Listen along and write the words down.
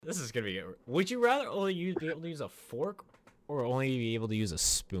This is gonna be. Would you rather only be able to use a fork, or only be able to use a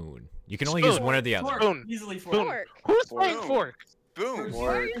spoon? You can only use one or the other. Spoon. Easily Fork. Who's saying fork? Boom. Why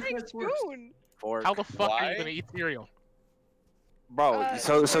are you saying spoon? Fork. How the fuck are Why? you gonna eat cereal? Bro,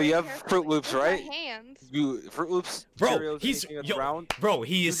 so you have Fruit Loops, With my right? hands. You Fruit Loops, Bro, Cheerios, he's anything that's round. bro.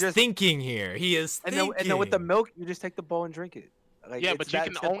 He is just- thinking here. He is And thinking. then with the milk, you just take the bowl and drink it. Like, Yeah, it's but you that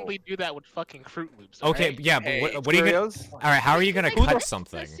can simple. only do that with fucking Fruit Loops. Okay, alright? yeah, but Hey, what are you gonna? Cheerios? All right, how are you gonna Like, cut rip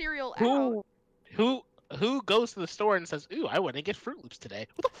something? The cereal out. Who goes to the store and says, "Ooh, I want to get Fruit Loops today"?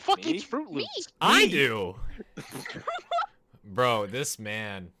 Who the fuck Me? eats Fruit Me. Loops? I do. Bro, this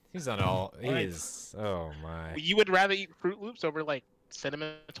man, he's on all. He What? is. Oh my. You would rather eat Fruit Loops over like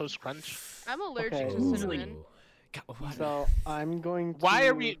Cinnamon Toast Crunch? I'm allergic Okay. to Ooh. cinnamon. God, what? So I'm going to. Why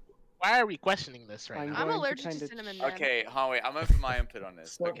are we questioning this right I'm now? I'm going to allergic to kinda cinnamon. Man. Okay, wait. I'm gonna put my input on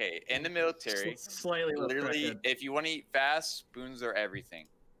this. So- Okay, in the military, Slightly less literally, crackhead. if you want to eat fast, spoons are everything.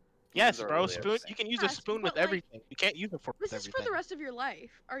 Yes, Spoons are bro. really Spoon. everything. You can use a Yes, spoon with but, like, everything. You can't use a fork with This is everything. for the rest of your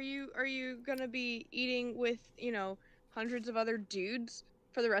life. Are you gonna be eating with, hundreds of other dudes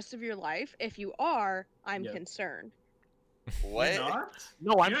for the rest of your life? If you are, I'm Yeah. concerned. You're What? not?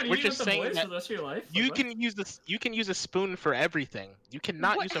 No, You're I'm. not We're eating just with the saying boys that for the rest of your life? you Like, what? can use this. You can use a spoon for everything. You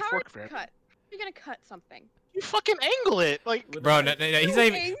cannot What- use a how are fork you for gonna everything. cut? You're gonna cut something. You fucking angle it, like. With Bro, the no, knife? no, no, he's not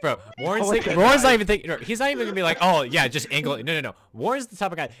even. Doing? Bro, Warren's Oh, like, okay. Warren's not even thinking. No, he's not even gonna be like, oh yeah, just angle it. No, no, no. Warren's the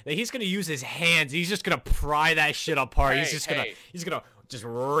type of guy that he's gonna use his hands. He's just gonna pry that shit apart. He's Hey, just gonna, hey. he's gonna just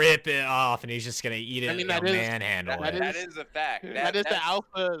rip it off, and he's just gonna eat it. I mean, like that a is- manhandle that it. That is a fact. That is the that's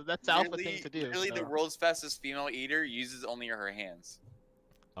alpha. That's the alpha really- thing to do. Really, so. the world's fastest female eater uses only her hands.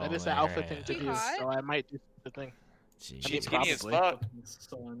 That Oh, is the man, alpha thing to She do. hot? So I might do the thing. Jeez. I mean, She's skinny as probably. fuck.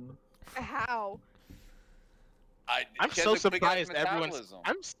 Son. How? I'm She has so a big ass surprised everyone's. metabolism.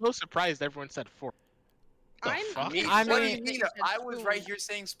 I'm so surprised everyone said fork. The I'm fuck? Me, I what do mean- you mean? I was right here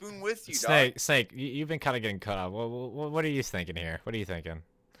saying spoon with you, dog. Snake, you've been kind of getting cut off. What are you thinking here? What are you thinking?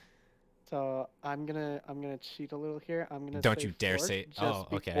 So I'm gonna cheat a little here. I'm gonna. Don't say you dare fork say. just Oh,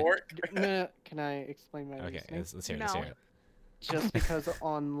 be- okay. Fork. No, can I explain my Okay, reasoning? let's hear it. Let's hear No. it. Just because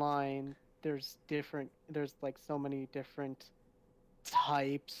online there's like so many different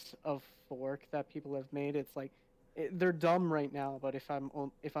types of fork that people have made. It's like they're dumb right now, but if I'm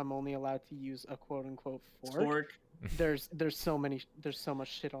only allowed to use a quote unquote fork, there's so much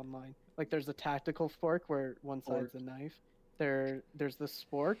shit online. Like there's a tactical fork where one side's a knife. There's the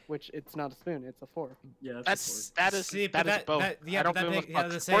spork, which it's not a spoon, it's a fork. Yeah, That's See, that but is both. yeah, I don't but give a yeah, I fuck.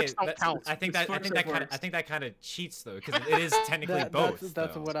 was gonna say, Forks don't that's- count. I think It's that I forks think or that kind of forks. I think that kind of cheats though, because it is technically both.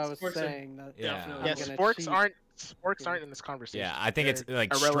 That's though. what I was Sporks are saying. That definitely I'm Yeah, gonna sporks cheat. aren't in this conversation. Yeah, I think it's They're like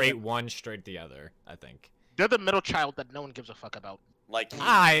irrelevant. straight one, straight the other. I think. They're the middle child that no one gives a fuck about. Like,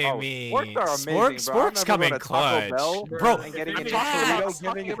 I Oh, mean, sporks are amazing, sporks bro. I remember come going in to Taco clutch, Bell bro. and getting I a mean, yes!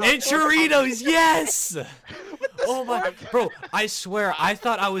 Dorito, giving it And Choritos, yes! Oh my, bro! I swear, I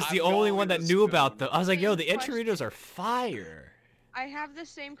thought I was the I'm only going one that with knew about spoon. them. I was like, yo, the Same question. Enchiritos are fire. I have the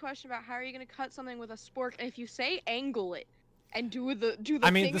same question about how are you gonna cut something with a spork, and if you say angle it and do the I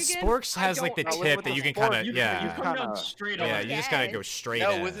mean, thing the again, sporks I has like the don't know. tip with that the you can spork, kind You of, you yeah, come down Kinda- straight yeah. on. You just gotta go straight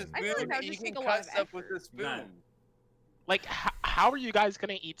no, in. with a I feel like spoon, that would you just can take a lot cut of stuff with a effort. spoon. Like, how are you guys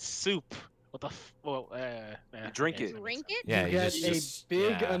gonna eat soup with a drink it. Drink it? Yeah, you you get just a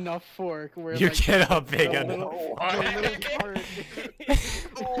big yeah. enough fork where You like, get a big the enough. little- the little part is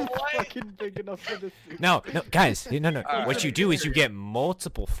fucking big enough for the soup. No, guys, no. Alright. What you do is you get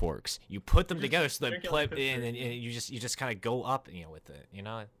multiple forks. You put them Just together so drink they it like play, a and you just kind of go up, with it,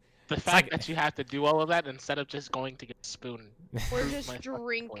 The It's fact like- that you have to do all of that instead of just going to get a spoon. Or proves just my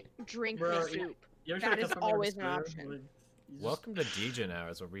fucking point. drink Bro, the soup. You ever That try to is cut something with a always an spoon? option. Like, you just- Welcome to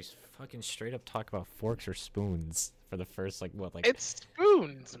Degenerates, where we fucking straight up talk about forks or spoons for the first It's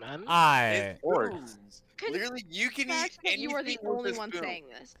spoons, man. I It's spoons. Could- Literally, you can The eat fact that you are the anything with only a one spoon. saying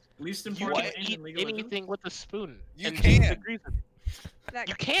this. Least You important can thing eat in legalism. anything with a spoon. You and can. James agrees with me. That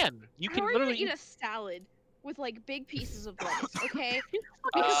You can. You how can are you literally gonna eat a salad with like big pieces of lettuce? Okay.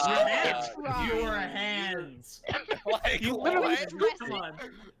 Uh, Your Try. hands. Your hands. Like, You literally what? dress Come it. on.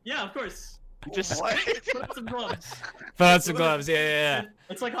 Yeah, of course. just What? Put on some gloves. put on some gloves. Yeah.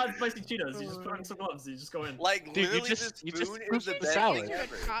 It's like hot and spicy Cheetos. You just put on some gloves. You just go in. Like, Dude, you literally, just- the you just spoon push is the the best salad. thing Use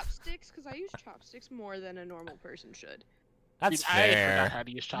ever. chopsticks because I use chopsticks more than a normal person should. That's Dude, I forgot fair. how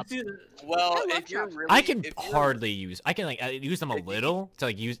to use chopsticks. Dude, Well, I love if you're chopsticks. really, I can if you're- hardly use. I can use them a little to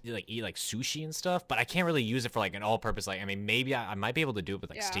eat like sushi and stuff, but I can't really use it for like an all-purpose. Like, I mean, maybe I might be able to do it with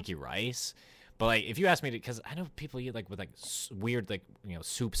like Yeah. sticky rice, but like if you ask me to, because I know people eat like with like weird like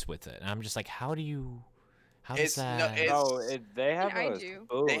soups with it, and I'm just like, how do you How does It's no, that? it's No, they have I a do.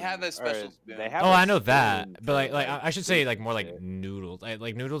 spoon. They have a or special spoon. They have Oh, a I know spoon that, but for, like I should say like more like shit. noodles.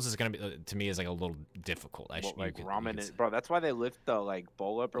 Like noodles is gonna be to me is like a little difficult. Well, like you ramen, could say. bro. That's why they lift the like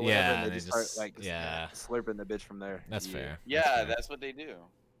bowl up or whatever, Yeah, and they they just start just- like yeah. slurping the bitch from there. That's Yeah. fair. That's Yeah, fair. that's what they do.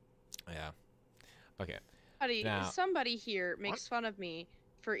 Yeah. Okay. Buddy, Now- somebody here makes fun of me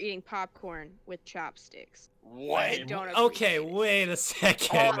for eating popcorn with chopsticks. I What? don't Okay, appreciate it. wait a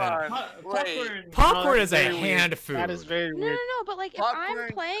second. Hold man. on. Wait. Popcorn. Popcorn No, is that's a very weird. hand food. That is very No, weird. but like if Popcorn,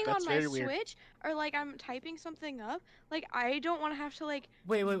 I'm playing on that's my very weird. Switch or like I'm typing something up, like I don't want to have to like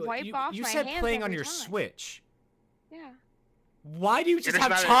Wait. wipe off You my said hands playing on every your time. Switch. Yeah. Why do you just You're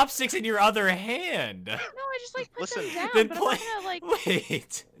have just not a- chopsticks in your other hand? No, I just like put them Listen. down, Then but play. if I'm gonna like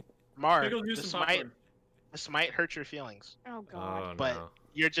Wait. Mark, Pickle juice this and might popcorn. this might hurt your feelings, oh god. Oh but no.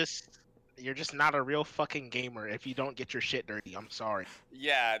 you're just not a real fucking gamer if you don't get your shit dirty. I'm sorry.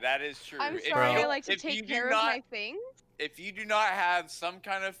 Yeah, that is true. I'm If sorry, you I don't- like to if you take do care of not- my things. If you do not have some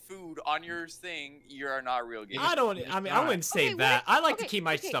kind of food on your thing, you are not a real gamer. I don't. I mean, I wouldn't say Okay, what that. if- I like to okay, keep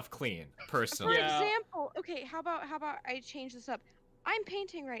my okay. stuff clean, For personally. Yeah. example, okay, how about I change this up? I'm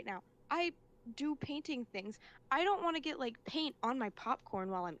painting right now. I do painting things. I don't want to get like paint on my popcorn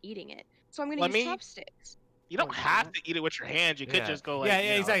while I'm eating it, so I'm gonna Let use me- chopsticks. You don't Oh, have yeah. to eat it with your hands. You could Yeah. just go like. yeah, you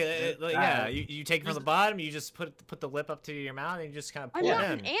know, exactly. do Yeah, that. you take it from the bottom. You just put the lip up to your mouth and you just kind of I'm pull not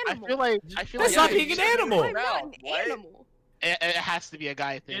it an in. I animal. feel like That's not being an animal. I'm not an What? animal. it has to be a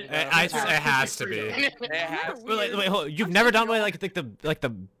guy thing. It- It has to be. It You're has Wait, weird. hold, you've I'm never sorry, done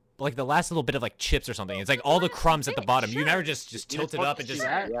y'all. like the last little bit of like chips or something. It's like all the That's crumbs at the it, bottom. You sure. never just You tilt just it up and fucking just. do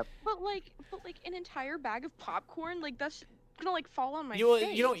that? Yep. But like an entire bag of popcorn, like that's gonna like fall on my You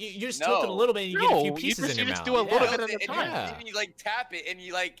face. you just tilt it a No. little bit and you get a few No, you pieces just- in you your just mouth. do a little Yeah. bit at a and time. Yeah. and you like tap it and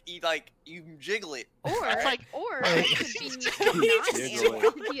you jiggle it. Or It's like- or Like- I could be You not just an jiggle animal. I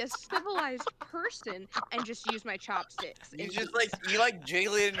could be a civilized person and just use my chopsticks. You and just eat. like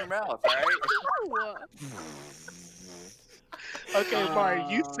jiggle it in your mouth, alright? No. Okay, Mari,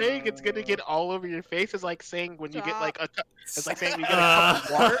 you saying it's gonna get all over your face is like saying when you get like a. It's like saying when you get a cup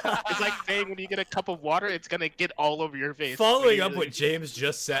of water. It's like saying when you get a cup of water, it's gonna get all over your face. Following When up you- what James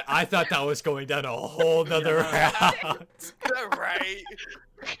just said, I thought that was going down a whole nother route. right?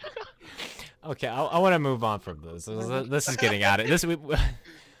 Okay, I want to move on from this. This is getting out of this.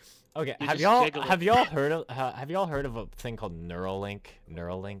 Okay, You have just y'all jiggle it. have y'all heard of a thing called Neuralink?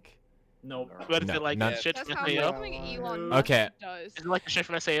 Neuralink. Nope. What is No, it like? no. Shit That's from how SAO? something Elon Okay. Musk does. Is it like the shit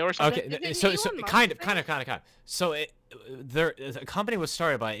from SAO or something? Okay, Is so it so Elon Musk kind of thing? So a company was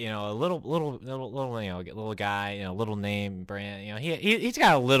started by a little little guy, little name brand. He's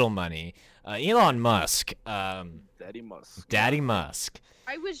got a little money. Elon Musk, Daddy Musk. Daddy Musk.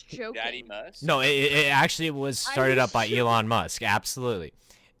 I was joking. Daddy Musk? No, it actually was I started was up by joking. Elon Musk, absolutely.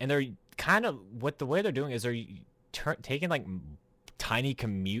 And they're kind of the way they're doing is they're taking like tiny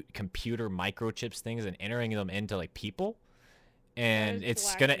computer microchips things and entering them into like people, and That is it's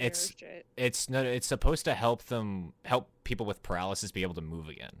Black gonna Mirror shit. it's supposed to help people with paralysis be able to move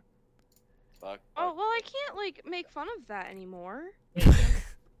again. Fuck. Oh well, I can't like make fun of that anymore.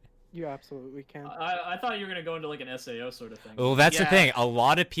 You absolutely can. I thought you were gonna go into like an SAO sort of thing. Well, that's the Yeah. thing. A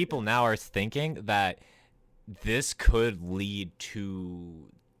lot of people now are thinking that this could lead to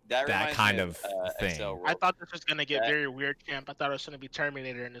that reminds kind me of thing. XL World. I thought this was gonna get That- very weird, champ. I thought it was gonna be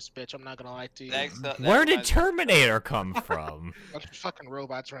Terminator in this bitch. I'm not gonna lie to you. That Where did reminds me- Terminator come from? Bunch of fucking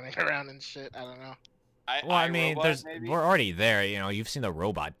robots running around and shit. I don't know. Well, I mean, iRobot, maybe? we're already there. You've seen the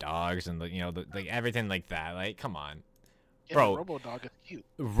robot dogs and the everything like that. Like, come on, Yeah, Bro. Robo Dog is cute.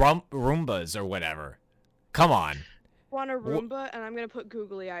 Roombas or whatever. Come on. Want a Roomba, and I'm gonna put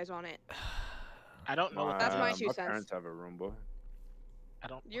googly eyes on it. I don't know what That's that my is. two My cents. parents have a Roomba. I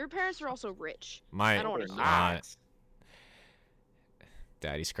don't. Your parents are also rich. My I don't wanna They're hear not.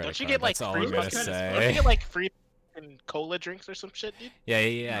 Daddy's credit Don't you card. get like That's all free? I'm gonna What kind of- Don't you say. get like free fucking cola drinks or some shit, dude?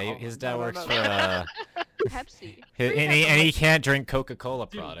 Yeah. No, His dad no, works no, for no. Pepsi. and he can't drink Coca-Cola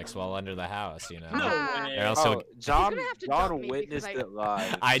products while under the house. No Ah. way. Or else he'll- Oh, John gonna have to dump me because witnessed I- it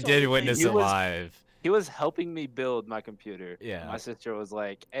live. I So did he witness was- it live. He was helping me build my computer. Yeah. My sister was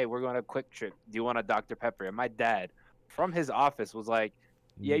like, "Hey, we're going to Quick Trip. Do you want a Dr Pepper?" And my dad, from his office, was like,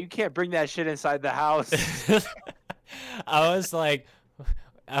 "Yeah, you can't bring that shit inside the house." I was like,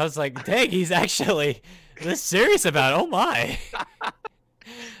 dang, he's actually this serious about it. Oh my.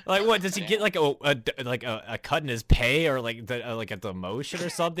 Like, what does he get like a cut in his pay or like like a demotion or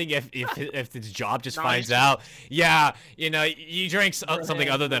something if his job just No, finds he's- out, yeah, you drank something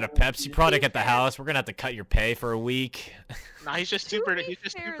other than a Pepsi product at the house, we're gonna have to cut your pay for a week. Nah, he's just To super. be He's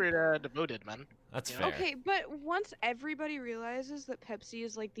just fair, super devoted, man. That's Yeah. fair. Okay, but once everybody realizes that Pepsi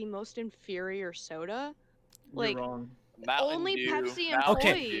is like the most inferior soda, Like, You're wrong. Mountain only Dew, Pepsi Mountain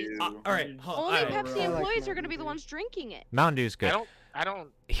employees. Dew. all right, hold on. Only all right. Pepsi I like employees are Mountain gonna be the Dew. ones drinking it. Mountain Dew's good. I don't.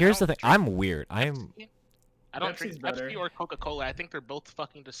 Here's the don't thing. I'm weird. I'm. I don't Pepsi's drink better. Pepsi or Coca-Cola. I think they're both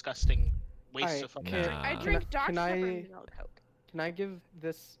fucking disgusting wastes Alright, of fucking Nah. drink. I Can drink Dr. can Pepper I- and vanilla Coke. Can I give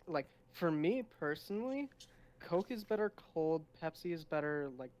this like for me personally? Coke is better cold. Pepsi is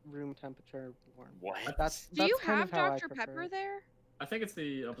better like room temperature warm. What? That's Do you kind have of how I Dr. prefer Pepper it. there? I think it's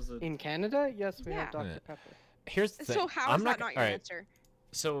the opposite. In Canada? Yes, we have Yeah. Dr. Yeah. Pepper. Here's the thing. So how I'm is that not not your all right. answer?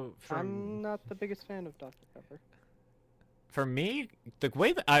 So I'm not the biggest fan of Dr. Pepper. for me, the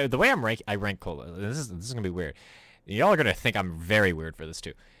way that I rank cola. This is gonna be weird. Y'all are gonna think I'm very weird for this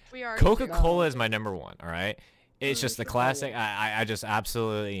too. We are Coca-Cola is my number one. All right. It's just the sure. classic. I just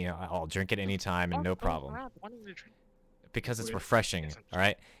absolutely I'll drink it anytime and no Oh, problem wow, why don't you drink- because it's Weird. refreshing. All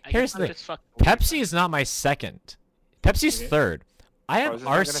right. I Here's guess the I'm just fucking weird. Pepsi is not my second. Pepsi's Okay. third. I have was just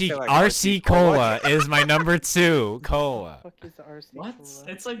gonna RC say, like, RC RC Cola. Cola is my number 2 cola, What the fuck is RC What? Cola?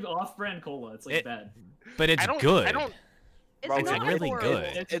 It's like off-brand cola. It's like It- bad. but it's I don't. good. I don't. It's Bro, It's not really horrible.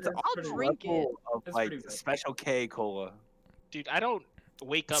 good. It's I'll on the drink level of It's like pretty good. Special K cola. Dude, I don't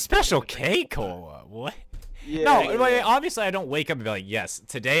wake up. Special wanting to drink K cola. What? Yeah. No, like, obviously I don't wake up and be like, yes,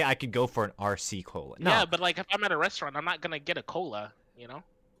 today I could go for an RC cola. No, Yeah, but like if I'm at a restaurant, I'm not gonna get a cola. You know.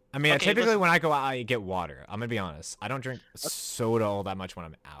 I mean, Okay, typically listen. when I go out, I get water. I'm gonna be honest. I don't drink soda all that much when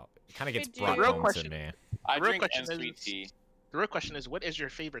I'm out. It kind of gets Hey, brought dude. Real home to question. me. I The real drink question sweet is- tea. The real question is, what is your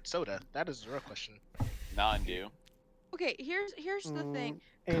favorite soda? That is the real question. Mountain Dew. Okay, here's the thing.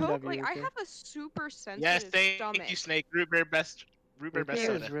 A&W Coke, like root I beer. have a super sensitive Yes, thank stomach. you, Snake. Root beer best. Root beer Root best beer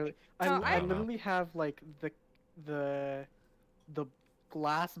soda. is really. No, I I- literally have like the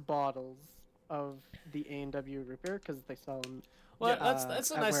glass bottles of the A&W root beer because they sell them. Well,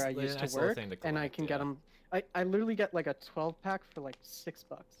 that's a at nice, where I used nice to little work, thing to and I collect, can yeah. get them. I literally get like a 12-pack for like $6.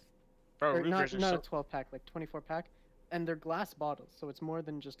 Bro, Or root not beers are not so. a 12-pack, like 24-pack, and they're glass bottles, so it's more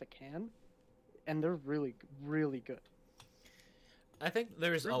than just a can, and they're really really good. I think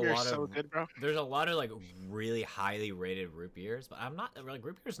there's Root a beer's lot so of good, bro. there's a lot of like really highly rated root beers, but I'm not like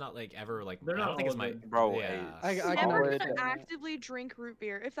root beer's not like ever like They're I not don't think all it's my good. Bro, yeah. I I'm can never understand gonna that. actively drink root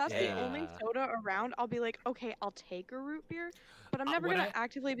beer. If that's the only Yeah. soda around, I'll be like, okay, I'll take a root beer. But I'm never what gonna I-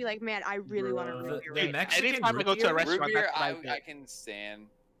 actively be like, man, I really want a Bruh. root beer The right now. Mexican Anytime I root go to a beer- restaurant, Root beer, that's what I I get. can stand.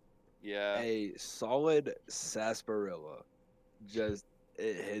 Yeah. A solid sarsaparilla, just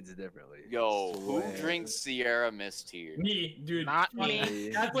it hits differently. Yo, who Swear. drinks Sierra Mist here? Me, dude. Not fuck, me.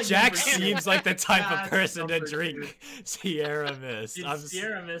 That's like Jack number two. seems like the type of That's person to number drink two. Sierra Mist. Dude, I'm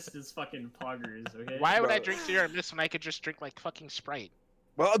Sierra Mist is fucking poggers, okay? Why would I Bro. drink Sierra Mist when I could just drink like fucking Sprite?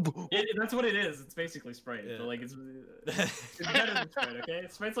 Well, That's what it is. It's basically Sprite. Yeah. But like it's better than Sprite, okay?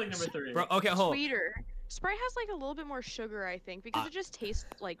 Sprite's like number 3. Bro, okay, hold. Sweeter. Sprite has like a little bit more sugar, I think, because Uh, it just tastes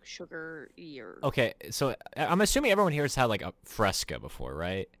like sugar-y or Okay, so I'm assuming everyone here has had like a Fresca before,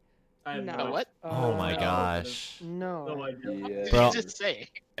 right? I have No. no- What? Oh my no. gosh. No. No idea. What Yeah. did Bro. you just say?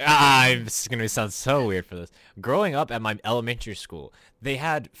 I'm this is gonna sound so weird for this. Growing up at my elementary school, they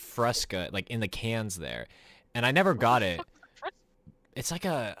had Fresca like in the cans there, and I never got it. It's like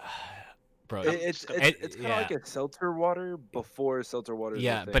a, bro. it's It- kind of yeah. like a seltzer water before seltzer water. is a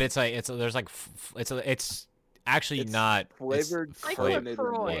Yeah, thing. but it's like there's like it's actually It's not it's flavored Like carbonated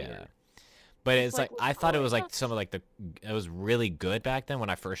LaCroix. Yeah. But it's like like I thought it was like LaCroix. some of like the it was really good back then when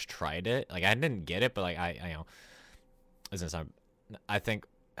I first tried it. Like I didn't get it, but like I you know, as I think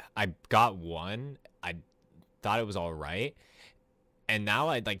I got one. I thought it was all right, and now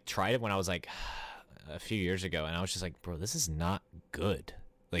I like tried it when I was like a few years ago, and I was just like, bro, this is not good.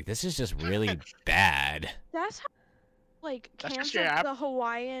 Like this is just really bad. That's how like That's cans just your of app- the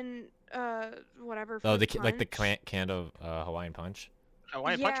Hawaiian whatever. Oh, fruit like the punch. can of Hawaiian Punch.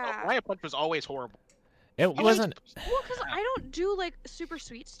 Yeah. Hawaiian Punch was always horrible. It like, wasn't. Well, because I don't do like super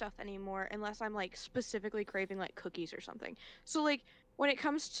sweet stuff anymore unless I'm like specifically craving like cookies or something. So like when it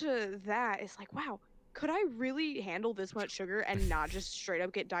comes to that, it's like, wow, could I really handle this much sugar and not just straight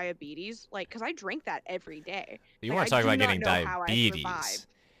up get diabetes? Like, because I drink that every day. You Like, weren't I talking do about not getting know how I diabetes. survived.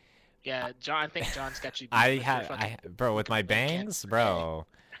 Yeah, John. I think John's got you. beat I with your have, fucking- bro, with my bangs, bro.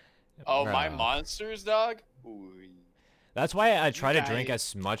 Oh, my Bro. monsters, dog? Ooh. That's why I try to drink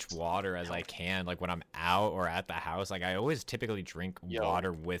guys- as much water as I can, like when I'm out or at the house. Like I always typically drink Yo,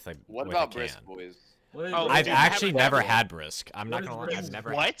 water with a What with about a can. Brisk Boys? What is- Oh, what I've is- dude, I actually haven't never had had brisk. I'm not What is gonna lie, Brisk? I've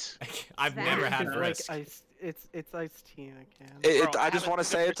never. What? I've That never is had It's brisk. like it's iced tea in a can. Bro, I I just haven't- want to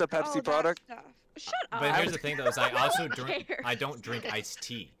say it's a Pepsi Oh, that product. stuff. Shut up. But here's the thing, though, is I No also one drink. cares. I don't drink iced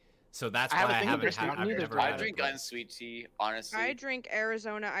tea, so that's I why have a I thing haven't with had. brisk. I've Neither never do I had a drink brisk. unsweet tea, honestly. I drink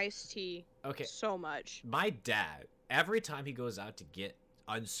Arizona iced tea Okay, so much. my dad, every time he goes out to get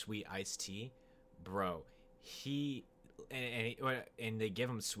unsweet iced tea, bro, he and they give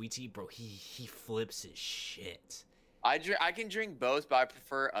him sweet tea, bro. He flips his shit. I can drink both, but I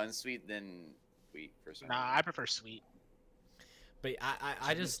prefer unsweet than sweet for some Nah, reason. I prefer sweet. But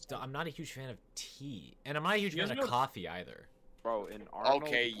I'm not a huge fan of tea, and I'm not a huge You fan guys of know- coffee either. Bro, in Arnold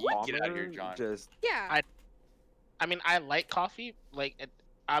Okay, you get out of here, Palmer, John. Just Yeah. I mean, I like coffee. Like,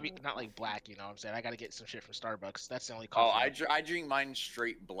 not like black. You know what I'm saying? I gotta get some shit from Starbucks. That's the only Oh, coffee. I drink mine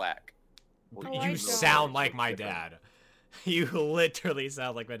straight black. Oh, I You don't. sound like my dad. You literally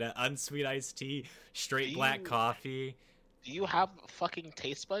sound like my dad. Unsweet iced tea, straight Do black you- coffee. Do you have fucking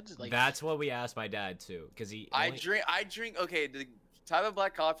taste buds? Like, That's what we asked my dad too, because he. I only- drink. Okay, the type of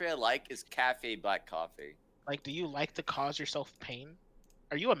black coffee I like is cafe black coffee. like, do you like to cause yourself pain?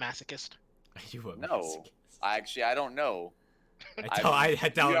 Are you a masochist? You a No. masochist. I don't know. I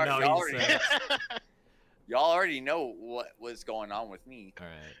don't you know. you He already- said. Y'all already know what was going on with me. All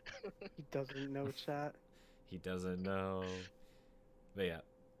right. He doesn't know chat. He doesn't know. But yeah.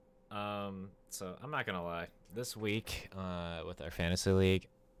 So I'm not gonna lie. This week, with our fantasy league,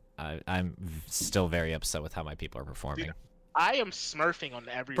 I'm still very upset with how my people are performing. Dude, I am smurfing on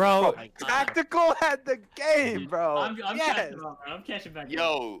every. Bro, like, tactical had the game, bro. I'm yes. catching up, bro. I'm catching back. up.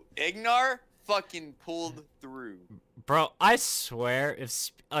 Yo, Ignar fucking pulled through. Bro, I swear,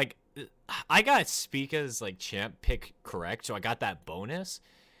 I got Spica's champ pick correct, so I got that bonus.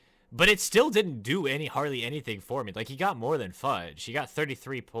 But it still didn't do hardly anything for me. Like, he got more than Fudge. He got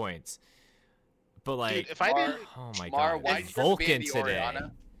 33 points. But dude, if I didn't, oh my Mar, god, why'd it's you have to ban Vulcan the today.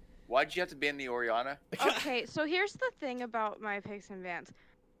 Oriana? Why'd you have to ban the Oriana? Okay, so here's the thing about my picks and bans.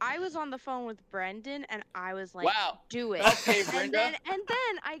 I was on the phone with Brendan and I was like, Wow. do it. Okay, and Brenda.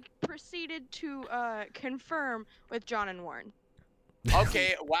 then I proceeded to confirm with John and Warren.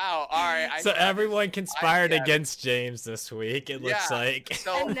 Okay, wow. All right. So everyone conspired get it. against James this week, it looks Yeah. like.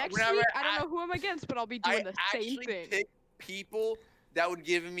 So And next whenever week, I don't know who I'm against, but I'll be doing the same actually thing. picked people that would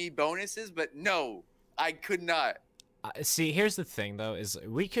give me bonuses, but no, I could not. See, here's the thing though: is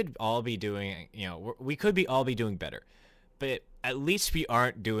we could all be doing, we could be all be doing better, but at least we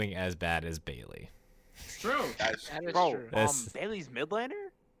aren't doing as bad as Bailey. It's true. That's that is Bro, true. That's- Bailey's mid laner?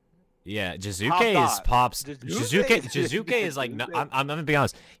 Yeah, Top Jizuke is dot. pops. Jizuke- Jizuke is like. No, Jizuke. I'm gonna be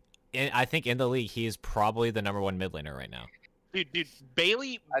honest. I think in the league, he is probably the #1 mid laner right now. Dude,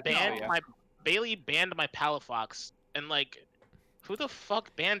 Bailey I think so, banned yeah. my Palafox, and like, who the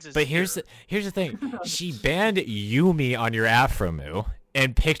fuck bans his? But here's the thing: she banned Yumi on your Afromu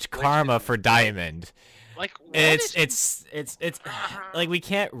and picked Karma for Diamond. like, what And is- it's like we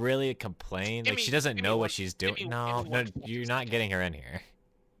can't really complain. Give Like she me- doesn't give me know one- what she's give doing. me- No, give me no, one. you're not getting her in here.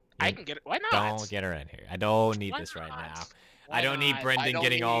 I can get it. Why not? Don't get her in here. I don't need Why this right not? now. Why I don't need not? I Brendan don't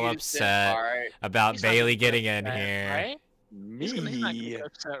getting need all you to upset All right. about He's not Bailey gonna get getting in upset, here. Right? He's not gonna Me get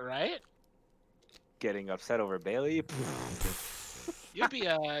upset, right? getting upset over Bailey? You'll be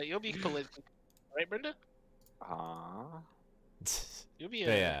political, right, Brenda? You'll be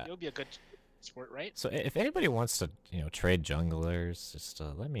But yeah. you'll be a good sport, right? So if anybody wants to, trade junglers, just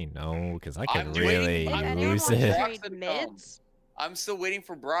let me know because I could I'm really waiting- If I'm anyone use wants to it. Brock's trade gonna mids, I'm still waiting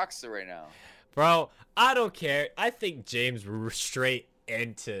for Broxton right now. Bro, I don't care. I think James straight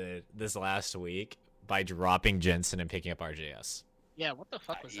into this last week by dropping Jensen and picking up RJS. Yeah, what the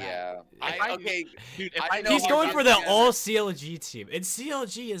fuck was that? Yeah. I- Okay. Dude, if I I know know He's how going to for do the that. all CLG team, and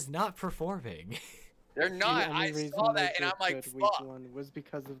CLG is not performing. They're The not. only I reason saw they that and did I'm like, good week fuck. one was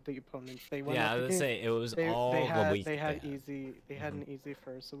because of the opponents. They went Yeah, I up was gonna against- say it was they, all they had the week. they had they had. easy they had Mhm. an easy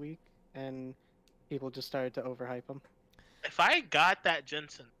first week, and people just started to overhype them. if I got that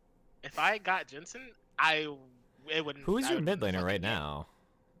Jensen, it wouldn't. Who's I your would mid win the laner right fucking game. now?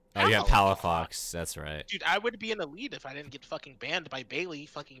 Oh, you have Palafox. That's right. Dude, I would be in the lead if I didn't get fucking banned by Bailey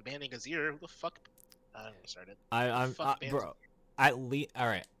fucking banning Azir. Who the fuck? I don't get started. I'm fuck bans bro. At least, all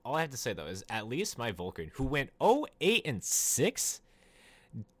right. All I have to say though is at least my Vulcan, who went 0-8-6,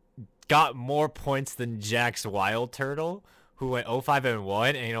 got more points than Jack's Wild Turtle, who went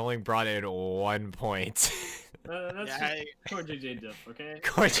 0-5-1 and only brought in 1 point. That's Yeah, just core JJ diff, okay?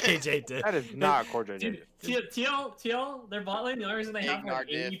 Core JJ did. That is not core Dude, JJ. TL, their bot lane, the only reason they have Ignar like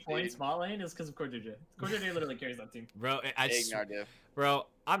 80 diff, points dude. bot lane is because of core JJ. Core JJ literally carries that team. Bro, Ignar diff. bro,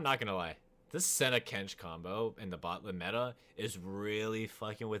 I'm not gonna lie. This Senna Kench combo in the bot lane meta is really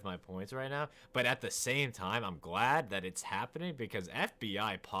fucking with my points right now. But at the same time, I'm glad that it's happening because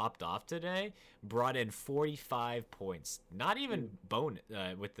FBI popped off today, brought in 45 points. Not even bonus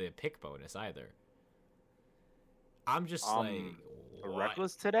with the pick bonus either. I'm just like, what?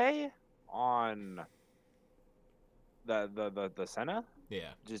 Reckless today on the Senna? Yeah.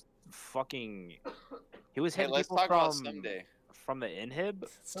 Just fucking. He was Hey, hitting let's people talk about from someday. from the inhib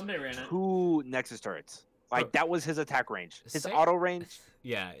Someday ran it. 2 Nexus turrets. Like that was his attack range. His Say- auto range.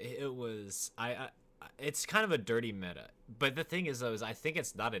 Yeah, it was. It's kind of a dirty meta. But the thing is, though, is I think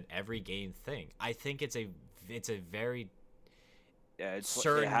it's not an every game thing. I think it's a very Yeah,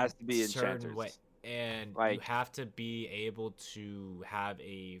 certain it has to be certain enchanters. way, and you Like- have to be able to have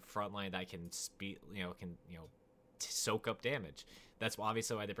a front line that can soak up damage. That's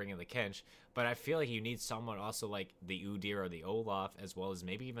obviously why they bring in the Kench. But I feel like you need someone also like the Udyr or the Olaf, as well as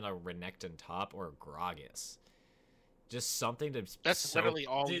maybe even a Renekton top or a Gragas. Just something to. That's literally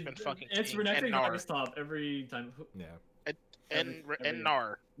all we've been fucking It's seeing. Renekton And Gnar. Gragas top every time. Yeah. And every-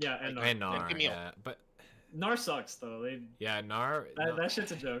 Gnar. Yeah, and Gnar. And Gnar, Camille. yeah, but Gnar sucks though. yeah, Gnar. That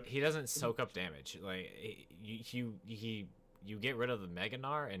shit's a joke. He doesn't soak up damage. Like you get rid of the Mega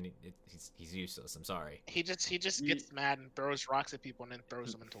Gnar and he's useless. I'm sorry. He just gets mad and throws rocks at people and then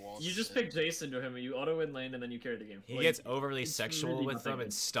throws them into walls. You just pick Jason to him, and you auto win lane, and then you carry the game. He Like, gets overly it's sexual really with them nothing.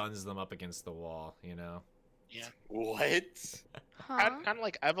 and stuns them up against the wall. You know. What? Huh? kind of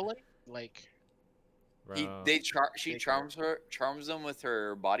like Evelyn, like Bro, She They charms them with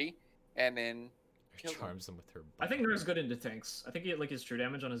her body, and then kills them. charms them with her. I think body. Gnar good into tanks. I think like his true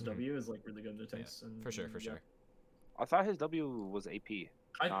damage on his W is like really good into tanks. And, For sure. yeah. I thought his W was AP.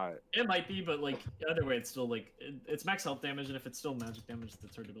 Not... It might be, but like either way, it's still like it's max health damage, and if it's still magic damage,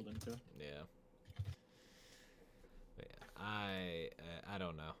 that's hard to build into. Yeah. But yeah, I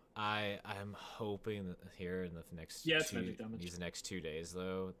don't know. I'm hoping that here in the next Yeah, it's magic damage. these next 2 days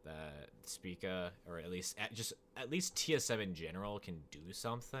though that Spica or at least TSM in general can do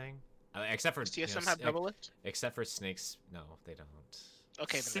something. Except for does TSM have double lift? except for Snakes. No, they don't.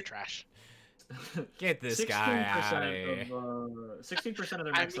 Okay, then they're trash. Get this guy out of here. 16% of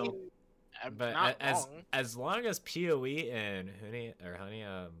their I max health. mean, I'm But not as wrong. as long as PoE and Honey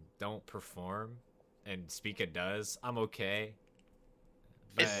don't perform and Spica does, I'm okay.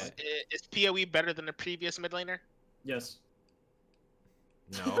 But Is PoE better than the previous mid laner? Yes.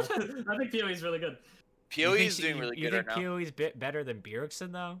 no. I think PoE is really good. PoE is doing really You good right think now. PoE's better than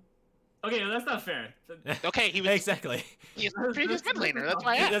Bjergsen though? Okay, that's not fair. Okay, he was Exactly. he's the previous mid laner. That's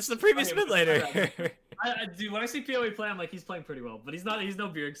why I asked. That's the previous Okay, mid laner. Dude, when I see PoE play, I'm like, he's playing pretty well, but he's not. He's no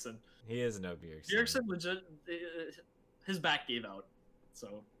Bjergsen. He is no Bjergsen. Bjergsen legit, his back gave out.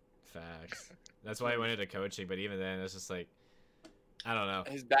 So Facts. That's why he went into coaching, but even then, it's just like, I don't know.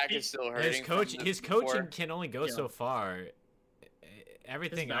 His back is still hurting. His coaching can only go so far.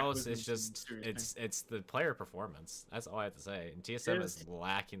 Everything back else was is just serious it's the player performance. That's all I have to say. And TSM is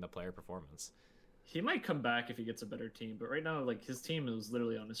lacking the player performance. he might come back if he gets a better team, but right now, like his team is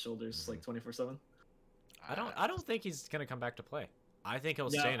literally on his shoulders, like 24/7. I don't think he's gonna come back to play. I think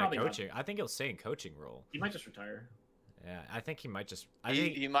he'll Yeah, stay in a probably not. coaching. I think he'll stay in coaching role. He might just retire. Yeah, I think he might just.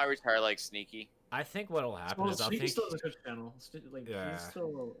 He might retire like Sneaky. I think what'll happen Well, is I Sneaky think. still has a Twitch channel. Like Yeah. he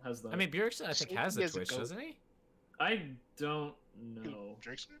still has that. I mean, Bjergsen I think has Sneaky a is a Twitch, goat. doesn't he? I don't know.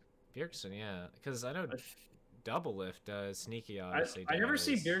 Drakeson? Bjergsen, yeah, because I know I f- Double Lift does. Sneaky I, obviously. I never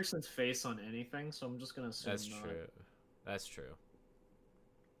see does. Bjergsen's face on anything, so I'm just gonna assume That's not. true. That's true.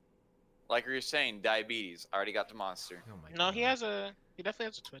 Like you were saying, diabetes. Already got the monster. Oh my No, god. he definitely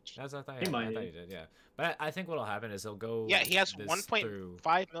has a Twitch. That's what I thought. He I might. thought he did. Yeah, but I think what'll happen is he'll go. Yeah, he has this 1.5 through-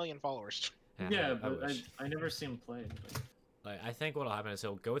 million followers. Yeah, I but wish. I never see him play. Like, I think what'll happen is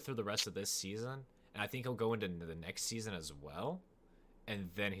he'll go through the rest of this season, and I think he'll go into the next season as well, and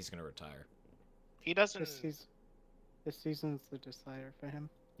then he's gonna retire. He doesn't. This season's the decider for him.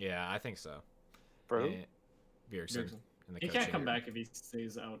 Yeah, I think so. For who? Yeah, Bjergsen. Bjergsen. in the He can't coaching come group. back if he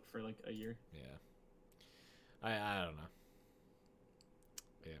stays out for like a year. Yeah. I don't know.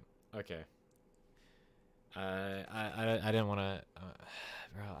 Yeah. Okay. I didn't want to.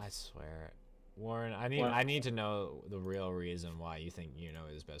 Bro, I swear, Warren. What? I need to know the real reason why you think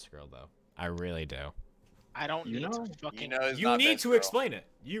Yuno is best girl though. I really do. I don't You need know? to fucking. You know, it's You not need best to girl. explain it.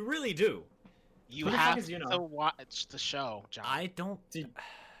 You really do. You Who the fuck have is to Yuno? watch the show, John. I don't. Dude,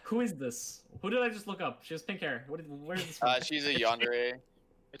 who is this? Who did I just look up? She has pink hair. Where is this from? She's a yandere.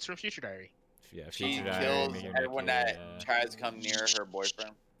 It's from Future Diary. Yeah, She Future Diary, kills Mega everyone Nikki, that yeah. tries to come near her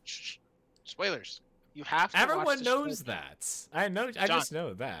boyfriend. Shh. Spoilers. You have to. watch Everyone the show. knows that. I know. I John, just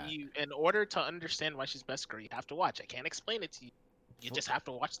know that. In order to understand why she's best girl, you have to watch. I can't explain it to you. You just have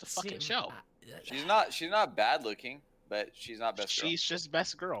to watch the fucking show. She's not bad looking, but she's not best girl. She's just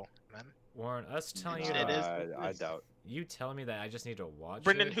best girl, man. Warren, us telling you It is that. what it I is. doubt. You telling me that I just need to watch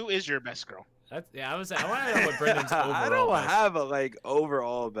Brendan, it? who is your best girl? That's, yeah, I want to know what Brendan's overall. I don't best- have a like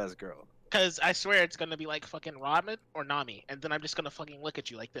overall best girl. Because I swear it's gonna be like fucking Rodman or Nami, and then I'm just gonna fucking look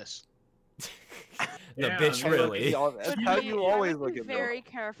at you like this. the Yeah, bitch, man. really. That's how you always look at me. Very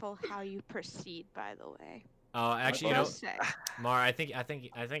careful how you proceed, by the way. Oh, actually, you know, Just say. Mar, I think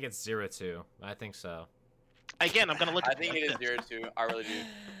it's 0-2. I think so. Again, I'm gonna look I at think it it is like this. 0 2. I really do.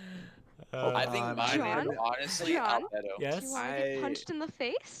 Uh, I think mine John? is honestly John? Albedo. Do you yes. want to get punched in the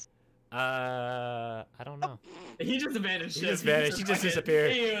face? I don't know. He just abandoned He ship. just vanished. He just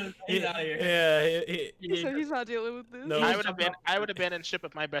disappeared. He's out of here. Yeah. He- So he's not dealing with this. No. I would abandon ship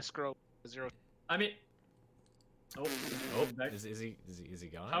if my best girl was 0. I mean, oh, Oh, back. is he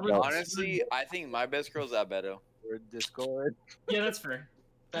gone? How would- Honestly, I think my best girl's Albedo. We're Discord. Yeah, that's fair.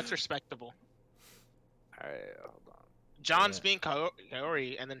 That's respectable. Alright, hold on. John's Yeah. being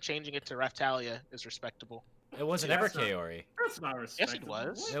Kaori and then changing it to Raftalia is respectable. It wasn't Yeah, ever that's not- Kaori. That's not respectable.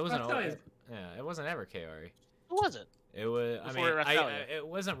 was. It wasn't. That's not- Yeah, it wasn't ever Kaori. Who was it? It was. I Before mean, Raftalia. it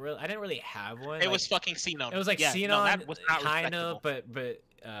wasn't really. I didn't really have one. It like, was fucking Xenon. It was like yeah, Xenon, no, that was not kind respectable. of, but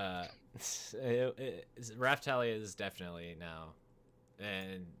Raftalia is definitely now,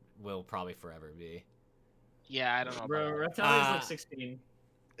 and will probably forever be. Yeah, I don't know. Bro, About Reptilia's Uh, like 16.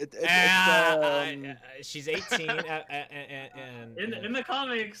 She's 18, and In the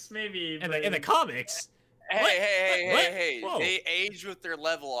comics, maybe. in the comics. Hey, What? hey, hey, What? hey, hey! Whoa. They age with their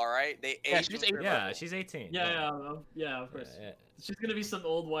level, all right? They Yeah, age she's with their 18. Yeah, level. she's 18. Yeah, of course. She's gonna be some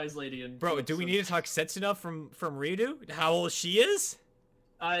old wise lady. In Bro, do we need to talk Setsuna from Ryudu? How old she is?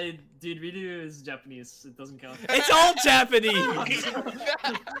 Dude, Ridu is Japanese. It doesn't count. It's all Japanese.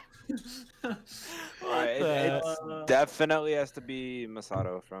 Alright, it definitely has to be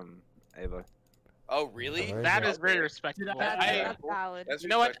Masato from Ava. Oh, really? that is very respectable. Dude, That's valid. That's You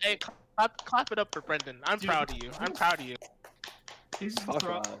know what? respectable. Hey, clap it up for Brendan. I'm Dude. proud of you. I'm proud of you. He's Fuck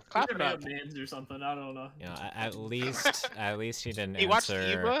throw- off. Clap they're it made up. up names or something. I don't know. You know, at least he didn't He watched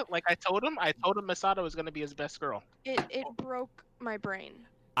answer. Eva. Like I told him Masato was gonna be his best girl. It broke my brain.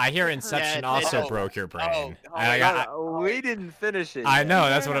 I hear Yeah, Inception it- also oh, broke your brain. oh, We didn't finish it. I yet. know,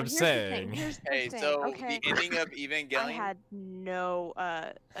 that's what I'm Here's the thing, saying. here's the Hey, thing, so okay? the ending of I Evangelion. had no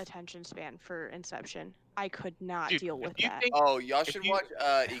attention span for Inception. I could not Dude, deal if with you that. think- Oh, y'all If should you- watch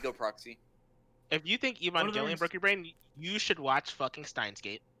Ego Proxy. If you think What are Evangelion those? broke your brain, you should watch fucking Steins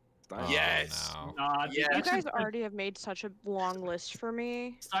Gate. Oh, Yes. no. Nah, dude, Yeah. You actually, guys already have made such a long list for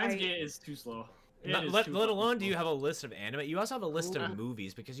me. Steins I- Gate is too slow. It Let is too let fucking alone do slow. you have a list of anime? You also have a list Yeah. of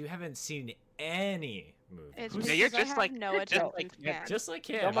movies because you haven't seen any movies. It's Who's- because you're I just have like- no just attention like- span. Just like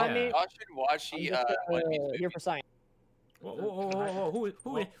him. Don't mind yeah. me. Y'all should watch I'm the just One Piece here movie. for science. Whoa,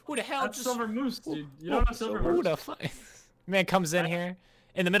 who the hell That's just Silver Moose, dude. You don't know Silver who Moose? the fuck? Man comes in here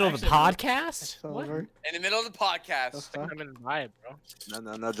in the middle of a Actually, podcast. Silver. In the middle of the podcast. Fuck? I'm in vibe, bro.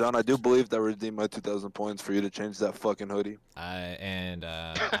 No, John. I do believe that I redeemed my 2,000 points for you to change that fucking hoodie.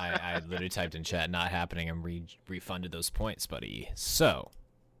 I literally typed in chat "not happening" and refunded those points, buddy. So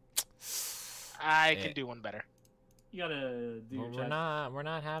I Eh. can do one better. You gotta do your we're chat.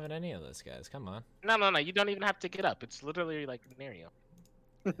 not having any of this, guys. Come on. No. You don't even have to get up. It's literally like near you.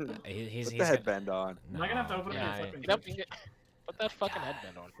 He's Put the headband on. Am I gonna have to open up yeah, your I- fucking Get up Twitch? and get. Put that fucking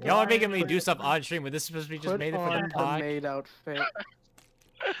headband on. Y'all are making me do stuff on stream, but this is supposed to be just Put made it for on the the pod. maid outfit.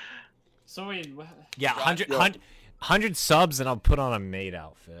 So wait, Yeah, Right, 100 subs, and I'll put on a maid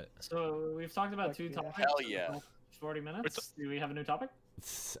outfit. so we've talked about Fuck two yeah. topics. Hell in the yeah. past 40 minutes. Do we have a new topic?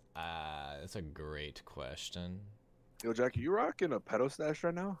 That's a great question, Yo, Jack, you rocking a pedo stash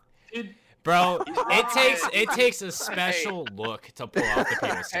right now? Dude, bro. It takes a special look to pull off the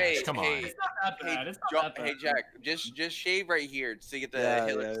penis Hey, stash. Come on. hey, it's not that hey, bad. It's not that bad. hey, Jack, just shave right here to get the Yeah,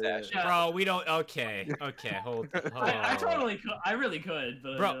 Hitler yeah, stash. yeah. Bro, we don't. Okay, hold. I totally could. I really could,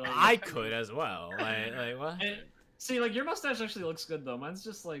 but Bro, like, I could as well. Like what? See, like your mustache actually looks good though. Mine's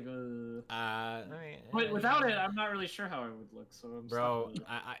just like. I mean, But without it, I'm not really sure how I would look. So I'm bro, stuck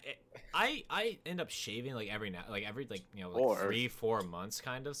with I end up shaving like every Or- 3-4 months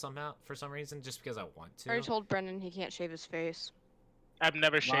kind of somehow for some reason just because I want I already to. told Brendan he can't shave his face. I've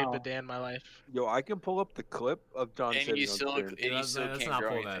never shaved Wow. a day in my life. Yo, I can pull up the clip of John And shaving you on still screen. look, and you Let's still can't not grow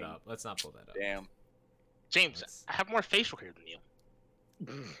pull that anything. up. Let's not pull that up. Damn. James, That's- I have more facial hair than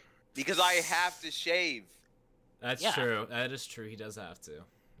you. Because I have to shave. That's Yeah. true. That is true. He does have to.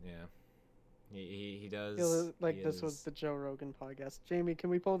 Yeah. He does. Feel like he this was is- the Joe Rogan podcast. Jamie,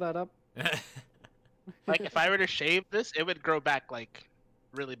 can we pull that up? Like if I were to shave this, it would grow back like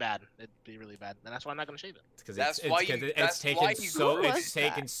really bad. It'd be really bad, and that's why I'm not gonna shave it. It's 'cause That's it's, why it's, 'cause you- it's that's taken why you so grew it's it.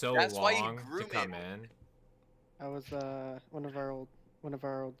 taken so That's why you long to groom come it. in. I was one of our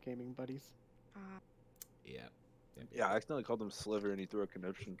old gaming buddies. Yeah. Yeah, I accidentally called him Sliver and he threw a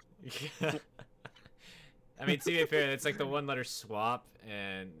conniption. I mean, to be fair, it's like the one letter swap,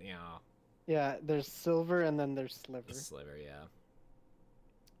 and Yeah, there's silver and then there's sliver. the sliver. Yeah.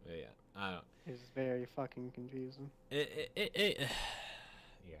 But yeah. I don't. It's very fucking confusing. Yeah.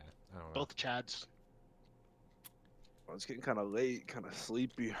 I don't know. Both Chads. Oh, it's getting kind of late, kind of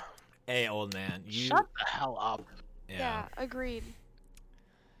sleepy. Hey, old man. You. Shut the hell up. Yeah, agreed.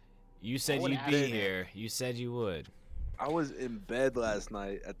 You said would you'd add be it in. here. You said you would. I was in bed last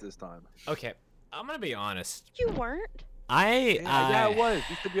night at this time. Okay, I'm gonna be honest. You weren't? Yeah, it was.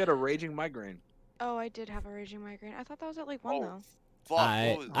 Used to be at a raging migraine. Oh, I did have a raging migraine. I thought that was at like 1 Oh, though. fuck. I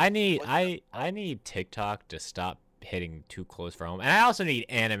what was- I need what I need TikTok to stop hitting too close for home, and I also need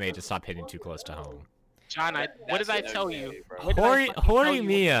anime to stop hitting too close to home. John, what did That's I another tell day, you? bro. What did I fucking tell you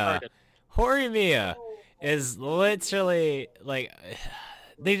when you Horimiya. started? Horimiya is literally like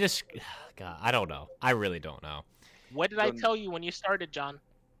they just God, I don't know. I really don't know. What did I Then- tell you when you started, John?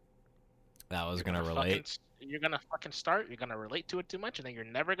 That was You're gonna fucking relate. you're gonna fucking start. You're gonna relate to it too much, and then you're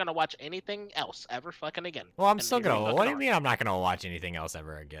never gonna watch anything else ever fucking again. Well, I'm And still here you gonna. fucking What do you are. mean I'm not gonna watch anything else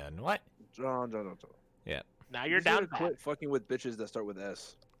ever again? What? John. Now you're You down should bad. quit fucking with bitches that start with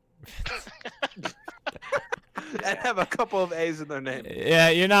S. And have a couple of A's in their name. Yeah,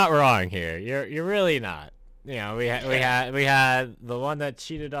 you're not wrong here. You're really not. You know, we had the one that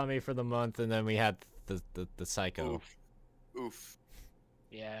cheated on me for the month, and then we had the psycho. Oof. Oof.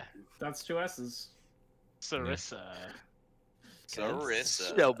 Yeah, That's 2 S's. Sarissa.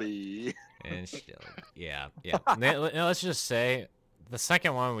 Sarissa. Shelby. And still, yeah. Let's just say the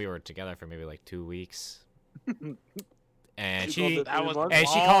second one we were together for maybe like 2 weeks, and You called it That was 3 months? and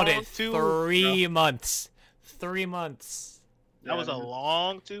she called long it 2 3 months. 3 months. That was a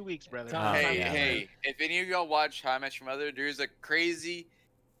long 2 weeks, brother. Oh, Hey, yeah, hey, if any of y'all watch How I Met Your Mother, there's a crazy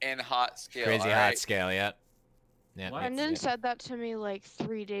and hot scale. Crazy hot alright? scale, yeah. Yeah. What? Brendan said that to me like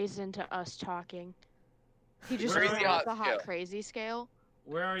 3 days into us talking. He just Crazy threw hot out the hot scale. crazy scale.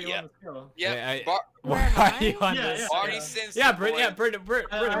 Where are you Yeah. on the scale? Yeah, Yeah, Bar- Where Why am are you I? on Yeah, this? yeah. Barney sends Yeah, the Brit, boy- yeah, Brit,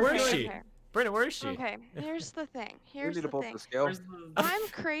 where is she? Okay. Brendan, where is she? Okay. Here's the thing. We Here's need the to pull up thing. the scale. Where's the... I'm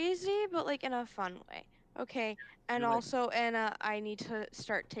crazy, but like in a fun way. Okay. And You're like- also, I need to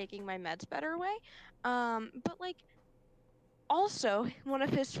start taking my meds better way. But like, also, one of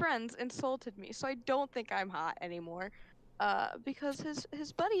his friends insulted me, so I don't think I'm hot anymore. Because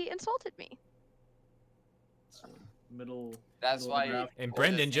his buddy insulted me. middle. That's middle why. of the graph. And Well,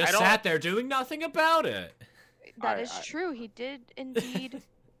 Brendan this- just don't- sat there doing nothing about it. That Alright, is alright. true. He did indeed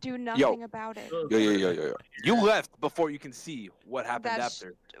do nothing about it. Yo. You left before you can see what happened That's-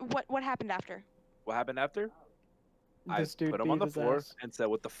 after. What happened after? What happened after? I This dude put him on beat the his floor ass. and said,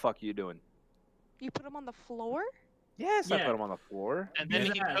 "What the fuck are you doing?" You put him on the floor? Yes, I Yeah. put him on the floor. And then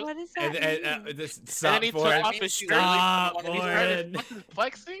Yeah. he took, What does that And, mean? stop, he took Warren. off his shirt. Stop, and he started Warren. fucking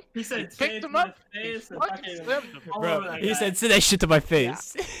flexing. He said, He "Say picked it him to my up. He face," and fucking fucking slammed him. all Bro, over that he guy. said, "Say that shit to my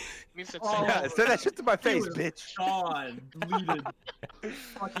face." He said, Oh. Yeah, say that shit to my He face, was bitch. gone, bleeded,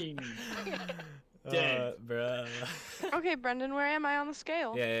 fucking. Dead. Bruh. Okay, Brendan, where am I on the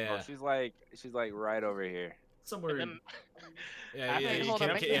scale? Yeah, Oh, she's like right over here. Somewhere. and then, yeah. Wait, You hold on,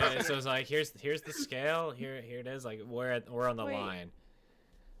 can't- make yeah, it- so it's like here's the scale. Here it is. Like we're on the Wait. line.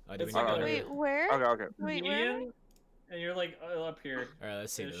 Do we It's need like to- a- Wait, where? Okay. Wait, where am I? median, and you're like up here. All right,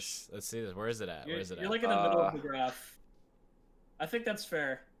 let's see Ish. this. Let's see this. Where is it at? You're, Where is it you're at? like in the middle of the graph. I think that's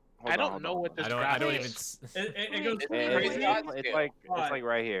fair. Hold I don't on, hold know on, what hold this I don't. graph I don't Wait. even. It goes It's Wait, on. crazy wait, hot It's scale. like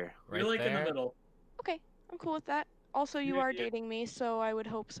right here. Right you're like in there. the middle. Okay, I'm cool with that. Also, you You're- are you're- dating me, so I would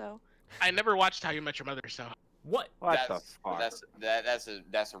hope so. I never watched How You Met Your Mother, so What? What the That's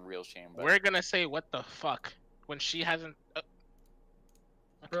fuck? that's a real shame. But we're gonna say what the fuck when she hasn't.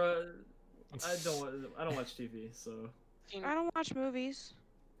 Bro, I don't watch TV, so. Seen, I don't watch movies.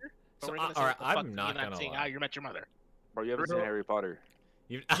 but So, we're gonna say alright, what the fuck I'm when not you're gonna seeing lie. How You Met Your Mother. Bro, you haven't Bro. seen Harry Potter?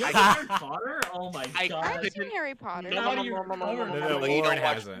 You, You Harry Potter? Oh my I god. I've seen couldn't- Harry Potter. No, How no, do you no, no, no, cover no, that? no, no, But you Warren don't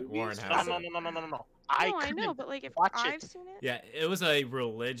watch hasn't. movies? Warren No, No, hasn't. no. No, I I couldn't know, but like if watch I've it. seen it, Yeah, it was a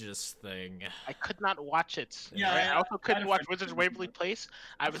religious thing. I could not watch it. Yeah, Right? I also couldn't I watch understand. Wizards of Waverly Place.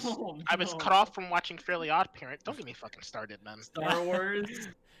 I was Oh, I was no. cut off from watching Fairly Odd Parent. Don't get me fucking started, man. Star Wars.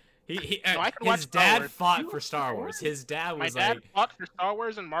 He No, I could watch his Star dad Wars. fought You for watch Star Star Wars. Wars? His dad My was dad like, fought for Star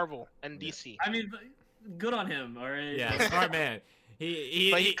Wars and Marvel and Yeah. DC. I mean, good on him. All right. yeah, smart man. But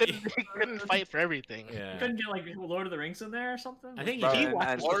he couldn't fight for everything. You Yeah. couldn't get like Lord of the Rings in there or something. I think Bro, He and-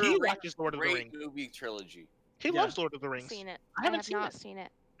 watches, Lord of he the Rings watches Lord of the great Rings. movie trilogy. He Yeah. loves Lord of the Rings. seen it. I haven't have seen not it. seen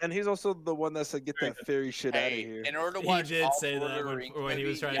it. And he's also the one that said, "Get Very that fairy shit out of Hey, here." in order to He watch did all say Lord that of the when- Rings when he was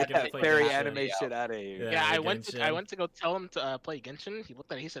movies, trying you to have get to That play fairy Genshin. anime Yeah. shit out of here. Yeah. Yeah, I the went to Genshin. go tell him to play Genshin. He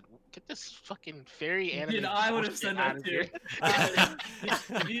looked at it. He said, "Get this fucking fairy anime." Dude, I would have bullshit said out that of too.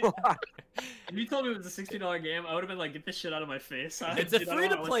 here." If you told me it was a $60 game, I would have been like, "Get this shit out of my face." It's a free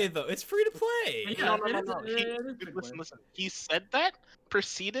to play though. It's free to play. Yeah, No, it no, is- no. it He, is dude, free to listen, play. listen. He said that,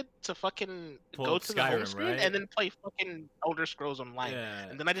 proceeded to fucking Pull go up to the home Skyrim, screen right? and then play fucking Elder Scrolls Online. Yeah.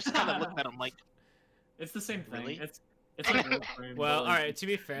 And then I just kind of looked at him like, It's the same thing. Really? It's It's like Warframe, Well, but, all like, right. To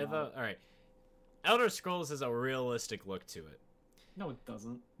be fair, though, all right. Elder Scrolls has a realistic look to it, No, it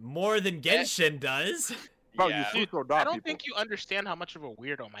doesn't. more than Genshin does. Bro, Yeah. you super I dot don't people. think you understand how much of a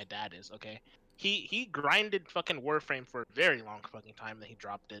weirdo my dad is. Okay, he grinded fucking Warframe for a very long fucking time. Then he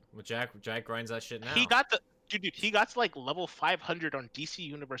dropped it. Well, Jack grinds that shit now. He got the dude. He got to like level 500 on DC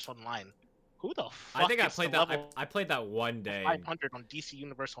Universe Online. Who the fuck? I think I is played to that. level I played that one day. 500 on DC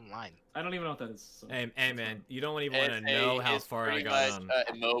Universe Online. I don't even know what that is. So Hey, that's man, fine. you don't even want to It's know how it's far I pretty got much,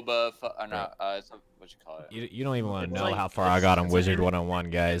 on. a MOBA, or not, it's what you call it. You don't even want to It's know like- how far I got on it's Wizard like- 101,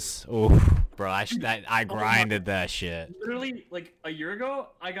 guys. Ooh, bro, I grinded that shit. Literally, like a year ago,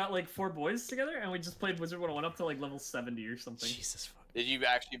 I got like 4 boys together, and we just played Wizard 101 up to like level 70 or something. Jesus fuck. Did you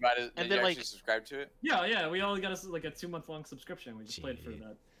actually buy it? Did And you then, actually like- subscribe to it? Yeah, we all got us like a 2-month-long subscription. We just played for Gee.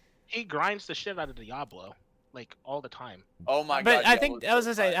 that. He grinds the shit out of Diablo, like all the time. Oh my But god! I yeah, think it I was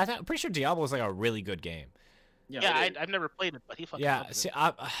gonna so say fun. I'm pretty sure Diablo was like a really good game. Yeah, it is. I've never played it, but he fucking Yeah, loves see, it.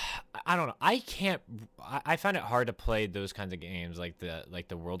 I don't know. I can't. I find it hard to play those kinds of games like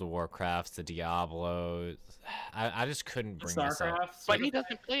the World of Warcrafts, the Diablos. I just couldn't bring myself. StarCraft. But he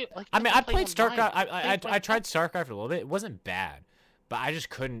doesn't play it like. I he mean, I doesn't play played online. StarCraft. He plays I like tried StarCraft a little bit. It wasn't bad, but I just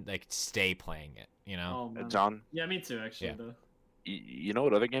couldn't like stay playing it. You know, Oh, man. John, Yeah, me too. Actually, Yeah. though. you know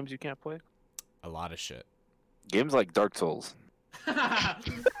what other games you can't play? a lot of shit. Games like Dark Souls.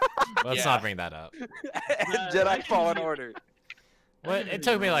 Let's Yeah. not bring that up. Jedi Fallen Order. What? It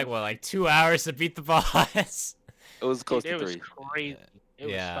took me like 2 hours to beat the boss. It was close Dude, to it was 3. crazy. It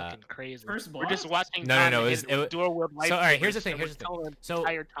Yeah. was fucking crazy. First We're just boss? watching. No, no, John no, hit it was- dual wield So, all right, here's the lightsabers thing, and here's we're the thing. killing So the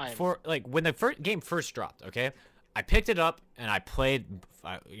entire time. for like when the game first dropped, okay, I picked it up and I played,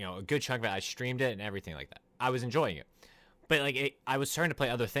 a good chunk of it. I streamed it and everything like that. I was enjoying it, but like I was starting to play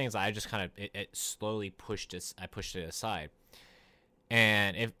other things. I just kind of it slowly pushed it. I pushed it aside,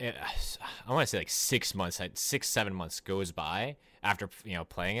 and I want to say like 6 months, 6-7 months goes by after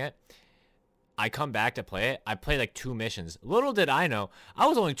playing it. I come back to play it. I play like 2 missions. Little did I know, I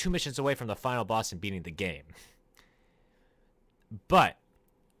was only 2 missions away from the final boss and beating the game. But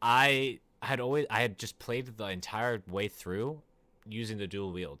I had just played the entire way through using the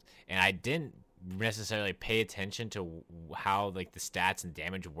dual wield, and I didn't necessarily pay attention to how like the stats and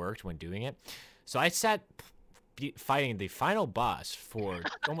damage worked when doing it. So I sat fighting the final boss for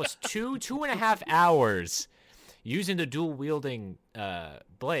almost 2.5 hours using the dual wielding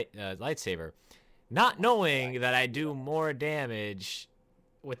lightsaber, not knowing that I do more damage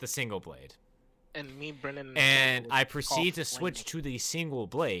with the single blade. and me, Brennan, And was I all proceed to switch flaming. to the single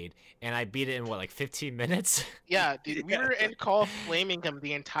blade, and I beat it in like 15 minutes. Yeah, dude, we were in call flaming him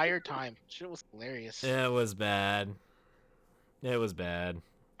the entire time. Shit was hilarious. It was bad. It was bad,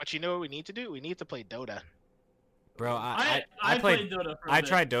 But you know what we need to do? We need to play Dota. bro. I played. Dota for a I bit.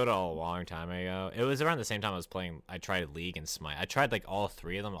 tried Dota a long time ago. It was around the same time I was playing. I tried League and Smite. I tried like all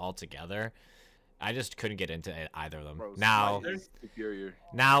 3 of them all together. I just couldn't get into either of them. Bro, now, Smite is superior.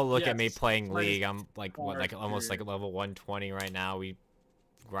 now look at me Yes, playing Smite is League. I'm like far almost like superior. level 120 right now. We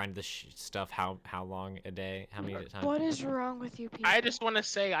grind the stuff how long a day? How many times? What is wrong with you people? I just want to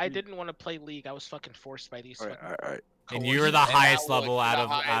say I didn't want to play League. I was fucking forced by these. All right, fucking all right. And you were the And that highest was level the out of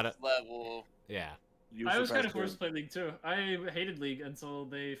highest level. yeah. You I was kind of surpassed forced to Jordan. play League too. I hated League until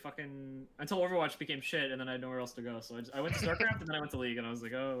until Overwatch became shit, and then I had nowhere else to go. So I went to StarCraft, and then I went to League, and I was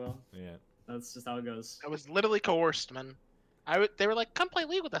like, oh well, Yeah. that's just how it goes. I was literally coerced, man. They were like, "Come play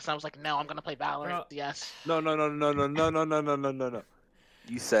League with us." And I was like, "No, I'm gonna play Valorant." Bro. Yes. No.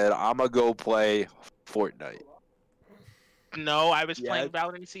 You said I'ma go play Fortnite. No, I was Yeah. playing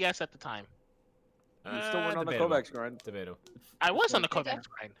Valorant and CS at the time. You still weren't on the debatable. Kovacs grind. Debatable. I was on the Like, Kovacs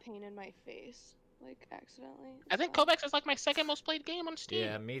grind. Pain in my face, like accidentally. I think so- Kovacs is like my second most played game on Steam.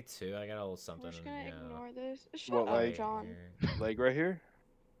 Yeah, me too. I got a little We're something. just gonna yeah. ignore this. Shut What, up, like- John. Like right here.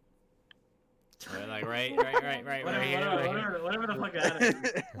 Like right Whatever, here. whatever the fuck that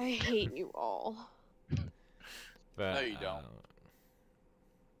is. I hate you all. But, No, you don't.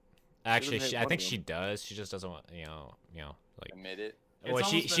 Actually, doesn't hate I one think of she them. does. She just doesn't want, like. Admit it. It's Well,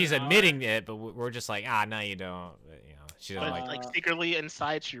 almost been she's an hour. admitting it, but we're just like, no, you don't. But, she doesn't But like. like secretly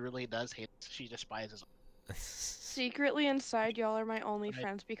inside, she really does hate. She despises. Secretly inside, y'all are my only Right.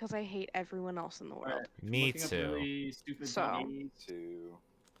 friends because I hate everyone else in the world. Me Looking up too. really stupid So. dummies. Two.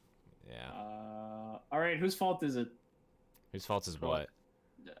 Yeah. All right, whose fault is it? Whose fault is Cool. what?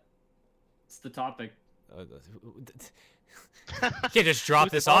 It's the topic. You can't just drop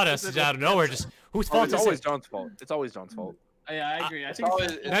Whose this fault on is us it? out of nowhere. Just whose Oh, fault it's is always it? John's fault. It's always John's fault. Yeah, I agree. I it's think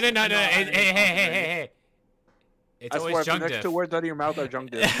always- it's No. Hey. It's I always swear, if the junk next diff. two words out of your mouth are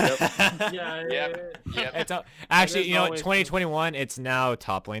junk diff. Yep. Yeah, Yep. Yep. It's actually, is you know, what, always 2021, it's now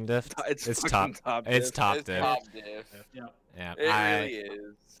top lane diff. It's It's fucking top. top It's diff. top It's diff. top diff. Yeah, It really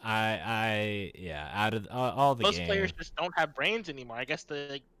is. yeah, out of all the Most game. players just don't have brains anymore. I guess they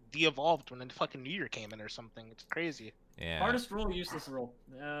like, de-evolved when the fucking New Year came in or something. It's crazy. Yeah. Hardest role, useless role.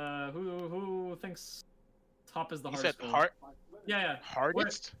 Who thinks top is the You said hardest role? hard, Yeah.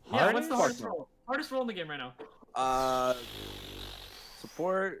 hardest. Yeah, what's the Hardest? hardest role? Hardest role in the game right now?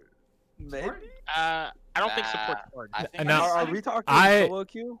 Support, maybe. Support? I don't think Nah, support's hard. I think No, Are we talking I- solo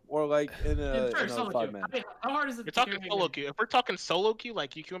queue or like in a, Sure, in a solo 5-man? queue. How hard is it? We're to talking carry a solo game? queue. If we're talking solo queue,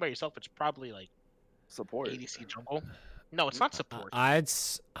 like you queuing by yourself, it's probably like Support. ADC jungle. No, it's not support. I'm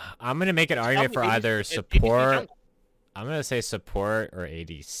gonna make an argument for probably either ADC support. jungle. I'm gonna say support or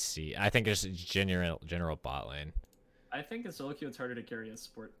ADC. I think it's general bot lane. I think in solo queue it's harder to carry as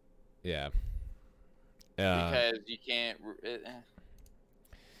support. Yeah. because you can't.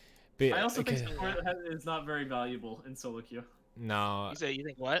 But- I also think okay. support is not very valuable in solo queue. No. You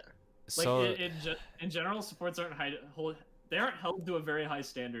think what? Like So in general, supports aren't they aren't held to a very high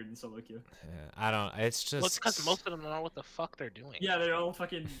standard in solo queue. I don't. It's just. Well, it's because most of them don't know what the fuck they're doing. Yeah, they're all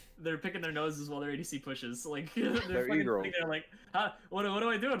they're picking their noses while their ADC pushes. Like they're fucking e-girls. sitting there like, what do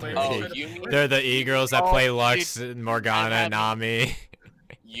I do? They're Oh, the- you mean They're the e-girls that Oh, play dude, Lux, Morgana, I'm Nami.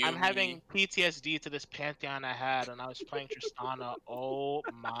 you? I'm having PTSD to this Pantheon I had when I was playing Tristana. Oh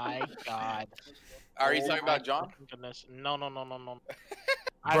my god. Are you Oh talking my about John? fucking goodness. No.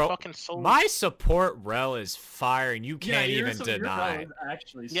 I Bro, fucking sold. My support rel is fire, and you can't your even deny. is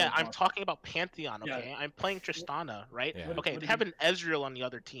actually so Yeah, I'm tough. talking about Pantheon, Yeah. okay? I'm playing Tristana, right? Yeah. Okay, What they do have an Ezreal on the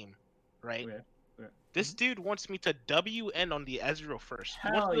other team, right? Okay. This dude wants me to WN on the Ezreal first. He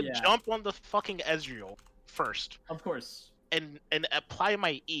Hell wants me to yeah. jump on the fucking Ezreal first Of course. and apply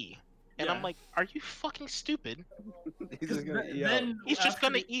my E. And I'm Yeah. like, are you fucking stupid? He's just gonna Then- eat out. then He's just after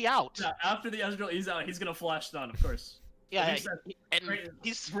gonna the- E out. Yeah, after the Ezreal E's out, he's gonna flash stun, of course. Yeah, He's and great-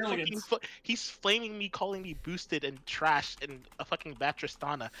 he's brilliant. he's flaming me, calling me boosted and trash and a fucking bad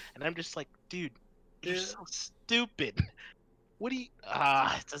Tristana, and I'm just like, dude, you're Yeah. so stupid. What do you?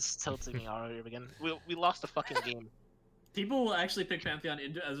 It's just tilting me all over again. We lost the fucking game. People will actually pick Pantheon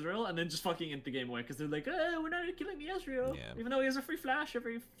into Ezreal and then just fucking end the game away because they're like, we're not killing the Ezreal, Yeah. even though he has a free flash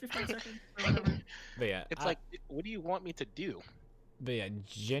every 15 seconds. Or whatever. But yeah, It's like, what do you want me to do? But yeah,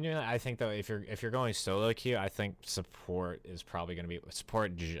 genuinely, I think though, if you're going solo queue, I think support is probably gonna be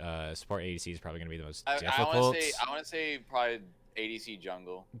support ADC is probably gonna be the most I difficult. want to say probably ADC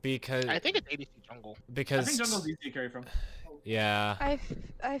jungle. because I think it's ADC jungle. I because think jungle's easy to carry from. yeah,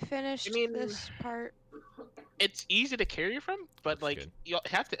 I finished mean- this part. It's easy to carry from, but like good. you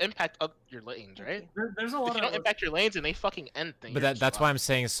have to impact up your lanes, right? There's a If lot you don't of impact your lanes and they fucking end things. but that's why I'm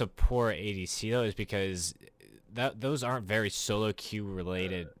saying support ADC though, is because those aren't very solo queue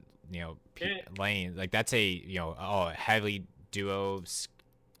related, lanes. Like that's a heavy duo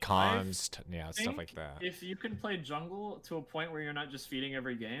comms, stuff like that. If you can play jungle to a point where you're not just feeding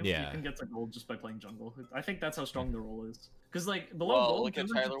every game, Yeah. you can get to gold just by playing jungle. I think that's how strong the role is. Because like below Well, gold, look at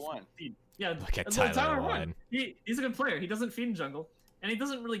doesn't Tyler just One. feed. Yeah, Look at well, Tyler One. One. He's a good player. He doesn't feed in jungle, and he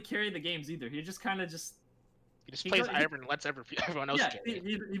doesn't really carry the games either. He just kind of just he just he plays go- he- Ivern and lets everyone else yeah.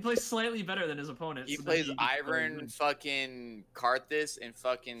 carry. He plays slightly better than his opponent. He so that plays he- Ivern, fucking Karthus, and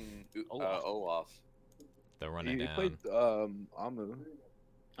fucking Olaf. They'll run He it down. played Amu.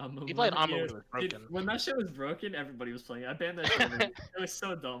 He played yeah, Amu when it was dude, broken. when that shit was broken, everybody was playing. I banned that shit. It was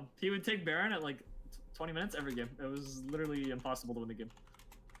so dumb. He would take Baron at like 20 minutes every game. It was literally impossible to win the game.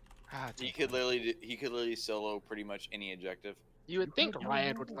 He could literally solo pretty much any objective. You would think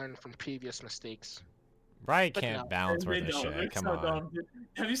Riot would learn from previous mistakes. Riot But can't no. balance They worth a don't. shit. They're Come so on. dumb, dude.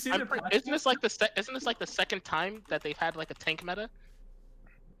 Have you seen Isn't this like the second time that they've had like a tank meta?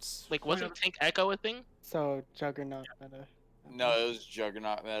 Like wasn't Tank Echo a thing? So Juggernaut meta. No, it was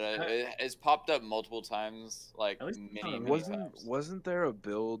Juggernaut meta. It's popped up multiple times, like At least many, it's not a many wasn't- times. Wasn't there a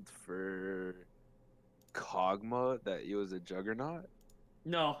build for Kog'Maw that he was a Juggernaut?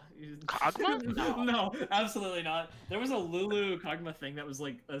 No. Kog'Maw? No, absolutely not. There was a Lulu Kog'Maw thing that was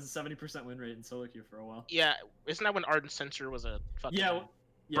like a 70% win rate in solo queue for a while. Yeah, isn't that when Ardent Sensor was a fucking Yeah.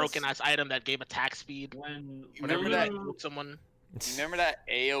 broken ass item that gave attack speed When whenever Remember you that- killed someone? You remember that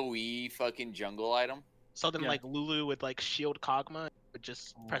AOE fucking jungle item? So then Yeah. like Lulu would like shield Kog'Maw, would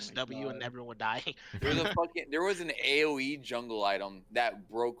just Oh press my W and God. everyone would die. There was an AOE jungle item that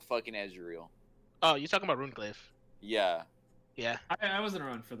broke fucking Ezreal. Oh, you talking about Runeglaive? Yeah. Yeah. I wasn't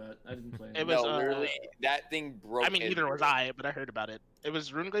around for that. I didn't play it. It was, no, literally, that thing broke. I mean, neither was Ezreal. I, but I heard about it. It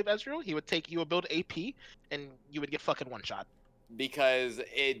was Runeglaive Ezreal. He would build AP, and you would get fucking one shot. because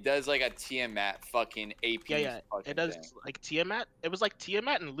it does like a Tiamat fucking AP. Yeah, fucking it does thing. like Tiamat. It was like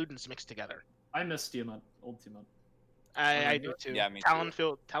Tiamat and Ludens mixed together. I miss Tiamat, old Tiamat. I do too. Yeah, me Talon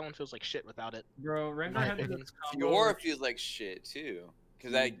too. feels like shit without it. Bro, Rengar My had opinion. this combo. Fiora feels like shit too,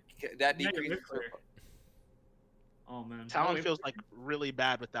 because that Yeah, you're decreases. clear. Oh man. Talon No, feels like really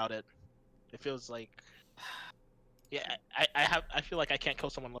bad without it. It feels like, yeah, I feel like I can't kill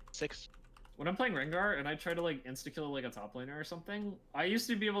someone level 6. when I'm playing Rengar and I try to like insta kill like a top laner or something, I used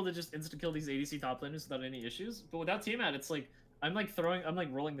to be able to just insta kill these ADC top laners without any issues. But without Tiamat, it's like I'm like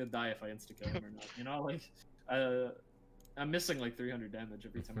rolling the die if I insta kill him or not. You know, like I'm missing like 300 damage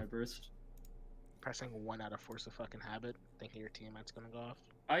every time I burst. Pressing 1 out of force of fucking habit, thinking your Tiamat's gonna go off.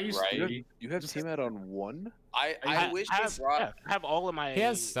 I used Right. to. You have Just- Tiamat on 1? I wish have, they brought. yeah, I have all of my. He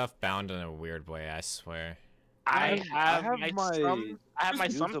has stuff bound in a weird way, I swear. I have have my my- sums. I have my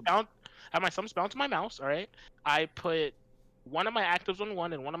Use sums a- bound. I have my sums bound to my mouse. All right. I put one of my actives on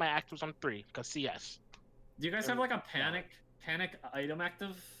 1 and one of my actives on 3 because CS. Do you guys have like a panic item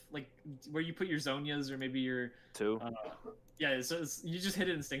active, like where you put your Zonias or maybe your 2? yeah? So you just hit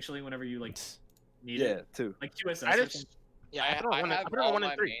it instinctually whenever you like need Yeah, it, 2. like QSS. I or just something. yeah. I put it on 1. I have put it on all 1 my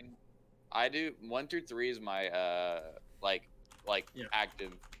and 3. main- I do 1 through 3 is my like Yeah.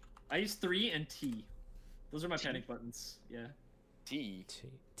 active I use 3 and T. Those are my panic buttons. Yeah. T.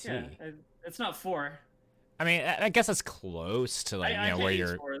 Yeah. It's not 4. I mean, I guess that's close to like I you know where can't use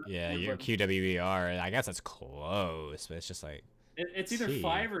your four your buttons. QWER. I guess that's close, but it's just like It's either T.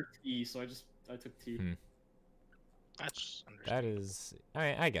 5 or T, so I took T. Hmm. That's that understandable. is. I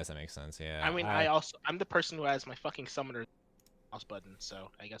mean, I guess that makes sense. Yeah. I mean, I'm the person who has my fucking summoner mouse button, so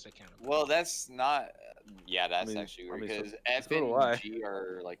I guess I can't. Well, that's not. Yeah, that's mean- actually I weird mean, so- because F so do and I. G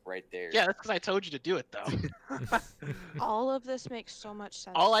are like right there. Yeah, that's because I told you to do it though. All of this makes so much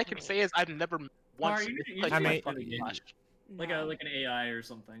sense. All I to can me. say is I've never once. you clicked I my mean- fucking flash. Like No, an AI or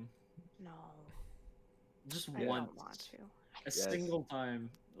something. no, Just I once. don't want to. A single time.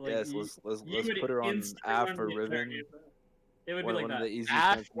 Like, Yes, you- let's you would put her on instantly A run for the entire Riven. game. It would One, be like one of that. the easiest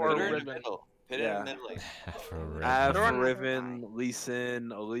A things to for Put do. her in the Riven. middle. Put it in Yeah. the middle. For A real. for I'd rather Riven, die. Lee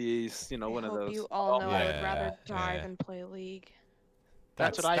Sin, Elise, I one of hope those. you all know I would rather Yeah, die yeah. than play League.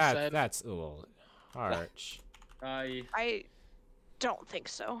 That's what I said. That's a little harsh. I don't think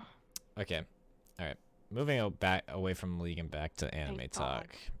so. Okay. All right. Moving back away from League and back to anime Thank talk.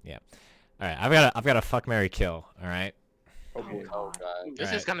 God. Yeah. All right. I've got a fuck Mary kill. All right. Oh, Oh God. god. This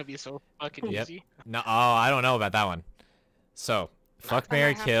is Alright. gonna be so fucking Yep. easy. No. Oh, I don't know about that one. So, fuck I might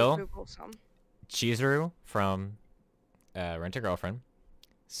Mary have to kill Google some. Chizuru from Rent a Girlfriend,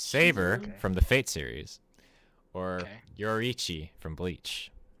 Saber Okay. from the Fate series, or Okay. Yoriichi from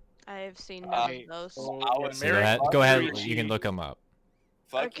Bleach. I've seen none Okay, of those. so I we're would So marrying go ahead. Yoriichi- You can look them up.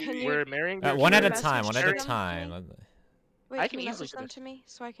 Fuck can you. you- We're marrying. One at a message time. One at a them to time. Wait, I can can you easily message do them this. to me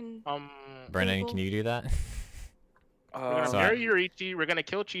so I can? Brendan, Google. can you do that? We're gonna So- marry Yoriichi. We're gonna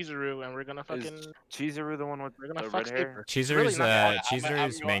kill Chizuru, and we're gonna fucking. Is Chizuru the one with We're gonna the fuck red hair? Saber. Chizuru's Really not-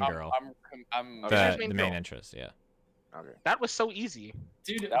 Chizuru's main girl. I'm Chizuru's The main main girl. interest. Yeah. Okay. That was so easy.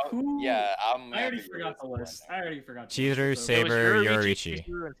 Dude, That, who? yeah, I'm. I already happy with forgot the this list. one. I already forgot. the Chizuru, list, so- It was Saber, Yoriichi.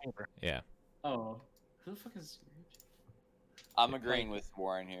 Chizuru, and Saber. Yeah. Oh, who the fuck is? I'm agreeing with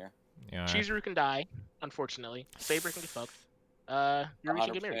Warren here. Yeah. Chizuru can die, unfortunately. Saber can get fucked.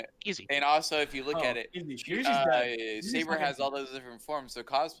 Yoriichi get married. 100%. Easy. And also, if you look Oh, at it, easy. Yurichi's dead. Saber fucking has all those different forms, so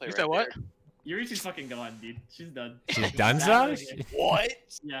cosplay. You right said what? there. Yurichi's fucking gone, dude. She's done. She's done, Exactly. so? What?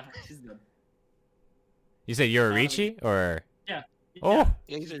 Yeah, she's done. You said Yoriichi or? Yeah. Oh.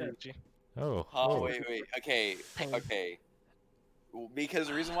 Yeah, he's she's dead. Yoriichi. Oh. Oh, oh. wait. Okay. Pain. Okay. Because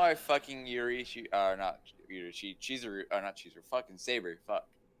the reason why fucking Yoriichi, not Yoriichi, Chizuru, not Chizuru, fucking Saber,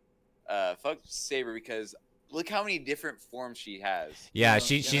 fuck Saber, because look how many different forms she has. Yeah, Oh,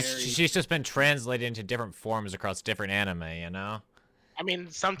 she's just been translated into different forms across different anime, you know? I mean,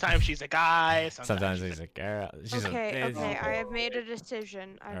 sometimes she's a guy. Sometimes she's a girl. She's Okay, a, okay, I have made a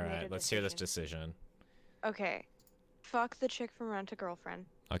decision. I've All made right, a let's hear this decision. decision. Okay, fuck the chick from Rent a Girlfriend.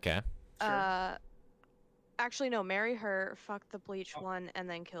 Okay. Actually no, marry her, fuck the Bleach one, and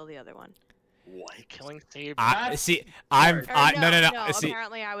then kill the other one. What? Killing Saber. See, I'm Or no. See,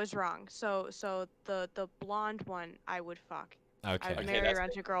 apparently I was wrong. So the blonde one I would fuck. I okay. would Okay, marry that's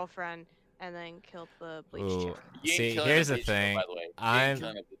Rent a Girlfriend and then kill the Bleach Ooh. chick. You ain't See, killing here's a the Bleach girl, thing. by the way. You ain't I'm-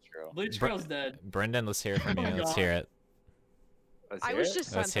 killing a Bleach girl. Bleach Br- Girl's dead. Brendan, let's hear it from you. Oh, Let's God. hear it. Let's I hear was it?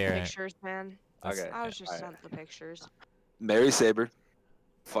 just Let's sent hear the it. pictures, man. Okay. I was just alright. sent the pictures. Mary Saber.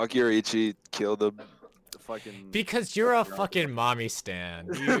 Fuck Yoriichi. Kill the fucking. Because you're a fucking mommy stan.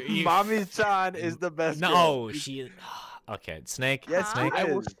 You, Mommy-chan is the best. no, girl. she. Okay, Snake. Yes, Huh? she I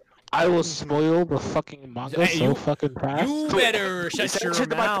will. is. I will spoil the fucking manga Hey, so you- fucking fast. You better shut Say your that shit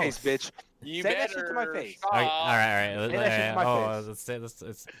to my mouth. face, bitch. You Say better that shit to my face. stop. Okay, all right. Say that shit to my face.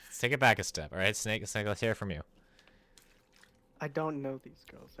 Let's take it back a step. All right, Snake, let's hear it from you. I don't know these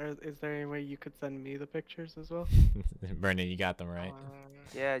girls. Is there any way you could send me the pictures as well? Brendan, you got them right.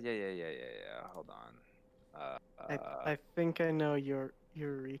 Yeah. Hold on. I think I know your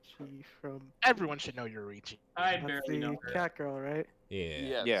Yurichi from. Everyone should know you're reaching. I That's barely the know her. cat girl, right? Yeah.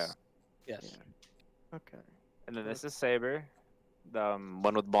 Yes. Yeah. Yes. Okay. And then this is Saber, the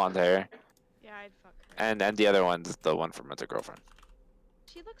one with blonde hair, Yeah, I'd fuck her. and the other one's the one from Rent a Girlfriend.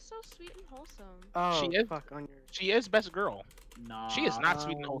 She looks so sweet and wholesome. Oh, She is- fuck on your. She is best girl. Nah. She is not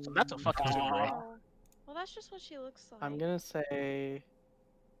sweet and wholesome. That's a fucking Aw. super right? Oh. Well, that's just what she looks like. I'm gonna say.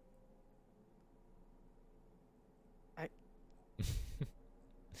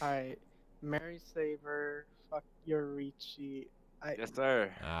 Alright, Mary Saber, fuck Yurichi. I Yes,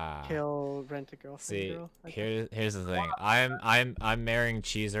 sir. kill Rent a Girlfriend See, girl. I think. here's the thing. I'm marrying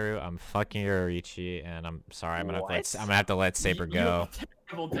Chizuru. I'm fucking Yoriichi, and I'm sorry. I'm gonna have to let Saber You go. have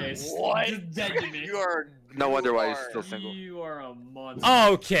terrible taste. What? Just dead to me. You are. No wonder why he's are- still single. You are a monster.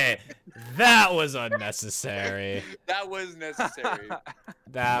 Okay, that was unnecessary. That was necessary.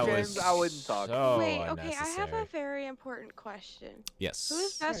 That James, was I wouldn't talk. so Wait, okay, I unnecessary. have a very important question. Yes. Who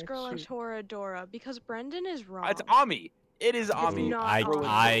is best Alright, girl in shoot. Toradora? Because Brendan is wrong. It's Ami. It is Ami. not I Ami.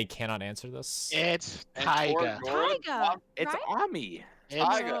 I cannot answer this. It's And Taiga. Toradora- Taiga, It's right? Ami. It's,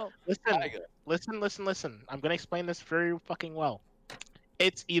 Taiga. No. listen. I'm gonna explain this very fucking well.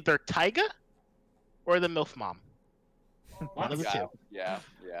 It's either Taiga or the MILF mom. One of the Yeah, two.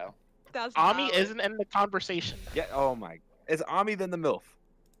 yeah. That's Ami valid. isn't in the conversation. Yeah. Oh my. It's Ami then the MILF.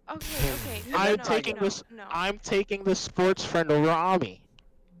 Okay. No, I'm no, taking no, this- No, I'm taking the sports friend over Ami.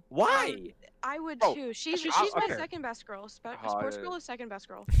 Why? I would Bro, too. She's she's- my okay. second best girl. Oh, Sports yeah. girl is second best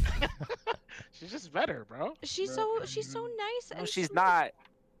girl. She's just better, bro. She's so nice No, and she's sweet. not.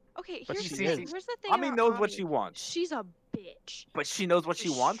 Okay, But here's she the is. thing. Here's the thing. Ami about knows what Ami. she wants, She's a bitch. but she knows what she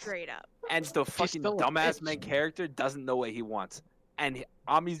wants. Straight up. And the fucking still a dumbass bitch. main character doesn't know what he wants. And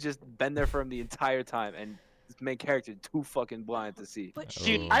Ami's just been there for him the entire time, and this main character too fucking blind to see. But Oh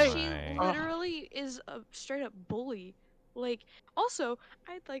she my. literally is a straight up bully. Like, also,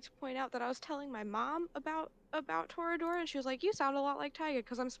 I'd like to point out that I was telling my mom about Toradora, and she was like, "You sound a lot like Taiga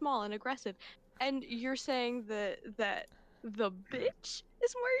because I'm small and aggressive." And you're saying that the bitch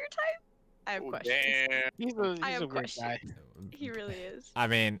is more your type? I have Oh, questions. damn. He's I a have weird questions. guy. He really is. I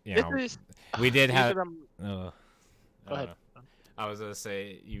mean, you This know, is- we did these have. are them- Ugh. Go ahead. I was gonna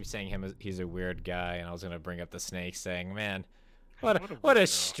say you saying he's a weird guy, and I was gonna bring up the snake, saying, "Man, what a What a weird girl."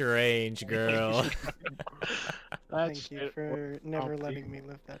 strange girl." That's Thank you it. for never Oh, letting me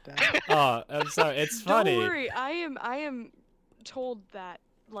live that down. Oh, I'm sorry. It's funny. Don't worry, I am told that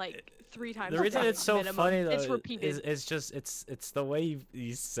like 3 times. The a reason day it's so minimum. funny though It's repeated. is just it's the way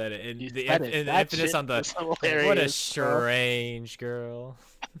you said it, and You the said it. and the That emphasis shit on the was what a hilarious, bro. strange girl.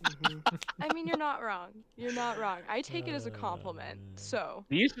 Mhm. I mean, you're not wrong. You're not wrong. I take it as a compliment. So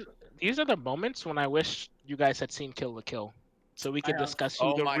These are the moments when I wish you guys had seen Kill the Kill, so we could I have. discuss who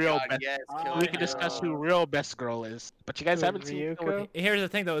Oh the my real god, best. yes. Oh, We I could discuss know. who real best girl is, but you guys Who, haven't seen Kill the Ryuko? Here's the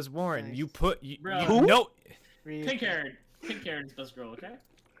thing though, is Warren. You Nice. put you Bro. no. Ryuko. Pink Karen's best girl, okay?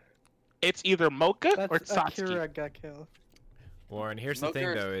 It's either Mocha That's or Satsuki. Akira got killed. Warren, here's the Smoker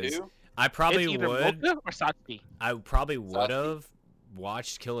thing though is too? I probably It's either would Mocha or Satsuki. I probably would Sasuke. have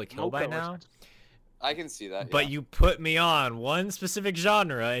watched Kill la Kill by Mocha or now. Satsuki. I can see that. But yeah. you put me on one specific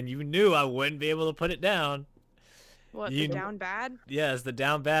genre, and you knew I wouldn't be able to put it down. what? You- The down bad? Yes, the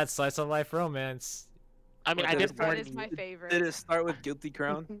down bad slice of life romance. I mean, What I did did it That warn is you. my Did favorite. it start with Guilty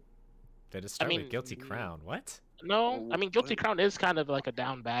Crown? Did it start mean, with Guilty Crown? What? No, I mean Guilty What? Crown is kind of like a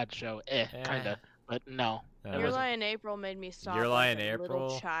down bad show, Eh. kinda, but no, No, it Your wasn't. Lie in April made me stop. Your Lie like in a little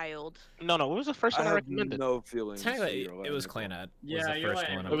April? child. No, what was the first I one I have recommended? no feelings. Technically, for it was April. Clanad. Yeah, was the Your first Lie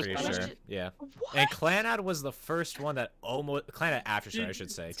in one. I'm April was pretty Clanad? sure. Yeah, What? and Clanad was the first one that almost Clanad Aftershow, I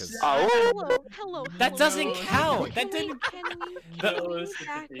should say, because Oh, Hello. that doesn't No. count. That Can we- didn't. Can we No back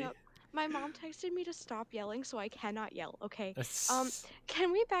sympathy. up? My mom texted me to stop yelling, so I cannot yell. Okay. Um,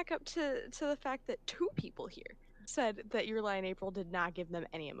 Can we back up to the fact that 2 people here said that Your Lie in April did not give them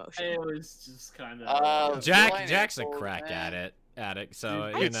any emotion? It was just kind of. Your Lie in Jack's a April, crack man. at it.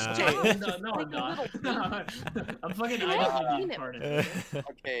 So Dude, you it's know. Jack. No, I'm not. I'm fucking I've IMDb seen it incarnate. before.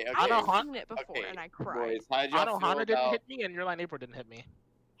 Okay, I've okay. seen it before Okay, and I cried. Boys, how did y'all feel Anohana didn't about hit me, and Your Line in April didn't hit me.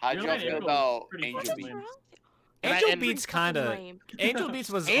 how did Your y'all Lie in feel April was about pretty Angel fucking Beats? lame. And Angel and Beats Fucking kind of. lame. Angel Beats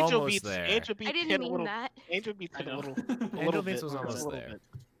was Angel almost Beats, there. Angel Beats I didn't hit a mean little. that. Angel Beats I hit a know. little. Angel Beats was just a almost little there. bit.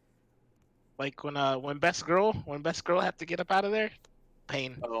 Like when Best Girl had to get up out of there,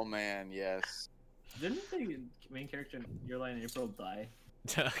 pain. Oh man, yes. Didn't the main character in Your Lie in April die?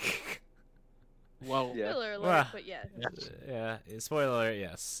 Well, Yeah. Spoiler alert, Well, but yeah. yeah. Spoiler alert.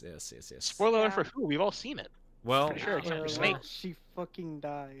 Yes. Yes. Yes. Yes. spoiler alert Yeah. for who? We've all seen it. Well, Pretty sure except for Spoiler Snake. alert, she fucking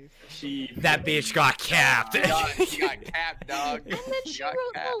dies. She that bitch got capped. She got capped, dog. And then she got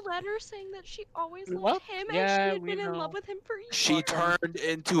wrote capped. a letter saying that she always What? loved him and Yeah, she had we been in know. love with him for years. She turned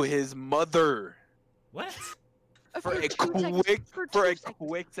into his mother What? for a 2 seconds. quick For for 2 a seconds.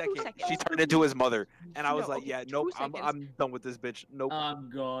 quick 2 second. seconds. She turned into his mother, and I was No, like, okay, yeah, 2 nope, seconds. I'm done with this bitch. Nope.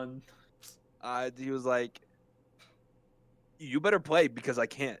 I'm gone. He was like, you better play because I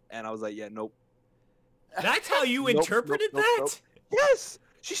can't, and I was like, yeah, nope. That's how you Nope, interpreted nope, that? nope, nope. Yes,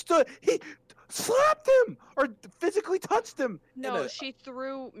 she stood. He slapped him or physically touched him. in No, a- she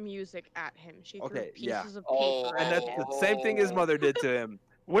threw music at him. She threw Okay, pieces yeah. of Oh, paper and at that's him. the same thing his mother did to him.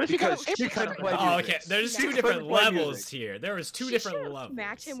 What if you got Because a she paper couldn't cut play out? Oh, music. okay. There's She two couldn't different play levels music. here. There was two She different should've levels.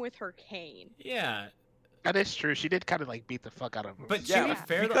 smacked him with her cane. Yeah, That is true. She did kind of like beat the fuck out of him. but Yeah, to be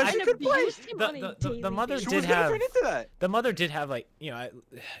fair, though, because I, she And could play. abused him on a the daily mother basis. She was did gonna have turn into that. the mother did have like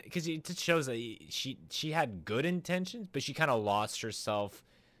because it just shows that she had good intentions, but she kind of lost herself.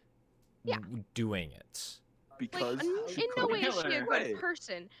 Yeah. Doing it. Because Like, she in no couldn't way is she a Hitler. good play.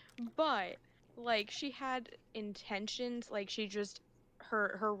 person, but like she had intentions. Like she just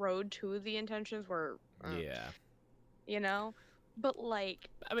her road to the intentions were, Yeah. you know. But like,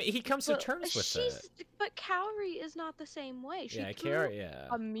 I mean, he comes to but terms with she's it. but Calorie is not the same way. She Yeah, threw Kara. Yeah.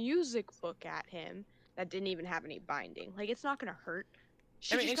 a music book at him that didn't even have any binding. Like it's not gonna hurt.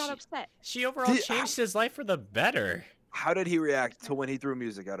 She I mean, just and got upset. She overall Did- changed his life for the better. How did he react to when he threw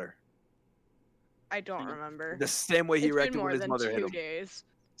music at her? I don't remember. The same way he It's been reacted more when his than mother hit 2 him. days.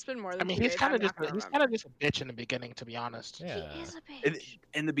 It's been more than I mean, 2 he's days. kind I'm of just not gonna he's remember. kind of just a bitch in the beginning, to be honest. Yeah. He is a In, bitch.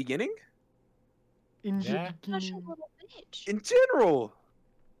 in the beginning, In Yeah. the Such a beginning. little bitch. in general.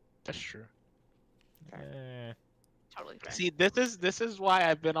 That's true. Eh, Totally fair. See, this is why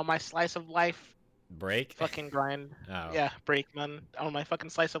I've been on my slice of life break. fucking grind. Oh. Yeah, Breakman. On my fucking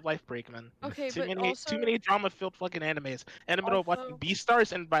slice of life, Breakman. Okay, Too but many, also, too many drama-filled fucking animes. In the middle of watching Also-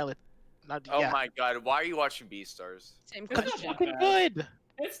 Beastars and Violet. Not, Oh yeah. my god, why are you watching Beastars? same It's Cause not it's that question. fucking bad. good.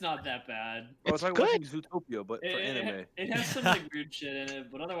 It's not that bad. I It's was like watching good. Zootopia, but for anime. It has some like weird shit in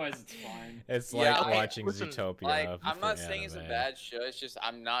it, but otherwise it's fine. It's Yeah, like okay, watching listen, Zootopia. Like, for I'm not saying it's a anime. bad show. It's just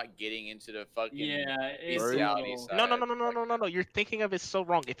I'm not getting into the fucking Yeah, it's Sorry? a bestiality little... side. No. You're thinking of it so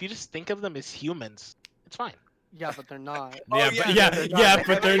wrong. If you just think of them as humans, it's fine. Yeah, but they're not. Yeah, Oh, but yeah, yeah, they're yeah, not.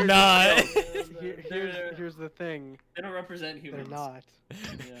 but they're not. Here's the thing. They don't represent They're humans. not. Yeah.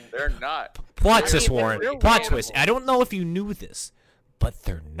 They're not. Plot I twist, mean, Warren. they're Plot real. twist. I don't know if you knew this, but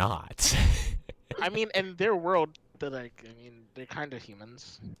they're not. I mean, in their world, they're like, I mean, they're kind of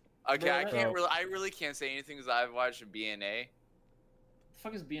humans. Okay, I Bro. can't really. I really can't say anything because I've watched BNA. The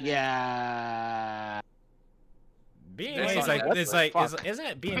fuck is being Yeah. BNA That's is not like, bad, it's but like, fuck. isn't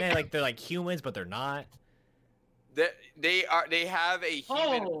it BNA like they're like humans, but they're not? They are. They have a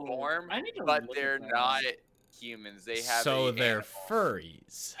human Oh, form, I need to but look they're at that. not humans. They have. So a they're animal.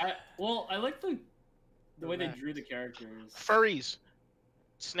 furries. Well, I like the way they Correct. drew the characters. Furries.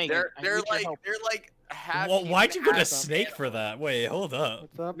 Snake. They're I need your help. they're like half. Well, human, why'd you go to half Snake for animal. that? Wait, hold up.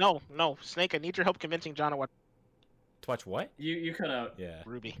 What's up? No, Snake. I need your help convincing John to watch To watch what? You cut out. Yeah.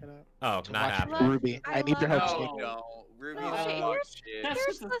 Ruby. Get out. Oh, To not watch happening. Ruby. I I need your help, love- Snake. No, no, Ruby's Okay, dog here's- shit. That's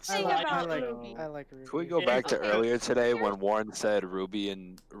Here's just the a thing side about like Ruby. I like Ruby. Can we go Yeah. back to Okay. earlier today Here's- when Warren said Ruby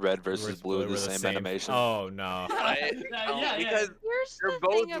and Red versus Whereas Blue are were the same animation? Oh no. Right? Yeah, Because Here's they're the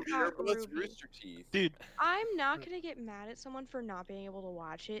both thing they're about both Ruby. Rooster Teeth. Dude, I'm not gonna get mad at someone for not being able to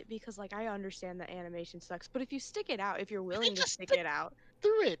watch it because, like, I understand that animation sucks. But if you stick it out, if you're willing to just stick stick- it out,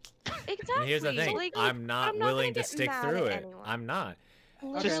 through it. exactly. And here's the thing. Like, I'm not I'm not willing gonna to get stick mad through at it. anyone. I'm not.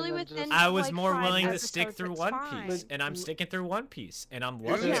 literally then within. just- I was like, more 5 willing to stick episodes, through it's One fine. Piece, and I'm sticking through One Piece, and I'm Dude,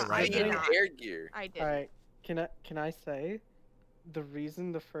 loving Yeah, it right I did need now. not. air gear. I did. All right, can I say, the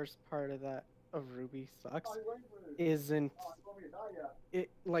reason the first part of that of Ruby sucks isn't it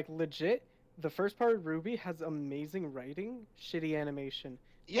like legit. The first part of Ruby has amazing writing, shitty animation.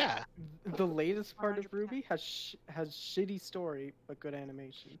 Yeah. The latest part of 100%. Ruby has shitty story but good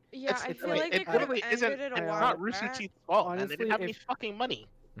animation. Yeah, I It's feel like, like it they could have literally isn't. ended it It's a I not while Rooster back. Teeth's fault, man. They Honestly, didn't have any if- fucking money.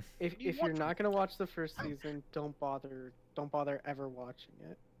 If You you're watch not gonna watch the first season, don't bother ever watching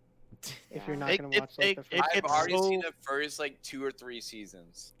it. If you're Yeah. not It- gonna it- watch like it- the it first I've gets already so- seen the first like 2 or 3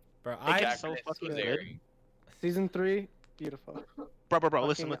 seasons. Bro, It I gets Back so when it fucking was good. airing. season 3, beautiful. Bro,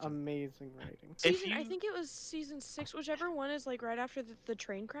 listen, Fucking listen. amazing writing. If Season, I you- think it was season 6, whichever one is like right after the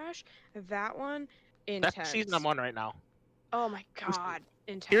train crash. That one, That's intense. the season I'm on right now. Oh my god,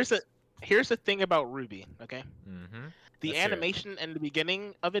 intense. Here's the Here's the thing about Ruby, okay? Mm-hmm. The That's true. animation in the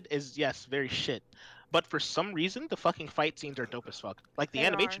beginning of it is, yes, very shit. But for some reason, the fucking fight scenes are dope as fuck. Like, the They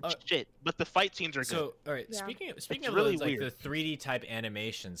animation are. shit, but the fight scenes are good. So, all right. Yeah. Speaking It's of really those, like weird. the 3D type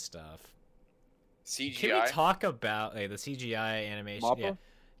animation stuff. Can we CGI. talk about like the CGI animation? Mappa? Yeah.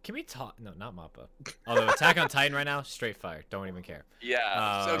 Can we talk? No, not Mappa. Although Attack on Titan right now, straight fire. Don't even care.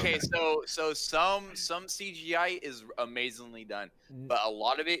 Yeah. So, okay. Um, So some CGI is amazingly done, but a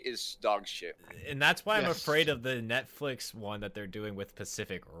lot of it is dog shit. And that's why I'm Yes. afraid of the Netflix one that they're doing with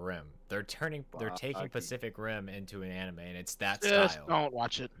Pacific Rim. They're taking Fuck. Pacific Rim into an anime, and it's that Just style. don't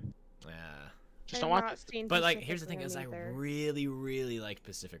watch it. Yeah. Just I've don't watch not it. seen But like, Pacific here's the thing: Rim is I either. really, really like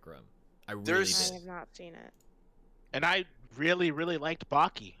Pacific Rim. I really There's- I did. have not seen it. And I really, really liked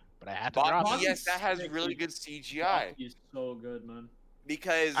Baki, but I had to drop Baki, it. yes, that has Baki- really good CGI He's so good, man.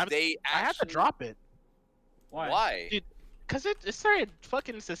 because they I had to actually. drop it. Why? Why? Dude, Cause it started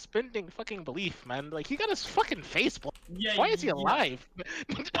fucking suspending fucking belief, man. Like he got his fucking face blown. Yeah. Why is he yeah, alive?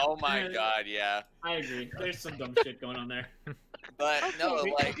 Oh my Yeah. god, yeah. I agree. There's some dumb shit going on there. But no,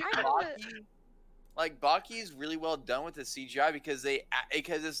 Okay, like I have Baki is really well done with the CGI because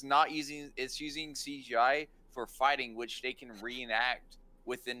it's not using CGI for fighting, which they can reenact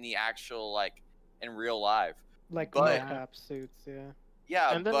within the actual like in real life. Like But- mocap suits, yeah.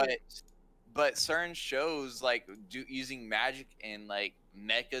 Yeah, And then- but certain shows like using magic and like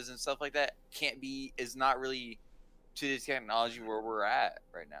mechas and stuff like that is not really to the technology where we're at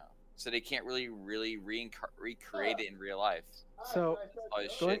right now. So they can't really recreate it in real life. So All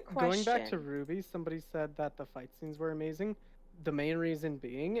this going, shit. going back to Question. Ruby, somebody said that the fight scenes were amazing. The main reason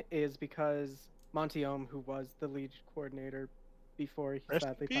being is because Monty Ohm, who was the lead coordinator before he Rest in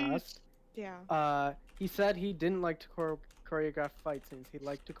sadly peace. passed, Yeah. he said he didn't like to choreograph fight scenes. He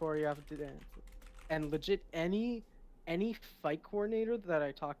liked to choreograph the dance. And legit, any fight coordinator that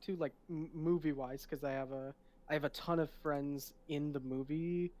I talk to, like movie wise, because I have a ton of friends in the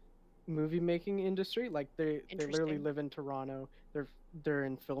movie making industry. Like they literally Interesting. live in Toronto. They're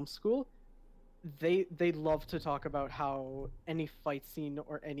in film school. They love to talk about how any fight scene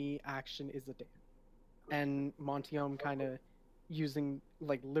or any action is a dance. And Monty Ohm kind of using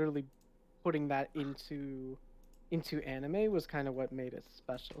like literally putting that into anime was kind of what made it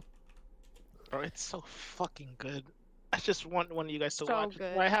special. Bro, it's so fucking good. I just want one of you guys to So watch it.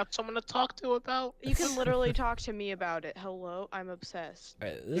 good. So I have someone to talk to about. You can literally talk to me about it. Hello, I'm obsessed. All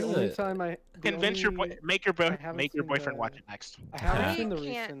right, The this is only a- time Make your haven't seen boyfriend the- watch it next. I haven't I seen the can't-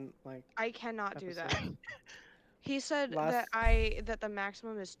 recent like I cannot do that. episode. He said Last- that the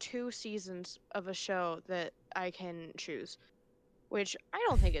maximum is 2 seasons of a show that I can choose, which I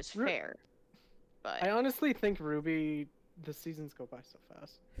don't think is Ru- fair. But I honestly think Ruby, the seasons go by so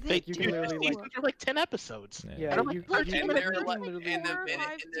fast. they you can do. literally, like- Seasons are like 10 episodes. Yeah, don't you, Like, you, in And the they're first, like- literally, and the 4 or minute-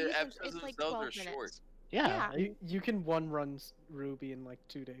 5 and the seasons, episodes it's like themselves 12 are short. minutes. Yeah, you can one run Ruby in like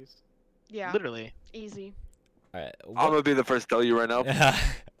 2 days. Yeah, literally. easy. all right, I'm gonna be the first to tell you right now.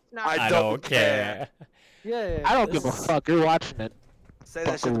 Not I I don't don't care. Yeah, I don't give a this- fuck. You're watching it. Say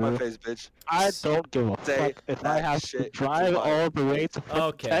that shit to my face, bitch. I don't give a Say fuck if I that have to shit drive to my- all the way to fucking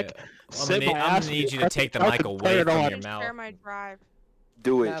Okay. tech. I'm sit gonna my I'm ass gonna in need the you to take the fucking mic fucking away turret from on. your mouth. share my drive.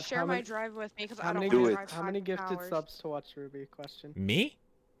 Do it. Mav, Share how my many- drive with me because I How don't many, Do want to it. drive how many 5 gifted hours. subs to watch Ruby? Question. Me?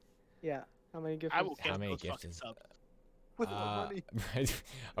 Yeah. How many gifted I will subs? How give many those fucking gifted- subs. With my money.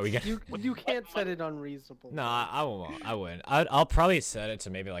 Are we gonna? You can't set it unreasonable. No, I won't. I wouldn't. I'll probably set it to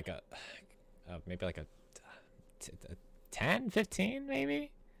maybe like a 10, 15,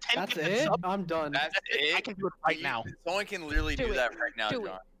 maybe. 10 That's gifted it. subs? I'm done. That's it. I can do it right now. Someone can literally Do do it. that right now, Do it.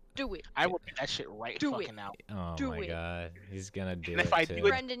 John. Do it. I will do that shit right Do fucking it. now. Oh Do my it. god, he's gonna do And it if I too. do it-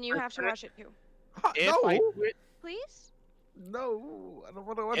 Brendan, you have to watch it too. If I do it, Please? No, I don't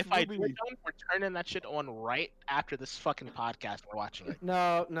want to watch if I do Ruby. it, John, we're turning that shit on right after this fucking podcast. We're watching it.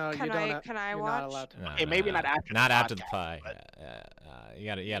 No, Can you don't. can I you're watch? not allowed to. No, Okay, maybe not after the Not after the podcast, pie. but- You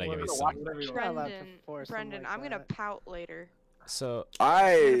gotta give me Whatever, some. whatever you You're want. not allowed to Brendan, force them Brendan, like I'm gonna that. pout later. So.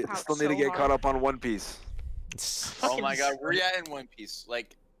 I Pout still need to so get hard. caught up on One Piece. Oh my god, where you at in One Piece?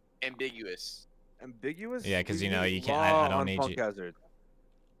 Like, ambiguous. Ambiguous? Yeah, 'cause We you know need you can't- I law don't on need Punk you- Hazard.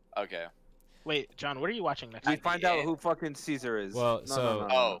 Okay. Wait, John, what are you watching next? We week? find out who fucking Caesar is. Well, No, so- no, no,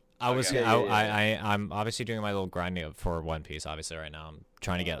 no. Oh. I was Okay. I'm obviously doing my little grinding for One Piece obviously right now. I'm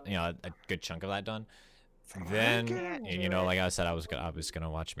trying to get a good chunk of that done. Then Can't you do know it. like I said I was gonna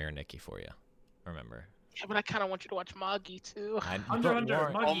watch Mirror Nikki for you. Remember? Yeah, but I kind of want you to watch Magi too. Hunter, but Hunter,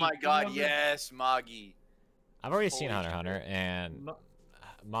 Warren- Magi. Oh my god, Magi. yes, Magi. I've already seen Holy Hunter shit. Hunter and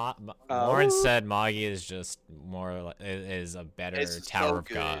Ma- Warren said Magi is just is a better It's so Tower of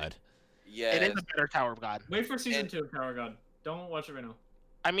good. God. Yes. It is a better Tower of God. Wait for season And- 2 of Tower God. Don't watch it right now.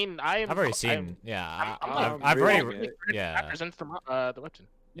 I mean, I've already seen. Yeah, I'm I've really already. good. Yeah. represents the weapon.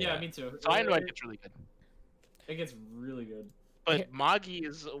 Yeah, Yeah. me too. So I know it gets really good. It gets really good. But Magi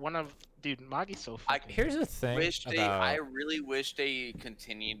is one of Magi's so fucking. Here's the thing I about. really wish they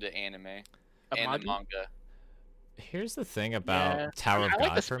continued the anime and the Magi? manga. Here's the thing about Yeah. Tower of I like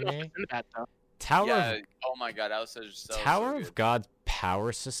God the for spin-off me. of Sinbad, though. Tower Yeah. of Oh my god, that was so Tower good. of God's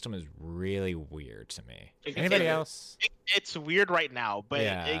power system is really weird to me. It gets Anybody better. else? It's weird right now, but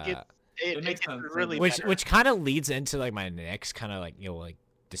Yeah. it makes gets sense. really which better. which kind of leads into like my next kind of like like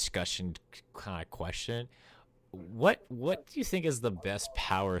discussion kind of question. What do you think is the best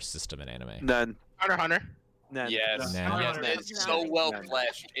power system in anime? None. Hunter x Hunter. None. Yes, Nah. yes, Nah. it's so well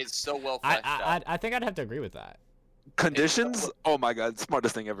fleshed. It's so well fleshed out. I think I'd have to agree with that. Conditions? Oh my god,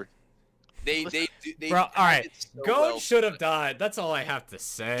 smartest thing ever. They Bro, all right, did so Goat well. should have died. That's all I have to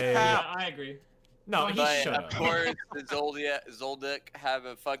say. Yeah, I agree. No, he But should of have. course, the Zoldyck have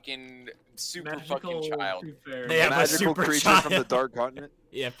a fucking super fucking Magical child. tooth fairy. They have a Magical super creature from the child. dark continent.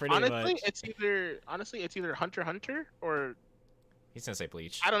 Yeah, pretty Honestly, much. it's either Hunter x Hunter or He's gonna say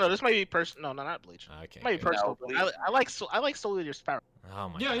Bleach. I don't know. This might be personal. No, not Bleach. Okay. It might be good. personal. Bleach. I like Soul Eater's power. Oh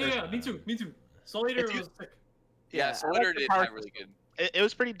my Yeah, god. yeah, yeah. Me too. Me too. Soul Eater It's- was sick. Yeah, I Soul like Eater the did power have really good. It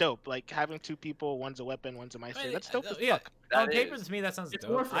was pretty dope. Like having two people, one's a weapon, one's a maester. That's dope. as Yeah, fuck. on That paper is. to me that sounds It's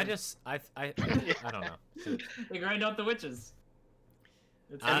dope. I Warframe. just I don't know. They grind out the witches.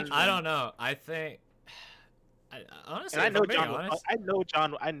 It's I don't know. I think honestly, And I if know I'm being John. honest,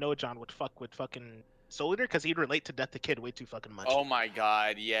 I know John would fuck with fucking Soul Eater because he'd relate to Death the Kid way too fucking much. Oh my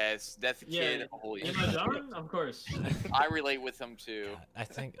god, yes, Death the Yeah, Kid. Holy You shit. know John? Of course. I relate with him too. I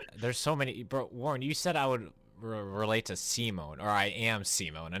think there's so many. Bro, Warren, you said I would relate to Simone, or I am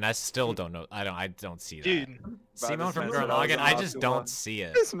Simone, and I still don't know. I don't see that. Dude, Simone from this Gurren man Lagann, said I I was just awesome. don't see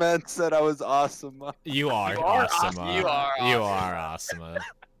it. This man said I was awesome. You are You are awesome. awesome. You are You awesome. are awesome.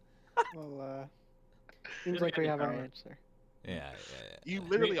 Well, seems like we have our answer. Yeah. you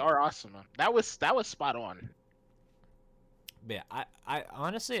literally are awesome. Man. That was spot on. Yeah, I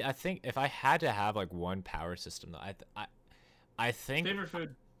honestly, I think if I had to have like one power system, though, I think Favorite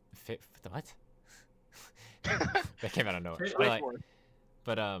food. what? That came out of nowhere. Favorite But, like, food.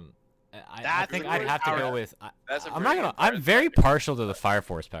 but I That's think a I'd good have to power. go with. That's a I'm not pretty gonna. good I'm power very system. partial to the Fire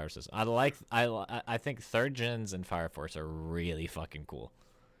Force power system. I think third gens and Fire Force are really fucking cool.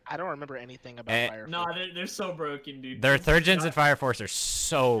 I don't remember anything about Eh, Fire. Nah, they're so broken, dude. Their third gens Not- and Fire Force are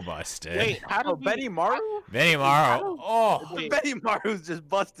so busted. Wait, how Oh, did Benny Maru? Benny Morrow. Oh, Wait. Benny Maru's just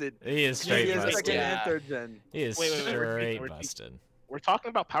busted. he is He straight is busted. second Yeah. and third gen. He is Wait, straight we're busted. We're talking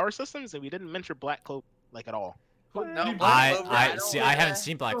about power systems and we didn't mention Black Cloak like at all. No, Dude, Black Clover, I don't see. like I haven't that.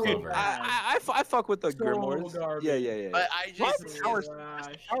 seen Black So Clover. bad. I fuck with the So Grimoires. garbage. Yeah. But I Just just the power, Trash.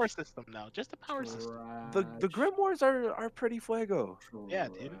 just the power system now. Just the power system. The Grimoires are pretty fuego. Yeah,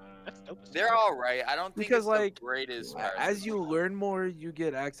 dude. That's dope. they're all right. I don't think Because, it's like, the greatest. power As system. you learn more, you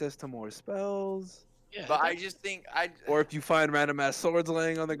get access to more spells. Yeah. But I just think Or if you find random ass swords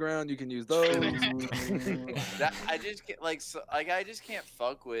laying on the ground, you can use those. I just can't I just can't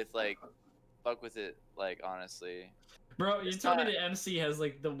fuck with it honestly. Bro, you It's tell me not- the MC has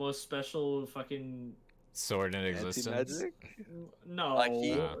like the most special fucking. Sword in existence. Anti-magic? No, Like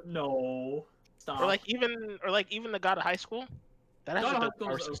he- no. Stop. or like even the God of High School. That has God a of dope High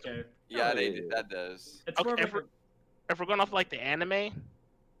power School's system. okay. Yeah, Oh, they yeah. that does. It's Okay, more of if like If we're going off like the anime,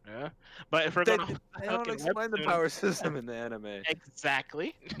 yeah. But if we're They, going off they don't fucking explain the webtoon- power system in the anime.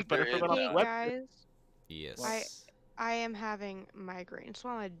 exactly. But There if we're is going Hey off web, guys, Yes. I am having migraine, so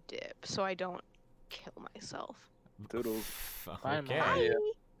I'm gonna dip so I don't kill myself. Doodles. Bye, Okay. Mom. Yeah.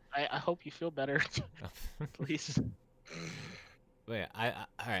 I hope you feel better, please. Wait, all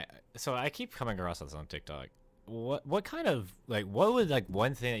right. So I keep coming across this on TikTok. What kind of what would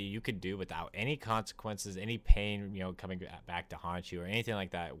one thing that you could do without any consequences, any pain, coming back to haunt you or anything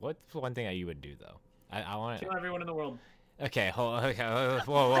like that? What's one thing that you would do though? I want to. kill everyone in the world. Okay, whoa.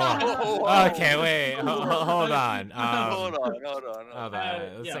 Okay, wait, hold on. Hold on. Hold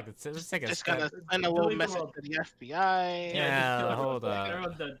on. Let's yeah. take a Just step. gonna send a little Delete the message world. to the FBI. Yeah, just kill hold everyone. on.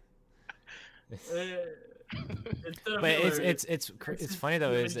 Everyone's dead. Instead of But Hitler, it's funny though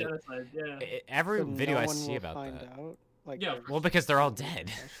human is that genocide, yeah. every So video no I one see will about find that. out? Like, Yeah. their Well, because they're all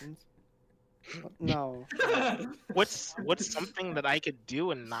dead. questions? No. What's something that I could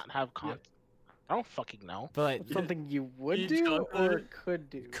do and not have content? I don't fucking know. But like, What's something you would Eat do chocolate. or could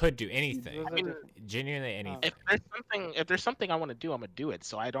do? could do anything. Those are mean, different. Genuinely anything. If there's something I want to do, I'm gonna do it.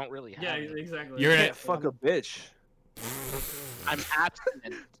 So I don't really have. Yeah, any. exactly. You're You gonna- can't fuck a bitch. I'm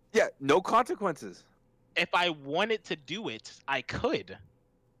abstinent. Yeah, no consequences. If I wanted to do it, I could,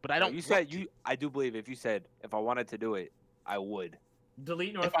 but I don't. You want said to. you. I do believe if you said if I wanted to do it, I would.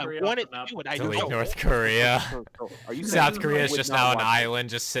 Delete North If I Korea. wanted off the map. to do it, I Delete do. North Korea. Are you South saying Korea is would just not now an watch it? island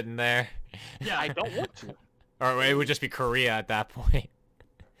just sitting there. Yeah. I don't want to. Or it would just be Korea at that point.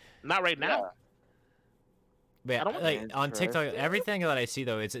 Not right now. But yeah, I don't like on TikTok, Interesting. everything that I see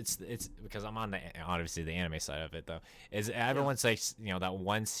though, it's because I'm on the obviously the anime side of it though. Is everyone's like that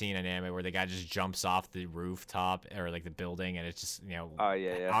one scene in anime where the guy just jumps off the rooftop or like the building and it's just Oh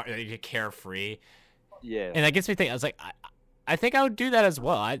yeah. carefree. Yeah. And that gets me thinking. I was like, I think I would do that as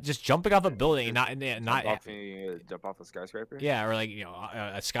well. I just jumping off a building and not Jump off a skyscraper. yeah, or like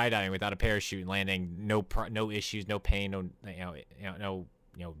skydiving without a parachute and landing, no issues, no pain, no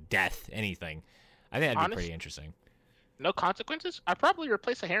death, anything. I think that'd be pretty interesting. No consequences? I'd probably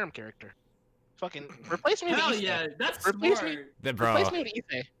replace a harem character. Fucking replace me with Hell Issei. yeah, that's Replace smart. me, Bro. replace me with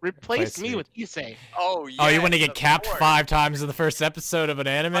Issei. Replace me with Issei. Oh yeah. Oh, you want to get of capped course. 5 times in the first episode of an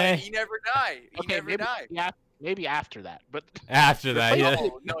anime? He never die. He never maybe, die. yeah, maybe after that, but After that, yeah.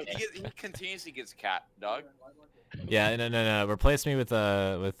 Oh, no, he continuously gets capped, dog. Yeah, no. Replace me with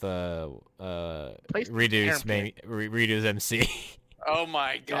Replace Redo's harem Redo's MC. Oh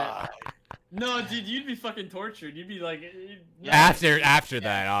my god. No, dude, you'd be fucking tortured. You'd be like, After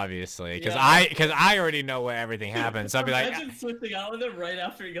that, obviously, because I already know where everything happens. So I'd be like, imagine switching out with him right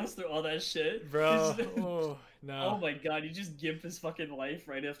after he goes through all that shit, bro. He's- Oh Oh no. my god, you just gimp his fucking life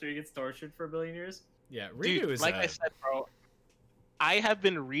right after he gets tortured for a billion years. Yeah, Redo dude, is like I said, bro, I have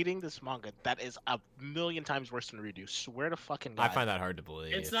been reading this manga that is a million times worse than Redo. Swear to fucking God. I find that hard to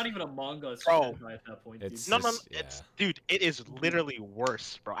believe. It's not even a manga, it's Bro. just hentai at that point. It's- dude. No, just- it's dude. It is literally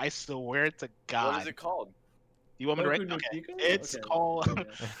worse, bro. I swear to God. What is it called? You want me to Boku write? no Okay. Pico? It's Okay. called.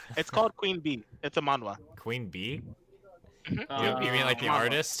 Yeah. It's called Queen Bee. It's a manhwa. Queen Bee. Mhm. You mean like the Manga.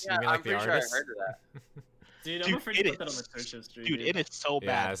 artist? Yeah, You mean I'm like the pretty sure I artist? heard of that. Dude, I'm Dude, afraid it to put that on is- my search history. Dude, it is so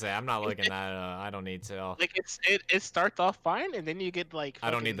Yeah, I bad. say I'm not looking that. I don't need to. Like it starts off fine, and then you get like.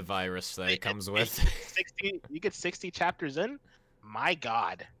 I don't need the fucking- virus that it comes it- with. 60. You get 60 chapters in. My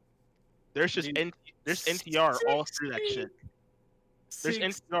God. There's just Dude, there's NTR all through that shit. There's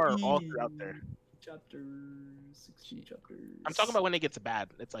NTR all throughout there. Chapters, 60 chapters. I'm talking about when it gets bad.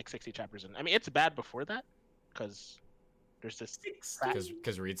 It's like 60 chapters in. I mean, it's bad before that, because there's this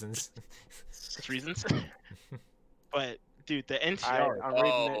Because reasons. reasons. But dude, the NTR. I'm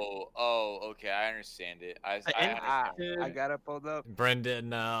reading it. Oh, okay, I understand it. I I got it pulled up. Brendan,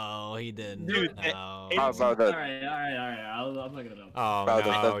 no, he didn't. Dude, no. it- How about that? Alright. I'm not gonna know. Oh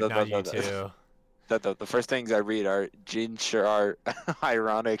Bro, no, not you the- too. The first things I read are Jin are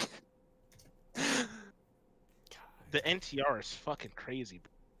ironic. The NTR is fucking crazy.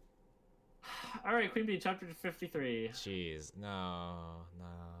 Alright, Queen Bee, chapter 53. Jeez, no,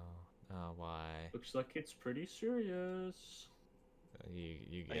 why? Looks like it's pretty serious.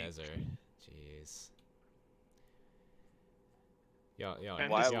 You guys are, jeez. Yo,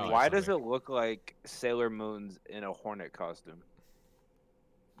 And Why does it look like Sailor Moon's in a Hornet costume?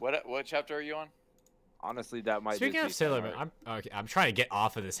 What chapter are you on? Honestly, that might. Speaking just of be Sailor fan Moon, I'm trying to get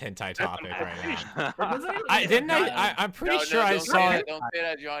off of this hentai topic right now. art. I'm pretty No, sure no, I don't saw say it. that. Don't say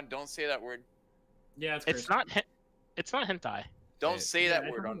that, John. Don't say that word. Yeah, it's It's cursed. not. It's not hentai. Don't It- say Yeah, that I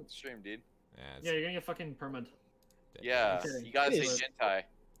word on don't- stream, dude. Yeah, Yeah, you're gonna get fucking permanent. Yeah, I'm kidding. you gotta It say is. gentai.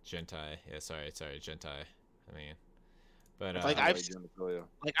 Gentai. Yeah, sorry, gentai. I mean, but Like, I'm I've really gonna tell you.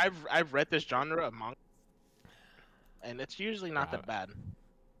 Like I've read this genre of manga, and it's usually not that bad.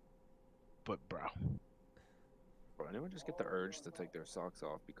 But bro, Bro, anyone just get the urge to take their socks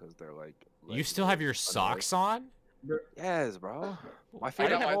off because they're like. you still have your socks on? Yes, bro. My I feet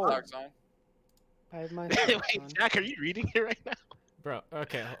got are my cold. socks on. I have my wait, socks on. Jack, are you reading it right now? Bro,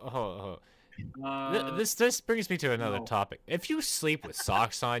 okay, hold. Uh, This brings me to another no. topic. If you sleep with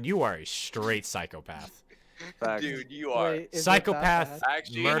socks on, you are a straight psychopath. Facts. Dude, you are. Wait, is it that Psychopath, bad?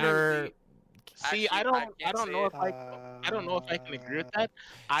 Actually, murderer, See, I Actually, can't don't say know it. if I don't know if I can agree with that.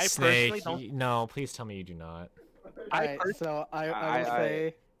 I snake. personally don't. No, please tell me you do not. I Alright, pers- so I will I-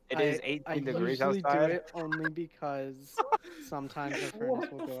 say It I- is I 18 degrees usually do outside. it only because sometimes the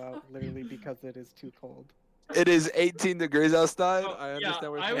furnace will go out literally because it is too cold. It is 18 degrees outside. Oh, I yeah,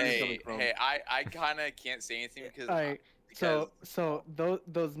 understand where I you're was- coming Hey, from. hey, I kind of can't say anything because Alright, so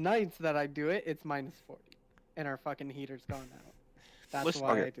those nights that I do it, it's -40, and our fucking heater's gone out. That's Listen-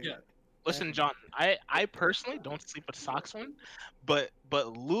 why Okay. I do Yeah. it. Listen, John. I personally don't sleep with socks on, but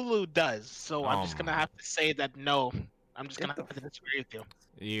Lulu does. So I'm Oh just gonna my. have to say that no. I'm just Get gonna the have to disagree with you.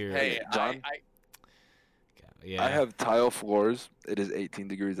 You. hey, John? Yeah. I have tile floors. It is 18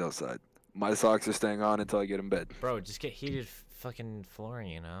 degrees outside. My socks are staying on until I get in bed. Bro, just get heated fucking flooring,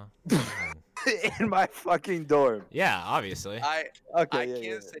 you know. In my fucking dorm. Yeah, obviously. I Okay, I yeah, can't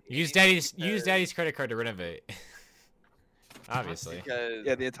yeah. say Use anything daddy's because- daddy's credit card to renovate. Obviously. Because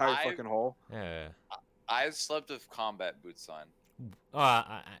Yeah, the entire I- fucking hole. Yeah. I've slept with combat boots on. Oh,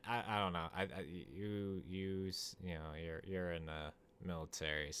 I don't know. You know, you're in the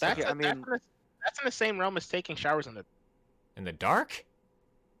military. So. That's, Okay, I mean- that's in the same realm as taking showers in the In the dark?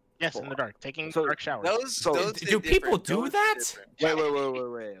 yes in the dark, taking So dark showers. Those do hit people different. do Those hit that?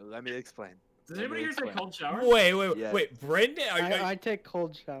 different. Wait. Let me explain. Does anybody here take cold showers? Wait, Yes. wait, Brendan, I take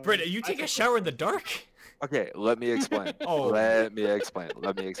cold showers. Brendan, you take a shower in the dark? Okay, let me explain. Oh. Let me explain.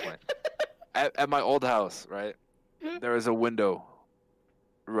 At my old house, right, there was a window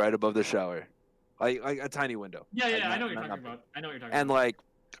right above the shower, like a tiny window. Yeah, Like, I not- know what you're not- talking not about. I know what you're talking And about. like,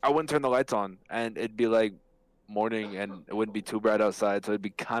 I wouldn't turn the lights on, and it'd be like morning, and it wouldn't be too bright outside, so it'd be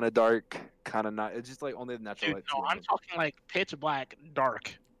kind of dark, kind of not. It's just like only the natural Dude, light. no, I'm talking like pitch black,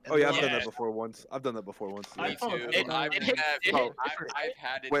 dark. Oh yeah, I've And done then- that before once. I Me follow too. it. I've It hit- had- it hit I've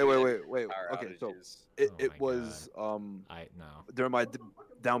had to Wait, do wait. power Okay, so outages. it Oh it my was No. during my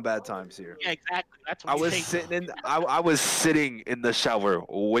down bad times here. Yeah, exactly. That's what I you was take. sitting in. I was sitting in the shower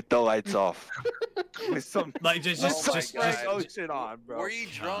with the lights off, with some Like just Oh my just God. Frank Ocean on, bro. Were you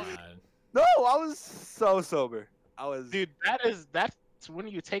drunk? God. No, I was so sober. I was. Dude, that's when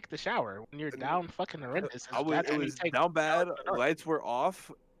you take the shower. When you're down fucking horrendous. I was. That's It when you was take down bad. the dark. Lights were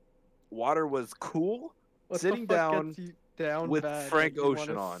off. Water was cool. What sitting the fuck down gets you down with bad that Frank you wanna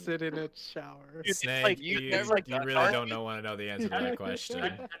Ocean on. Sit in a shower. Dude, it's Snake, like you, it's like you the really dark- don't want to know the answer to that question.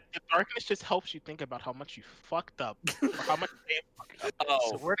 The darkness just helps you think about how much you fucked up, or how much you fucked up.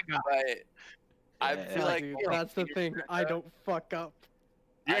 Oh, Swear to God, but I Yeah, feel like dude, yeah, that's the thing. I don't fuck up.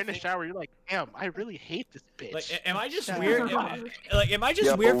 you're I in the think- shower. You're like, damn, I really hate this bitch. Like, am I just Shut weird? up. Am I just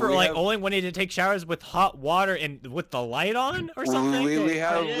Yeah, weird but for we like have- only wanting to take showers with hot water and with the light on or something? We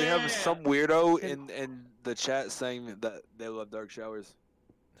have Yeah. some weirdo in the chat saying that they love dark showers.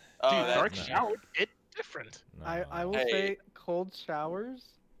 oh, Dude, that- dark no. shower, it's different. No. I will Hey. say cold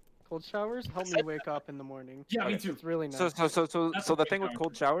showers help me wake up in the morning. Yeah, me Okay. too. It's really nice. So That's the a great thing with shower.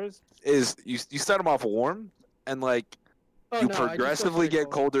 cold showers is you start them off warm and like Oh, you no, I just go progressively straight get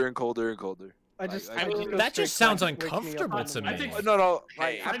cold. colder and colder and colder. I just, like- I just go That just straight sounds cold. Wakes me up uncomfortable in the to I me. think- No, Hey,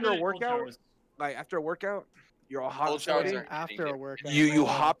 like I after a know cold workout, showers. like after a workout, you're all hot Cold and showers sweaty. are- After a workout. You yeah,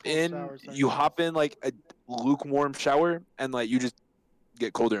 hop cold in, showers are you nice. hop in like a lukewarm shower, and like you just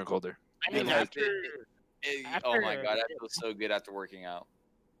get colder and colder. I mean, Yeah, after oh my after- god, I feel so good after working out.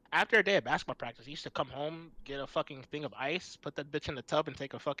 after a day of basketball practice, I used to come home, get a fucking thing of ice, put that bitch in the tub, and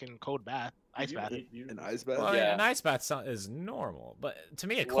take a fucking cold bath, ice bath. An ice bath. Well, Yeah. an ice bath is normal, but to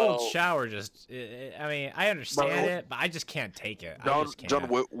me, a cold Well- shower just. I mean, I understand Bro. it, but I just can't take it. I John, just can't.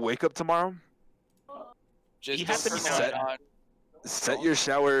 John, wake up tomorrow. Just You have to don't be turn set- it on. Set your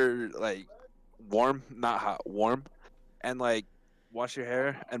shower like warm, not hot, warm, and like wash your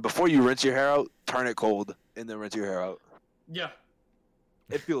hair. And before you rinse your hair out, turn it cold, and then rinse your hair out. Yeah.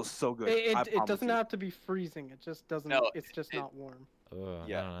 It feels so good. It, I it, it promise doesn't you. have to be freezing. It just doesn't. No, it's just it- not warm. Ugh,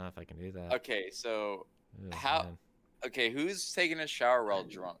 Yeah. I don't know if I can do that. Okay, so Ugh, how- man. okay, who's taking a shower while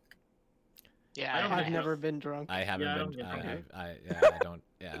drunk? Yeah, I don't I've think- never been drunk. I haven't Yeah, I been. don't get drunk. I don't.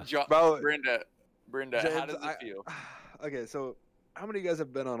 Yeah. Bro, Bro, Brenda, how James, does it feel? Okay, so how many of you guys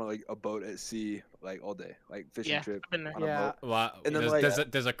have been on like a boat at sea like all day, like fishing Yeah, trip? I've been there. on a Yeah. boat? Well, And then,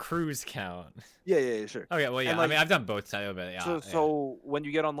 there's a cruise count. Yeah, sure. Okay, well, yeah. And, I like- mean, I've done both types, but yeah. So when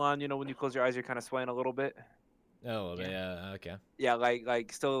you get online, you know, when you close your eyes, you're kind of swaying a little bit. yeah. A little bit. Yeah. Okay. Yeah,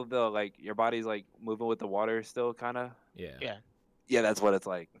 like still the like your body's like moving with the water, still kind of. Yeah. Yeah. Yeah, that's what it's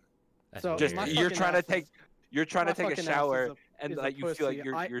like. That's So Just my weird. you're fucking trying to ass take is- you're trying my to take a fucking ass shower is and is a like you feel like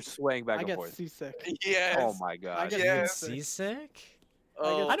pussy. you're swaying back I and get forth. seasick. Yes. Oh my I god. get Yes. Seasick?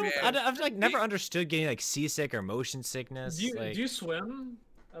 Oh, I don't. man. I've like never understood getting like seasick or motion sickness. Do you, like, do you swim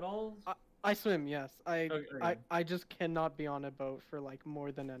at all? I swim, yes. Okay. I just cannot be on a boat for like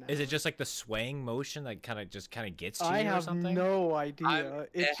more than an hour. is it just like the swaying motion that kind of gets to I you or have something? no idea. I'm-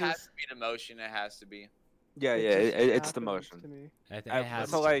 It it has just to be the motion. It has to be. Yeah, it yeah, just it's the happens motion. to me. I think I- it has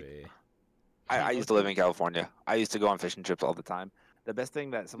so, to like, be. I used to live in California. I used to go on fishing trips all the time. The best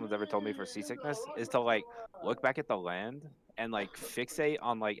thing that someone's ever told me for seasickness is to like look back at the land and like fixate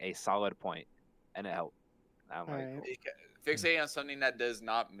on like a solid point, and it helped. I'm like, Alright. Fixate on something that does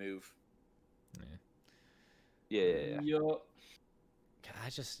not move. yeah. Yo. I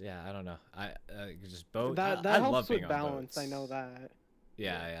just I don't know. I just boat. That I that love helps being with on balance. I boats. know that.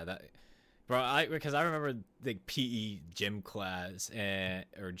 Yeah, that. Bro, because I remember the PE gym class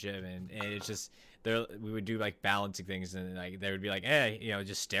or gym and it's just there we would do like balancing things and like they would be like, hey,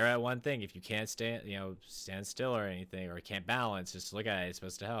 just stare at one thing. If you can't stand still or anything or can't balance, just look at it. It's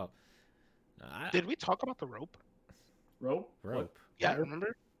supposed to help. Did we talk about the rope? Rope? Rope. Yeah, Rope?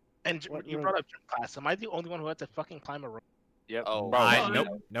 remember? And What you rope? brought up gym class. Am I the only one who had to fucking climb a rope? Yep. Oh, bro, I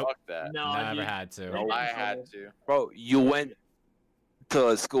no, nope. Fuck that. No, Never you- had to. Nope. I had to. bro, you went to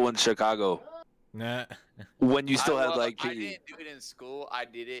a school in Chicago Nah. when you still had well, like I PE. didn't do it in school. I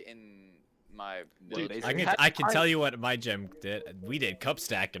did it in my Dude, military. I can tell you what my gym did. We did cup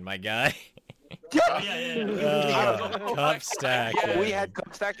stacking, my guy. Oh, yeah. Cup stack. Yeah. We had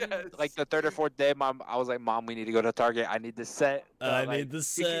cup stacking like the third or fourth day. I was like, Mom, we need to go to Target. I need the set. I Like, need the you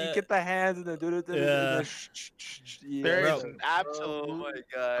set. get the hands and then do it. Yeah. There Bro. is an Oh absolute. my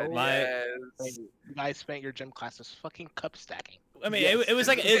god. My- Yes. You guys spent your gym classes fucking cup stacking. I mean, it was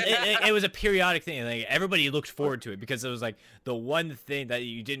like it was a periodic thing. Like everybody looked forward to it because it was like the one thing that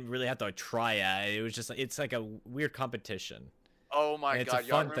you didn't really have to try at. It was just like it's like a weird competition. Oh my It's a god.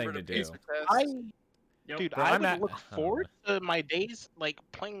 Y'all fun thing remember to the do. pacer test? Yep. Dude, Bro, I I'm would at- look forward to my days like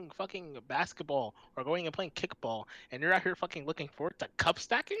playing fucking basketball or going and playing kickball, and you're out here fucking looking forward to cup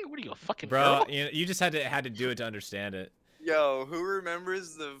stacking? What are you, a fucking Bro, girl? you just had to do it to understand it. Yo, who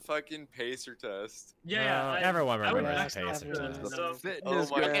remembers the fucking pacer test? Yeah, Everyone I would remembers back pacer up test. So-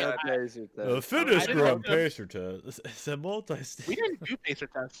 Fitness Oh my grand God. pacer test. The fitness I didn't gram know- pacer test. It's a multi-state. We didn't do pacer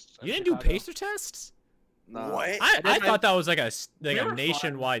tests. in You didn't do Chicago. pacer tests? Nah. What? I did my- thought that was like a They were fun.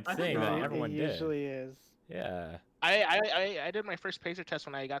 nationwide I thing think that no. everyone it did. usually is. Yeah. I did my first pacer test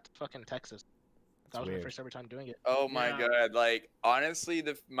when I got to fucking Texas. That was weird. my first ever time doing it. Oh my Yeah. god! Like honestly,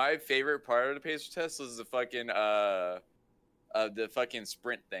 my favorite part of the pacer test was the fucking the fucking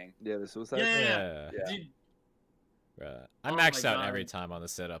sprint thing. Yeah, the suicide. Yeah. Yeah. Yeah. Dude, I Oh maxed my out God. every time on the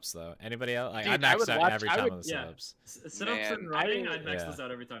sit-ups though. Anybody else? Like, Dude, I I would maxed out watch- every I time would- on the yeah. sit-ups. sit-ups Man, and running, I'd max yeah. those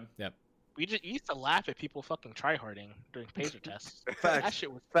out every time. We you used to laugh at people fucking tryharding during pacer tests. That Facts.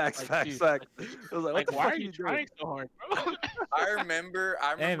 shit was Facts. like, Facts. dude, Facts. like, It was like, what like, the why fuck are you doing? trying so hard, bro? I remember.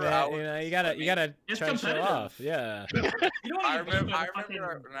 Hey I man, was you know you gotta It's try to show competitive. off. Yeah. You don't I even remember. know I the fucking-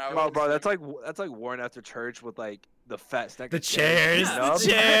 remember. When I Oh, was, bro, that's like Warren after church with like the fat stack. The of chairs, you the know?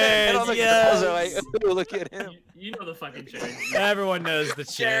 chairs, And all the yes. girls are like, "Ooh, look at him. You know the fucking chairs. Everyone knows the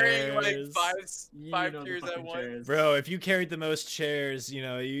carrying like chairs. You five know the years at fucking once. chairs. Bro, if you carried the most chairs, you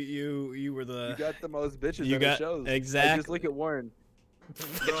know, you were You the got the most bitches you at got the shows. Like, exactly. just look at Warren.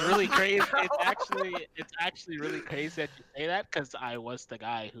 It's really crazy. It's actually really crazy that you say that because I was the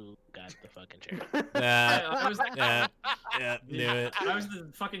guy who got the fucking chair. Nah, I was yeah, yeah, knew it. I was the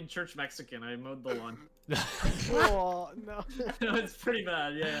fucking church Mexican. I mowed the lawn. Oh no. It's pretty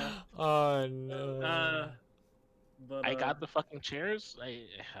bad, yeah. Oh no. But I got the fucking chairs.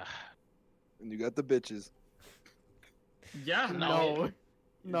 And you got the bitches. yeah. No.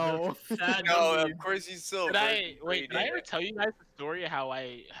 No. Sad No, movie. of course he's still. Did I wait? Did I ever dated. tell you guys the story of how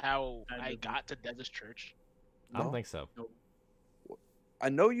I movie. got to Dez's church? I don't No. think so. I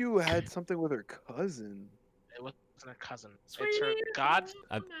know you had something with her cousin. It wasn't her cousin. It's her god.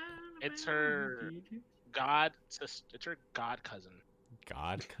 It's her god. It's her god cousin.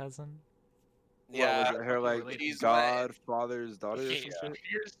 God cousin? Yeah, What, was it her like she's godfather's daughter? or Okay, some so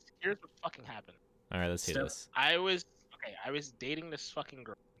shit? here's what fucking happened. All right, let's see So- this. I was dating this fucking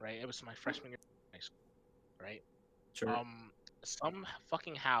girl, right? It was my freshman year of high school, right? Sure. Some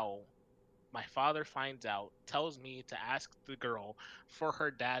fucking how my father finds out, tells me to ask the girl for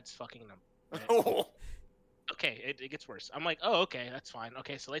her dad's fucking number. right? Okay, it gets worse. I'm like, oh, okay, that's fine.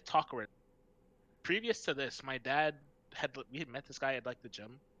 Okay, so they talk over it. Previous to this, my dad we had met this guy at like the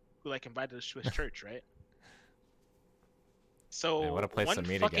gym who like invited us to his church, right? So Man, what a place one to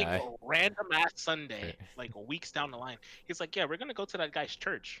meet a fucking guy. random ass Sunday, like weeks down the line, he's like, yeah, we're gonna go to that guy's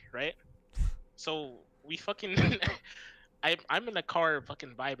church, right? So we fucking I'm in the car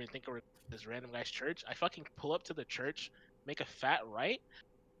fucking vibing, thinking we're at this random guy's church. I fucking pull up to the church, make a fat right.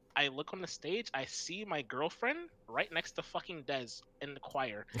 I look on the stage, I see my girlfriend right next to fucking Dez in the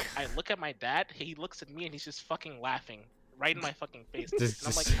choir. I look at my dad, he looks at me and he's just fucking laughing right in my fucking face. And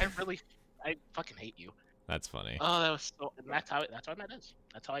I'm like, I fucking hate you. That's funny. Oh, that was so. And that's how I met Dez.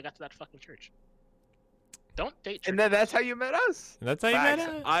 That's how I got to that fucking church. Don't date. And then that's how you met us. That's how you met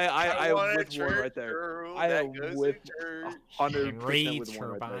Facts. it? I am want a with Warren church right there. girl I that am goes to with church. 100% Reads with her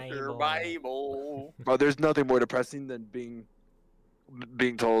Warren right there. Your Bible. Bible. Bro, there's nothing more depressing than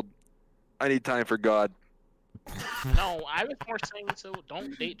being told, "I need time for God." No, I was more saying so.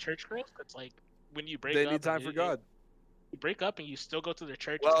 Don't date church girls. It's like when you break They up. need time and for you- God. You break up and you still go to their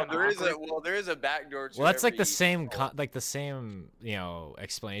church. Well, it's kinda awkward. there is a backdoor. To Well, that's like the every- same, like the same, you know,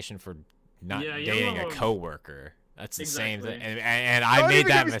 explanation for not Yeah, you dating a know- coworker. That's the same Exactly. thing, and I Don't made even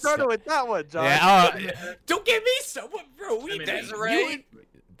that get me mistake. started with that one, John. Yeah, don't get me so, bro. We I mean, did. Desiree?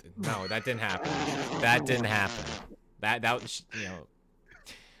 No, that didn't happen. That didn't happen. That was, you know,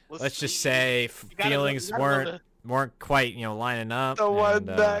 let's just say you gotta know- feelings you gotta know weren't the- weren't quite lining up. The one and,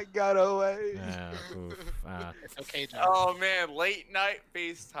 that got away. It's okay, John. Oh man, late night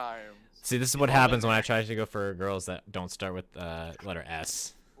FaceTime. See, this is what happens when I try to go for girls that don't start with letter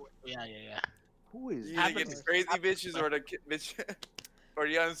S. Yeah. Who is You either get the crazy bitches or the bitch, or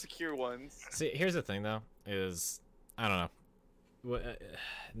the insecure ones. See, here's the thing though, is I don't know.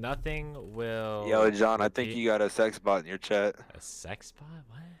 Nothing will. Yo, John, I think repeat- you got a sex bot in your chat. A sex bot?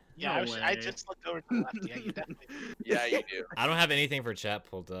 What? Yeah, No I way. just looked over to the left. Yeah, you definitely. Yeah, you do. I don't have anything for chat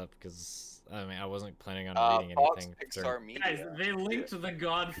pulled up because I wasn't planning on reading Fox anything. Pixar Media. Guys, they linked to The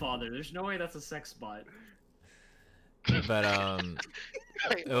Godfather. There's no way that's a sex bot. But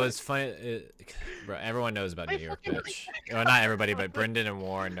it was funny. Bro, everyone knows about New York bitch. Well, not everybody, but Brendan and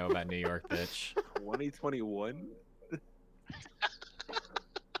Warren know about New York bitch. 2021.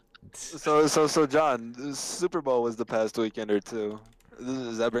 So John, the Super Bowl was the past weekend or two.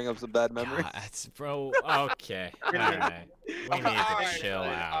 Does that bring up some bad memories? God, bro. Okay. All right. We need to Alright, chill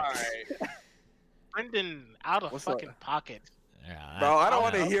out. Alright. Brendan out of What's up? fucking pocket. Yeah, Bro, I don't I-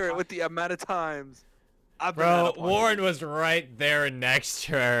 want to hear it with the amount of times. I've been at Bro, a party. Warren was right there next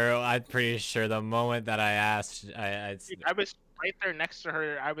to her. I'm pretty sure the moment that I asked, Dude, I was right there next to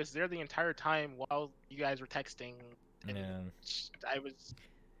her. I was there the entire time while you guys were texting. And Yeah. I was.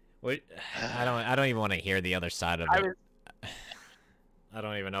 What? I don't even want to hear the other side of I it. was. I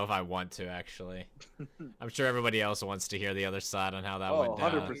don't even know if I want to actually. I'm sure everybody else wants to hear the other side on how that Oh, went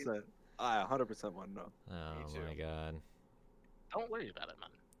down. 100%. I 100% want to know. Oh Me my too. god. Don't worry about it,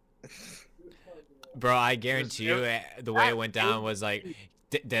 man. Bro, I guarantee you, the way it went down was like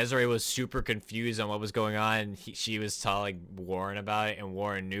Desiree was super confused on what was going on. She was telling Warren about it, and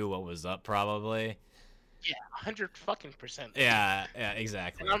Warren knew what was up, probably. Yeah, 100%. Yeah,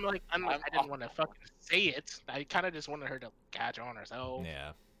 exactly. And I'm like, I didn't want to fucking say it. I kind of just wanted her to catch on herself.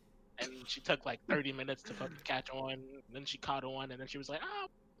 Yeah. And she took like 30 minutes to fucking catch on. And then she caught on, and then she was like, "Oh,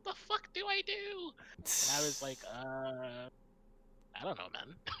 what the fuck do I do?" And I was like, I don't know,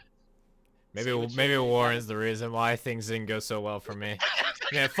 man. See Maybe what maybe you- Warren's the reason why things didn't go so well for me.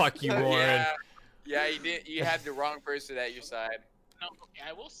 Yeah, fuck you, Warren. Yeah, you did. You had the wrong person at your side. No, okay,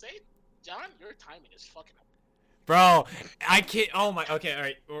 I will say, John, your timing is fucking. Bro, I can't. Oh my. Okay, all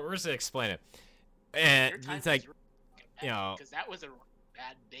right. We're just gonna explain it. And Your timing it's like, is you know, because that was a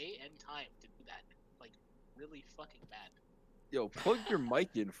bad day and time to do that. Like, really fucking bad. Yo, plug your mic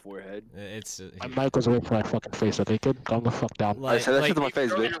in, forehead. it's My mic was away from my fucking face, okay, kid? Calm the fuck down. I like, said that like, shit to my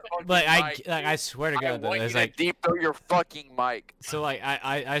face, bitch. I swear to I God, though, want you it's to like deep throat your fucking mic. so like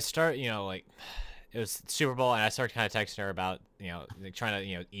I start like it was Super Bowl and I started kind of texting her about like trying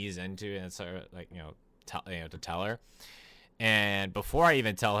to ease into it and sort of like to tell her, and before I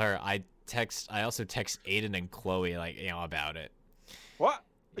even tell her I also text Aiden and Chloe like about it. What?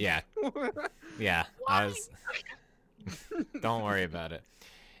 Yeah, I was. Don't worry about it.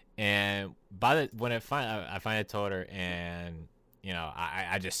 And when I finally told her, and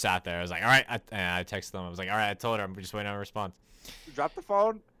I just sat there. I was like, all right. I texted them. I was like, all right. I told her. I'm just waiting on a response. Drop the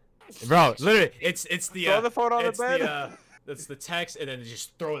phone. Bro, literally, it's the Throw the phone on the it's bed. that's the text, and then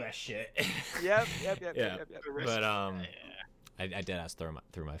just throw that shit. Yep. Yeah. But I did ask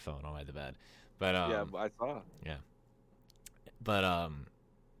through my phone on the bed, but Yeah, I saw. but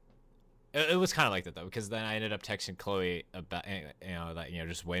it was kind of like that though, because then I ended up texting Chloe about that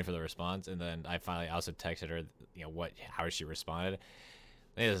just waiting for the response, and then I finally also texted her how she responded.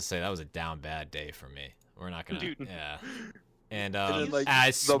 Needless to say, that was a down bad day for me. We're not gonna Dude. yeah. And And then, like, I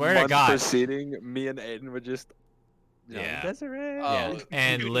the swear to month God, preceding, me and Aiden were just. Yeah. Desiree. yeah, Oh,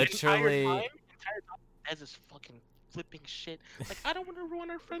 and Dude, literally. the entire time, Ez is fucking flipping shit. Like, I don't want to ruin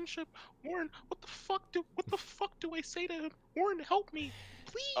our friendship. Warren, what the fuck do I say to him? Warren, help me,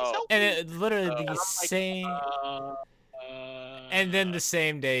 please Oh. help And me. it literally And the I'm like, same. And then the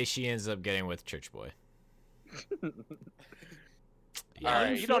same day, she ends up getting with Church Boy. yeah,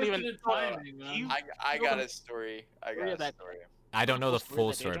 Alright. you don't even. Unfortunate timing, man. you- I got a story. I got Yeah, a that- story. I don't know the Story full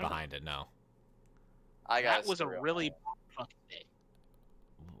that they story don't- behind it. No. I got that was a story on really that. bad fucking day.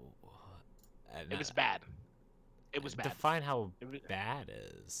 And It was bad. It was bad. Define how It was- bad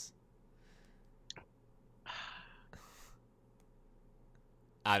is.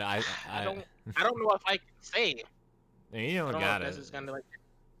 I don't know if I can say. you I don't don't know got if it. this is gonna like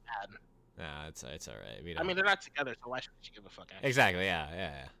bad. Nah, it's all right. We I don't. mean, they're not together, so why should she give a fuck? Actually? Exactly.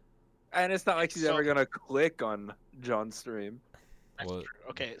 Yeah. And it's not like she's So- ever gonna click on John's stream. That's Well- true.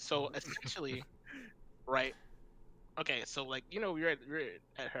 Okay, so essentially, right? Okay, so like we were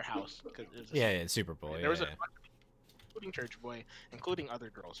at her house because Yeah. Super Bowl. there was yeah. a bunch of people, including Church Boy, including other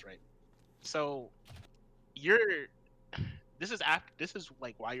girls, right? So this is after. This is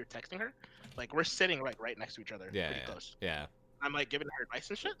like while you're texting her. Like we're sitting like right next to each other, Yeah, pretty yeah, close. yeah. I'm like giving her advice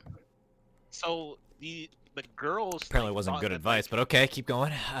and shit. So the girls Apparently like, wasn't thought good that, advice, but okay, keep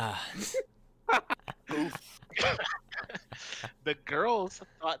going. the girls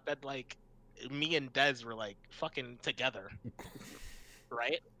thought that like me and Dez were like fucking together,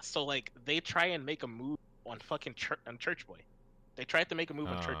 right? So like they try and make a move on fucking on Church Boy. They tried to make a move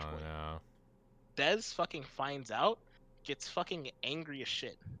on Church Oh Boy. no. Dez fucking finds out, gets fucking angry as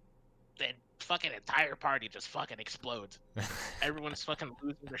shit. The fucking entire party just fucking explodes. Everyone's fucking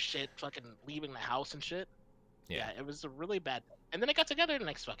losing their shit, fucking leaving the house and shit. Yeah, it was a really bad. And then they got together the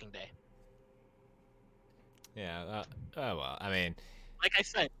next fucking day. Yeah. Oh well. I mean, Like I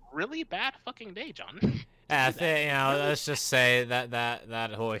said, really bad fucking day, John. I think let's just say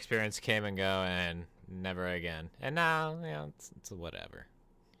that whole experience came and go, and never again. And now, it's whatever.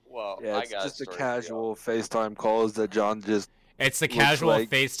 Well, Yeah, I it's got just a story for y'all. casual FaceTime calls that John just. It's the Looks casual like-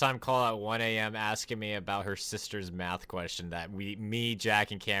 FaceTime call at 1 a.m. asking me about her sister's math question that me,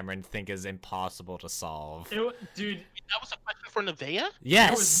 Jack, and Cameron think is impossible to solve. Dude, That was a question for Nevaeh? there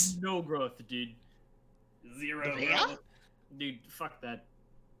Yes. was no growth, dude. Zero Yeah? growth. Dude, fuck that.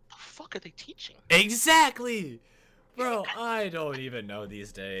 The fuck are they teaching? Exactly. Bro, I don't even know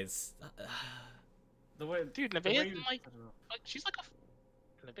these days. The way, Dude, the Nevaeh way is like she's like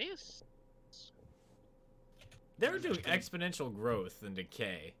a Nevaeh's. They're doing exponential growth and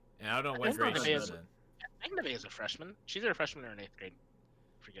decay, and I don't know what I think grade Nevaeh she's is- in. I think Nevaeh is a freshman. She's either a freshman or in 8th grade.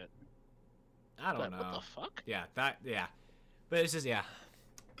 Forget. I don't But know. what the fuck? Yeah, but it's just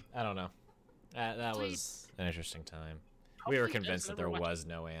I don't know. That Sweet. was an interesting time. We were Hopefully Dez convinced that there never watches- was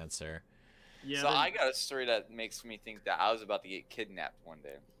no answer. yeah, So I got a story that makes me think that I was about to get kidnapped one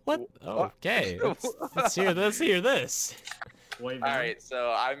day. What? Okay, let's hear this. Way All right,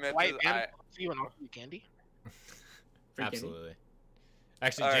 so I met White this. man see you and offer you candy. Absolutely.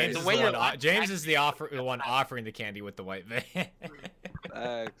 Actually, All right. James The is way the you're one. laughing James is the one offering the candy with the white van.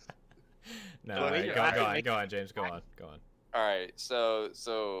 Thanks. No, The all way right, you're go acting on, makes go on, James, go on. All right,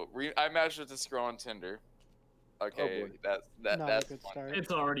 I matched with this girl on Tinder. Okay, boy. that's Not a that's good one start. thing.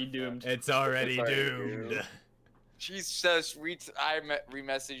 It's already doomed. It's already Sorry, doomed. dude. She says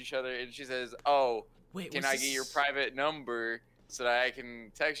re-message each other, and she says, "Oh, Wait, can was I get your this- private number so that I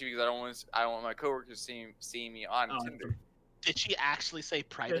can text you because I don't want my coworkers seeing me on Oh, Tinder." Did she actually say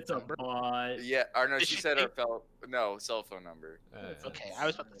private It's a number? bot. Yeah, or no, Did she she said her say- cell phone number. Okay, I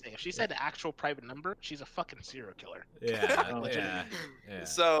was about to say if she said actual private number, she's a fucking serial killer. Yeah, Oh, yeah.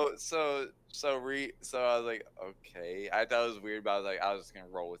 So I was like, okay. I thought it was weird, but I was just gonna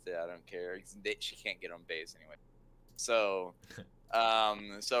roll with it. I don't care. She can't get on base anyway. So,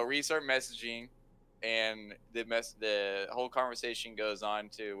 so we start messaging, and the whole conversation goes on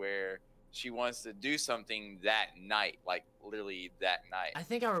to where she wants to do something that night, like literally that night. I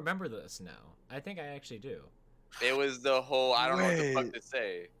think I remember this now. I think I actually do. It was the whole I don't know what the fuck Wait. to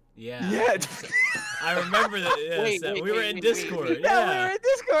say. Yeah. Yeah. I remember that. Yes, Wait, that wait, we were wait, in wait, Discord. wait, Yeah, we were in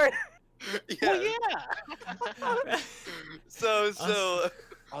Discord. Well, yeah. So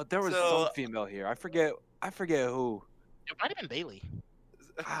Oh, there was So- some female here. I forget who. It might have been Bailey.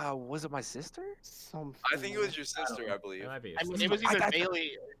 Was it my sister? I think it was your sister, I believe. It might be. I mean, it was either I-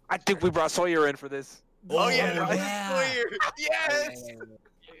 Bailey. I think we brought Sawyer in for this. Oh yeah, Oh, that's yeah. weird. Yes.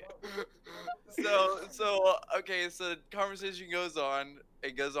 So okay, so the conversation goes on.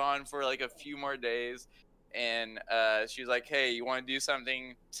 It goes on for like a few more days, and she's like, "Hey, you want to do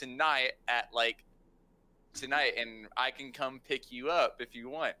something tonight and I can come pick you up if you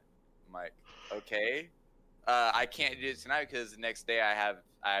want." I'm like, "Okay." I can't do it tonight because the next day I have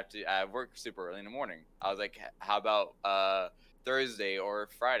work super early in the morning. I was like, "How about Thursday or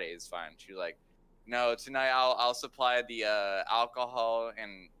Friday is fine." She was like, "No, tonight I'll supply the alcohol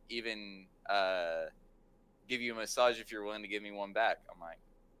and even give you a massage if you're willing to give me one back." I'm like,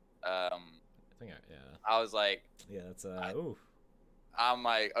 I think yeah. I was like, Yeah, that's ooh. I'm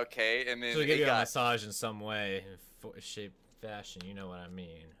like, okay, and then So we give it you a got massage in some way, shape, fashion. You know what I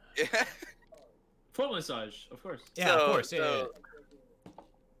mean? Foot massage, of course. Yeah, of course. Yeah.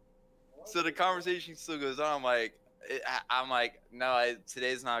 So the conversation still goes on. I'm like, no,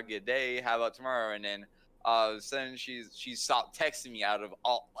 today's not a good day. How about tomorrow? And then all of a sudden she stopped texting me out of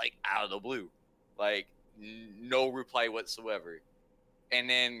the blue, like no reply whatsoever. And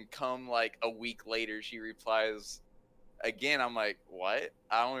then come like a week later, she replies again. I'm like, what?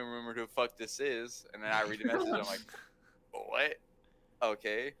 I don't even remember who the fuck this is. And then I read the message. I'm like, what?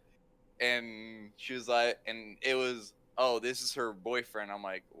 Okay. And she was like, and it was, oh, this is her boyfriend. I'm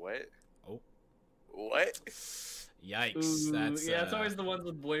like, what? Oh. What? Yikes! Ooh, That's yeah, it's always the ones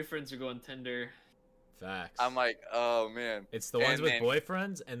with boyfriends who go on Tinder. Facts. I'm like, oh man. It's the ones And with then-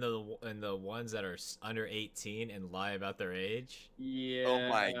 boyfriends and the ones that are under 18 and lie about their age. Yeah. Oh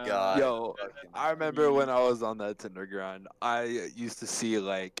my god. Yo, Fucking- I remember when I was on that Tinder grind, I used to see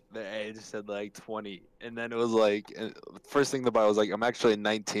like the age said like 20, and then it was like first thing the bio was like, I'm actually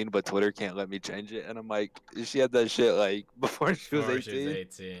 19, but Twitter can't let me change it, and I'm like, she had that shit like before she was Before 18. she was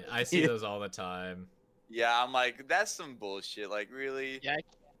 18. I see Yeah. those all the time. Yeah, I'm like, that's some bullshit. Like, really? Yeah,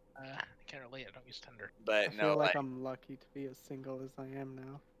 I can't relate. I don't use Tinder. I But feel no, like like, I'm lucky to be as single as I am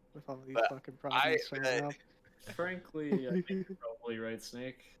now, with all these But fucking problems showing up. Frankly, I think you're probably right,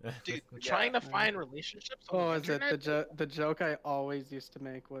 Snake. Dude, Yeah. trying to find relationships on Oh, the is it internet? the joke I always used to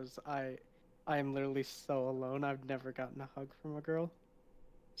make was I am literally so alone. I've never gotten a hug from a girl,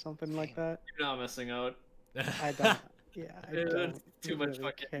 something like that. You're not missing out. I don't. Yeah, I It's don't too much really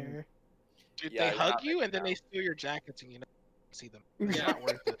fucking- care. Dude, Yeah, they you're hug not you and then missing they steal your jackets and you don't see them. It's Yeah. not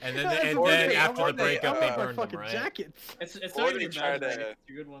worth it. And then, That's and what then they- after I the want they- breakup, I they want my burned them, fucking right? It's Or not they even try bad. to- It's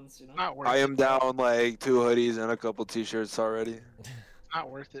good ones, you know. Not worth I it. am bro. down like 2 hoodies and a couple t-shirts already. Not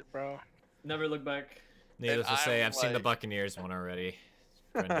worth it, bro. Never look back. Needless to say, I'm I've seen the like- Buccaneers one already.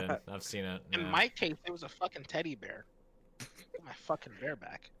 Brendan, I've seen it. In yeah. my case, it was a fucking teddy bear. Get my fucking bear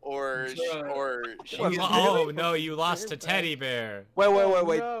back. or she's Oh no, you lost to Teddy Bear. Wait, Oh,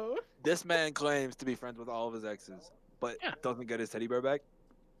 wait. no. This man claims to be friends with all of his exes, but Yeah. doesn't get his teddy bear back.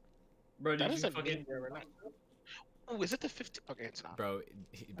 Bro, That did you doesn't fucking mean we're not. Oh, is it the 50? Okay, it's not. Bro,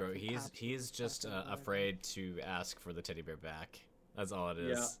 he's just afraid to ask for the teddy bear back. That's all it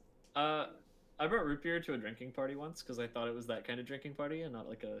is. I brought root beer to a drinking party once because I thought it was that kind of drinking party and not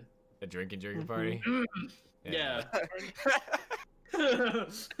like a. A drinking Mhm. party. Yeah.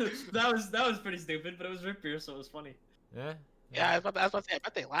 that was pretty stupid, but it was root beer, so it was funny. Yeah. Yeah, I was about to say. I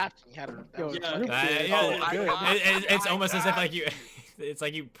bet they laughed and you had a. That Yo, was Yeah. root Uh, beer is yeah, so I- good. I- it's almost as if like you, it's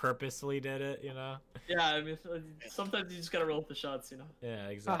like you purposely did it, you know? Yeah, I mean, sometimes you just gotta roll with the shots, you know. Yeah,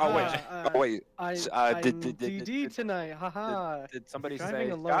 exactly. Oh wait, Haha, oh wait. I, did- I'm did- did- DD did- tonight, haha. Did somebody driving say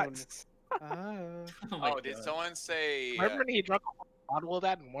alone. shots? Ah. my Oh, did God. someone say? Remember when he drank a whole bottle of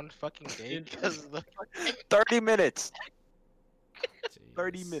that in one fucking day because of the fucking 30 minutes.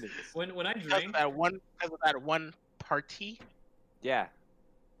 30 Jeez. minutes. When I because drink, of that one party Yeah.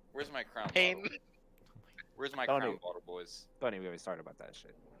 Where's my crown pain. bottle? Where's my Don't crown even- bottle, boys? Don't even get me started about that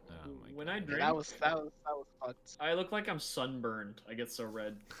shit. Oh my when I God. drink, That was fucked. I look like I'm sunburned. I get so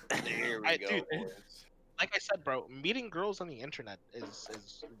red. Here we I- go, dude, boys. Like I said, bro, meeting girls on the internet is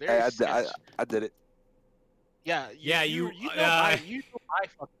Hey, very I sketch. did it. Yeah, Yeah, you you- know uh, you know my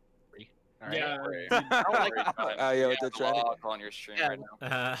fucking story. All right? Yeah, Right. I don't like Sorry, but Oh, yeah, you with the have a tranny. lock on your stream Yeah. right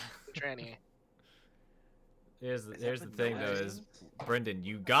now. tranny. Here's Is the that thing though bananas? is, Brendan,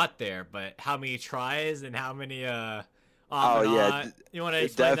 you got there, but how many tries and how many off Oh, and yeah, on? You want to It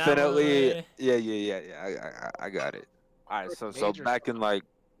explain definitely. that one? Yeah. I got it. All right, so Major back in like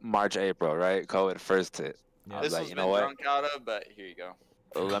March, April, right? COVID first hit. Yeah. I was This like, one's you been know what? drunk out of, but here you go.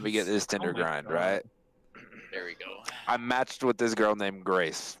 Let me get this Tinder my grind, God. right? There we go. I matched with this girl named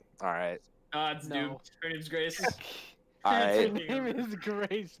Grace. All right. Odds, dude. No. Her name's Grace. All Her right. name is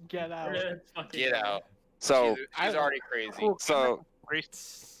Grace. Get out. Get out. So, She's already crazy. so,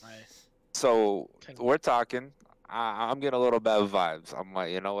 Nice. so we're talking. I'm getting a little bad vibes. I'm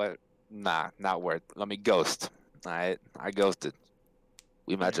like, you know what? Nah, not worth. Let me ghost. All right. I ghosted.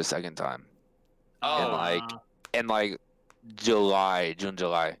 We matched a second time. Oh, like, in like June,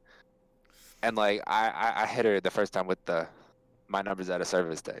 July. And like I hit her the first time with the my number's at a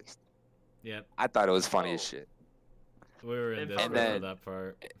service text. Yep, I thought it was funny Oh. as shit. we were in And Discord for then- that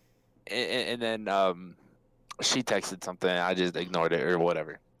part. And then she texted something. I just ignored it or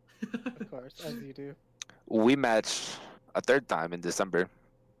whatever. Of course, as you do. We matched a third time in December.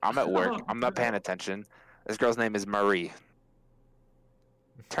 I'm at work. I'm not paying attention. This girl's name is Marie.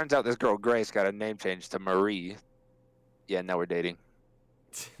 Turns out this girl Grace got a name change to Marie. Yeah, now we're dating.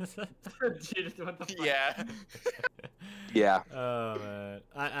 Dude, what the fuck? yeah. Yeah, Oh man,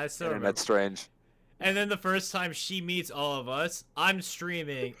 I still remember. internet's strange. And then the first time she meets all of us, I'm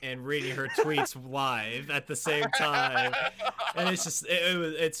streaming and reading her tweets live at the same time, and it's just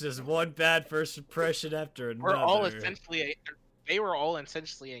it's just one bad first impression after another. We're all essentially. They were all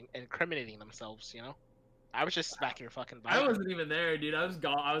essentially incriminating themselves. You know. I was just smacking your fucking. I vibe. wasn't even there, dude. I was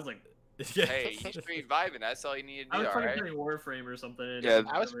gone. I was like, Hey, you should be vibing. That's all you need I to was do, fucking alright? playing Warframe or something. and Yeah,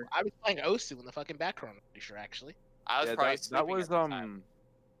 I was whatever. playing Osu in the fucking background. I'm pretty sure actually. I was Yeah, probably that sleeping was at the time.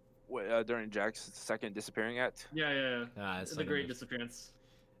 during Jack's second disappearing act. Yeah. Nah, it's The like Great Disappearance.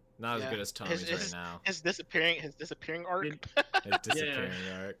 not as Yeah. good as Tommy's His- right now. His disappearing arc, Dude, His disappearing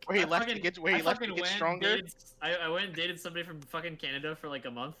arc. where he I left fucking- to get where he I left to fucking get went, stronger. I went and dated somebody from fucking Canada for like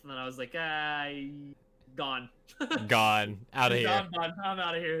a month, and then I was like, gone. Gone. Out of here. I'm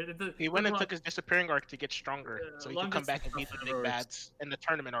out of here. He went and took his disappearing arc to get stronger, so he could come longest back and beat the stuff big ever. bads in the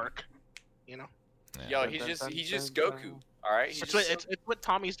tournament arc. You know, Yo, he's just Goku. All right. it's what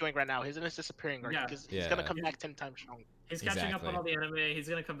Tommy's doing right now. He's in his disappearing arc Yeah. because he's gonna come Yeah. back 10 times stronger. He's catching up on Exactly. all the anime. He's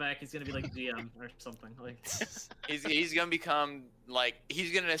gonna come back. He's gonna be like GM or something. Like He's gonna become like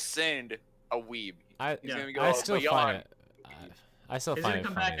he's gonna ascend a weeb. I He's gonna go I still beyond. find it. I still he's find gonna it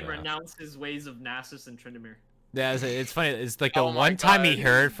come funny. back and though. renounce his ways of Nasus and Tryndamere. Yeah, it's funny. It's like the Oh my one time he God.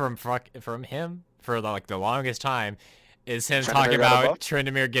 heard from him for like the longest time is him Tryndamere talking got a about buff?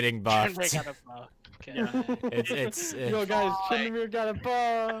 Tryndamere getting buffed. Tryndamere got a buff. Okay. It's Yo guys, Tryndamere got a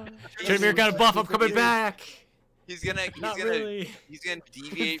buff. Tryndamere got a buff. I'm coming back. He's gonna Not really. he's gonna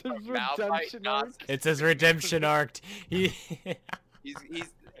deviate It's from his Malphite. redemption Not, arc. It's his redemption arc. He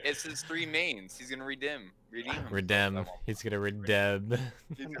it's his three mains. He's gonna redeem himself. redeem. He's gonna redeem.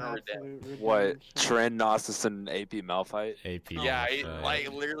 He's An gonna redeem. absolute What? redemption. Trend, Gnosis, and AP Malphite? AP. Yeah, Malphite.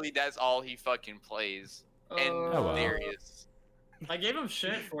 like literally, that's all he fucking plays. And Oh, well. there he is. I gave him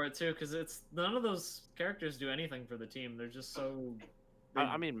shit for it too, because it's none of those characters do anything for the team. They're just so.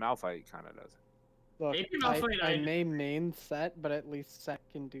 I mean, Malphite kind of does. Look, AP Malphite, I I- may main Set, but at least Set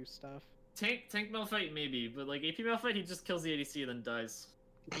can do stuff. Tank Malphite maybe, but like AP Malphite, he just kills the ADC and then dies.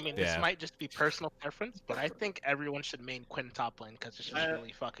 I mean, Yeah. this might just be personal preference, but I think everyone should main Quinn top lane because it's just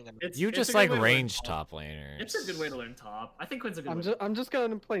really fucking annoying. You it's just a good like way to learn range top laners. It's a good way to learn top. I think Quinn's a good way. I'm just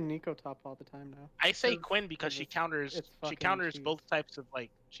gonna play Nico top all the time now. I say It's- Quinn because she it's- counters it's she fucking counters cheese. both types of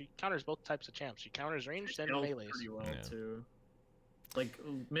champs. She counters ranged and Scales melees. pretty well Yeah. too. Like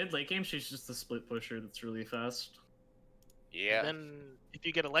mid late game, she's just a split pusher that's really fast. Yeah. And then if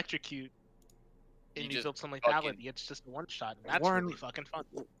you get electrocute You and just use up some fucking- lethality, it's just a one shot. And that's Warren- really fucking fun.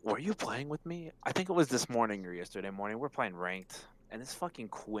 Were you playing with me? I think it was this morning or yesterday morning. We're playing ranked, and this fucking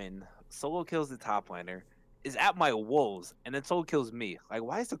Quinn solo kills the top laner, is at my wolves, and then solo kills me. Like,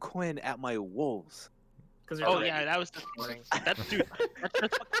 why is the Quinn at my wolves? Because Oh yeah, that was this morning. That's dude.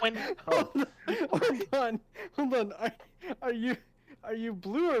 That's what Quinn. Hold on, hold on. Are you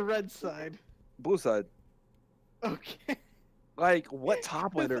blue or red side? Blue side. Okay. Like, what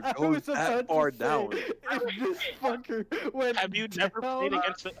top laner I goes was about that to far say, down? If this fucker went Have you never played down,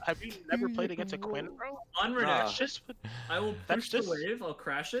 against? Have you never do played you against a Quinn, roll? bro? unrenewed. That's just what. I will That's push the just- wave. I'll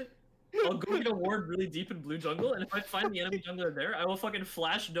crash it. I'll go get a ward really deep in blue jungle, and if I find the enemy jungler there, I will fucking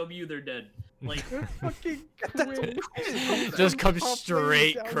flash W. They're dead. Like fucking Quinn. Just come Top lane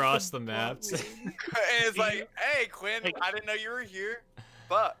straight down to across the bot maps. lane. And it's like, hey Quinn, Like- I didn't know you were here.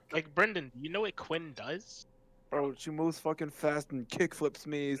 Fuck. Like Brendan, do you know what Quinn does? Bro, she moves fucking fast and kick flips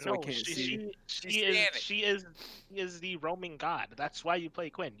me so I No, can't see. she She's is the roaming god. That's why you play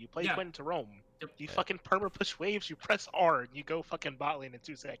Quinn. You play Yeah. Quinn to roam. Yep. You Yeah. fucking perma push waves. You press R and you go fucking bot lane in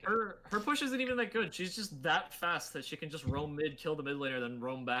 2 seconds. her push isn't even that good. She's just that fast that she can just roam mid, kill the mid laner, then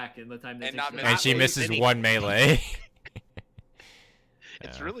roam back in the time that And takes not to miss- get And she Not misses really. one melee.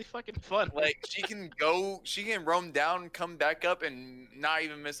 It's Yeah. really fucking fun. Like she can roam down, come back up, and not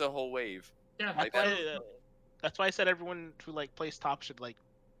even miss a whole wave. Yeah, Like that's, that. why, that's why I said everyone who like plays top should like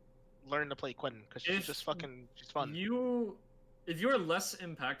learn to play Quinn because she's If just fucking she's fun. If you are less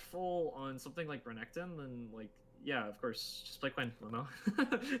impactful on something like Renekton, then like yeah, of course, just play Quinn. I don't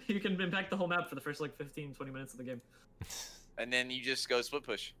know. You can impact the whole map for the first like 15-20 minutes of the game. And then you just go split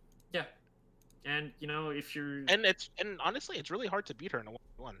push. Yeah, and you know if you're And honestly, it's really hard to beat her in a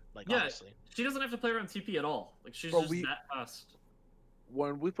 1-1. Like Yeah. honestly, she doesn't have to play around TP at all. Like she's Bro, just we- that fast.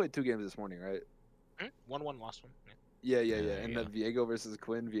 When we played 2 games this morning, right? 1-1 lost one. Yeah. Yeah. Yeah, And yeah. that Viego versus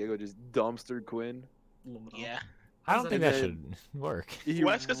Quinn, Viego just dumpstered Quinn. Yeah. I don't How think does that that- should work. He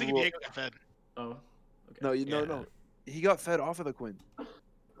Well, that's because ro- Diego got fed. Oh, okay. No, Yeah. no. He got fed off of the Quinn.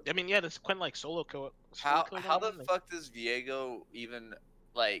 I mean, yeah, this Quinn like solo kill. How solo kill how the one, like- fuck does Viego even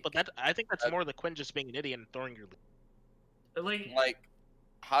like But I think that's more the Quinn just being an idiot and throwing your. like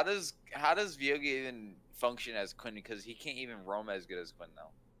how does Viego even function as Quinn because he can't even roam as good as Quinn now?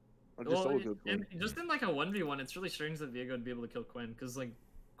 Or just Well, solo killed Quinn. just in like a 1v1, it's really strange that Viego would be able to kill Quinn because like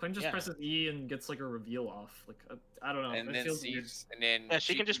Quinn just Yeah. presses E and gets like a reveal off. Like I don't know. And it then feels weird. sees and then Yeah,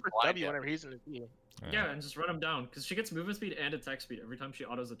 she can just press blind W him. whenever he's in the V. Yeah, and just run him down because she gets movement speed and attack speed every time she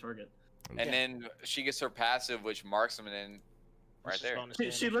autos a target. And then she gets her passive, which marks him, and then right Just there. bonus She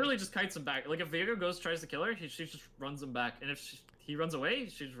damage. literally just kites him back. Like if Viego goes tries to kill her, she just runs him back, and if he runs away,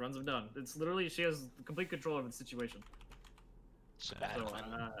 she just runs him down. It's literally she has complete control over the situation. It's a bad So Quinn.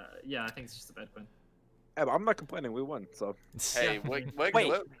 yeah, I think it's just a bad Quinn. Yeah, but I'm not complaining. We won, so Hey, Yeah. what Wait.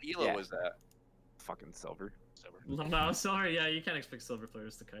 Elo Yeah. was that? fucking silver. So we're- No, sorry. Yeah, you can't expect silver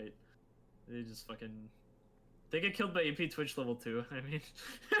players to kite. They just fucking. They get killed by AP Twitch level 2. I mean,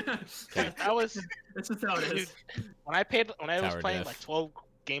 That was that's just how it dude, is. when I was Tower playing diff. like 12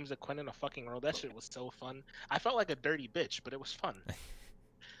 games of Quinn in a fucking row. That shit was so fun. I felt like a dirty bitch, but it was fun.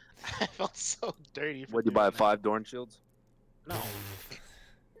 I felt so dirty. For Would you buy doing that. 5 Dorn shields? No,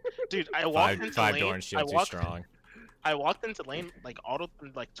 dude. I walked into Five lane. Dorn shield I too walked, strong. I walked into lane like auto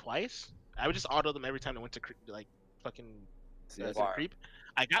them like twice. I would just auto them every time I went to like fucking Fire. creep.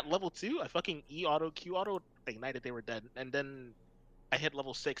 I got level 2. I fucking E auto Q auto ignited. They were dead, and then I hit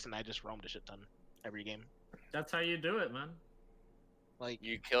level 6 and I just roamed a shit ton every game. That's how you do it, man. Like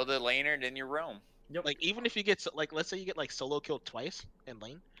You killed a laner, then you roam. Yep. like even if you get like let's say you get like solo killed twice in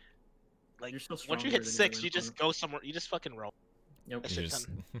lane, like You're still once you stronger hit than 6, your you just opponent. go somewhere. You just fucking roam. Yep. A You shit just-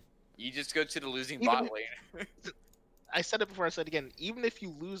 ton. You just go to the losing Even bot if- lane. I said it before. I said it again. Even if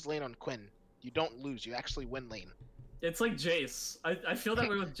you lose lane on Quinn, you don't lose. You actually win lane. It's like Jace. I feel that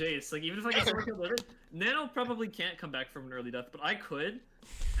way with Jace. Like even if I get solo killed later, Nano probably can't come back from an early death, but I could,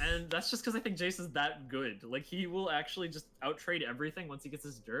 and that's just because I think Jace is that good. Like he will actually just outtrade everything once he gets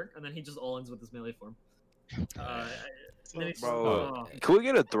his jerk, and then he just all ends with his melee form. And then he's Bro, oh. can we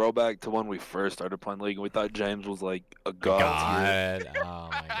get a throwback to when we first started playing League and we thought James was like a god? God. Oh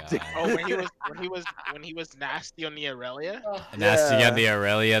my god. Oh, when he was nasty on the Aurelia. Nasty Yeah. on the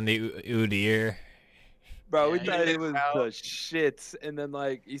Aurelia and the Udyr. Bro, we Yeah, thought he it was did the shits, and then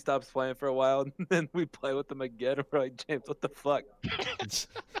like he stops playing for a while, and then we play with him again. And we're like, James, what the fuck?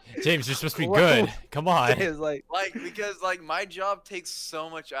 James, you're supposed to be Whoa. good. Come on. James, like, Like, because like my job takes so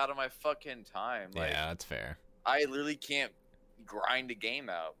much out of my fucking time. Like, Yeah, that's fair. I literally can't grind a game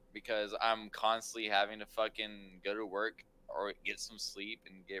out because I'm constantly having to fucking go to work or get some sleep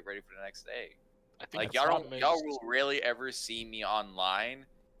and get ready for the next day. I think Like the y'all problem y'all is- will rarely ever see me online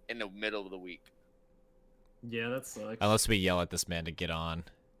in the middle of the week. Yeah, that sucks. Unless we yell at this man to get on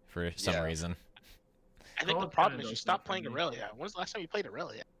for some Yeah. reason. I think the Call problem kinda is you does stopped that for playing me. Aurelia. When's the last time you played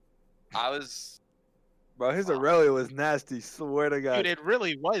Aurelia? I was bro, his Aurelia was nasty. Swear to God. Dude, it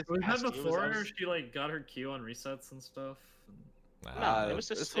really was. Was that nasty. It before was- she like got her Q on resets and stuff? No, it was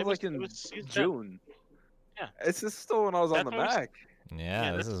just this it was was, like in it was season 10. June. Yeah. It's just still when I was on That's the when we s- Mac.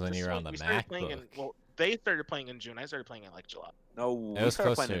 Yeah, this is when you were on the we started playing MacBook. in, well, they started playing in June. I started playing in like July. No, we was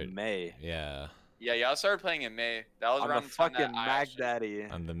started closer- playing in May. Yeah, yeah, y'all started playing in May. That was On around the the time fucking that I Mac actually- Daddy.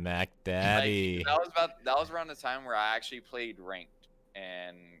 I'm the Mac like, Daddy. that was around the time where I actually played ranked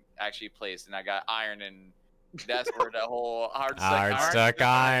and actually placed, and I got iron, and that's where the whole hard Stuck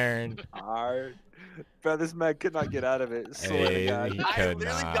iron. Alright. Bro, this man could not get out of it. Swear Hey, to God. he I could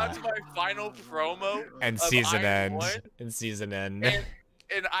literally not. got to my final promo, And of season Iron end. One, And season end.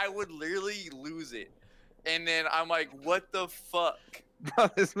 and I would literally lose it, and then I'm like, what the fuck? Bro,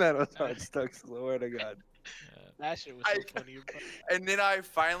 this man was hard stuck. Swear to God. That shit was so funny. But And then I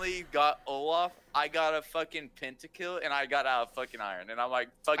finally got Olaf. I got a fucking pentakill, and I got out of fucking iron. And I'm like,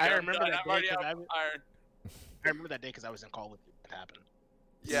 fuck it, I I'm remember done. that I'm day already 'cause out I of was- iron. I remember that day because I was in call with you. It happened.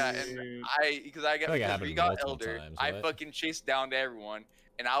 Yeah, and Dude. because I got feel like it because happened we got multiple elder. times, I right? fucking chased down to everyone,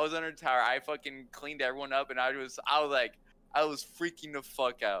 and I was under the tower. I fucking cleaned everyone up, and I was like, I was freaking the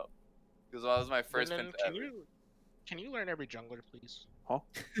fuck out because that was my first Then penta can ever. you learn every jungler, please? Oh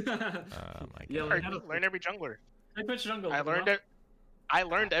my god. Yeah, Or learn how to learn every jungler. I pitch jungle. I learned it. I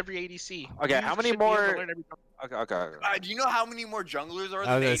learned every ADC. Okay, You how many should be able to more- learn every jungler. Okay. Do you know how many more junglers are I was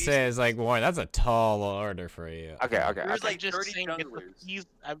than gonna 80s? say, it's like, Warren, that's a tall order for you. Okay. There's I'm like just 30 saying, get the junglers. keys.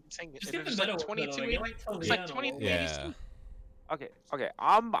 I'm saying Just there's get the like meta 22. like, AD wait till It's the like end, 22 we'll- Yeah. ADC. Okay.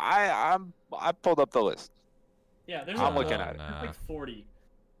 I pulled up the list. Yeah, there's I'm like, looking uh, at it. there's like 40,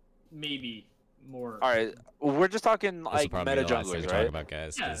 maybe more. All right, we're just talking This will like probably meta be the last thing we junglers, talk right? about,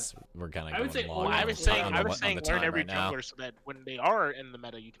 guys, Yeah. because we're kind of I would going say long. all- I on was the- saying, on I the- was saying, on the learn time every right now. jungler so that when they are in the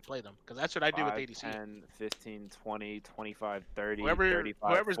meta, you can play them. Because that's what I do with 5, ADC. 10, 15, 20, 25, 30, Whoever, 35,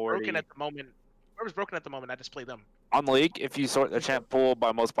 whoever's 40. broken at the moment, I just play them. On League, if you sort the champ pool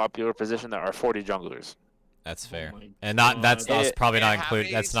by most popular position, there are 40 junglers. That's Oh fair. my And that's God. It- probably not and how include.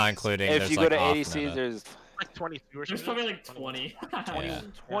 many That's not ADCs? including. If there's you like go to off ADCs, meta. there's Like 22 or There's something. probably like 20. 20, Yeah.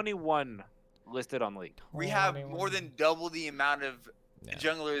 21 listed on League. We have more than double the amount of Yeah.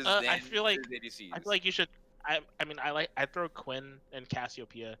 junglers I than feel like- there's ADCs. I feel like you should. I mean, I throw Quinn and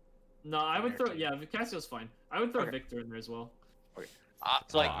Cassiopeia. No, I would There throw. too. Yeah, Cassio's fine. I would throw Okay. Victor in there as well.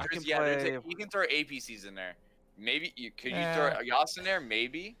 So like, I there's- can yeah, there's play- you can throw APCs in there. Maybe you could Yeah. you throw Yas in there?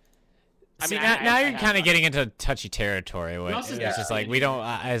 Maybe. I See, mean, now I you're have kind of that. getting into touchy territory. When Yas it's is just yeah. like we don't.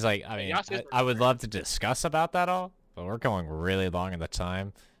 I was like, I mean, Yas is- I would love to discuss about that all, but we're going really long in the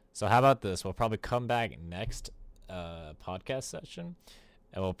time. So how about this? We'll probably come back next podcast session,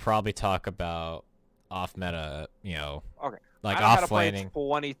 and we'll probably talk about off meta. You know, like I know how to off play laning.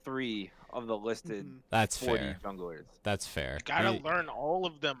 23 of the listed That's 40 fair. junglers. That's fair. You gotta He- learn all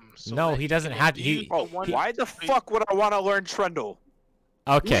of them. So No, that he you doesn't can have- use he- the Bro, one- why the fuck would I want to learn Trundle?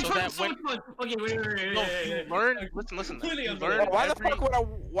 Okay. So that when- Okay, wait. No, you learn. Listen. Completely You unfair. learn Why the every. fuck would I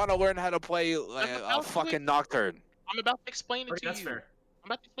want to learn how to play like, I'm a about to fucking Nocturne? I'm about to explain it Okay, to that's you. fair. I'm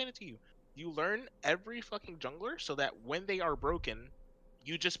about to explain it to you. You learn every fucking jungler so that when they are broken,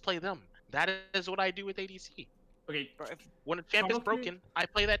 you just play them. That is what I do with ADC. Okay, When a champ is Trouble broken, I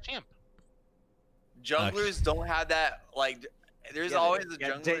play that champ. Junglers don't have that, like, there's Yeah, they always do. a Yeah,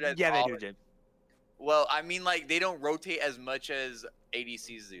 jungler they- that's yeah, they do, always- James. Well, I mean, like, they don't rotate as much as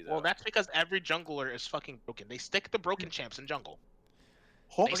ADCs do, though. Well, that's because every jungler is fucking broken. They stick the broken champs in jungle.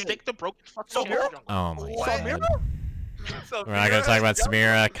 Oh, They stick the broken fucking So champs in jungle. Oh my What? god. So We're not gonna talk about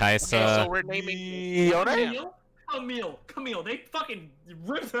Samira, Kaisa. Okay, so we're naming. Yone? Camille, they fucking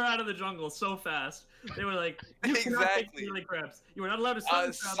ripped her out of the jungle so fast. They were like, you cannot take Exactly. melee crabs. You were not allowed to stun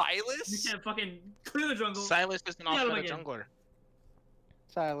crabs. You Silas? can't fucking clear the jungle. Silas is an Yeah, off-meta again. jungler.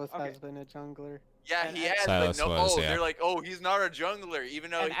 Silas Okay. has been a jungler. Yeah, And- he and has, Silas but no, was, yeah. they're like, oh, he's not a jungler,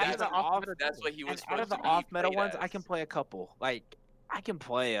 even though And out of that's, the off- that's what he was And out supposed of the to be off-meta played ones, as. I can play a couple. Like, I can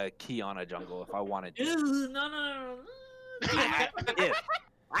play a Kiana jungle if I wanted to. Ew, no. If.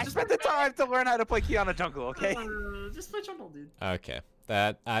 I spent the time to learn how to play Kiana jungle, okay? Just play jungle, dude. Okay.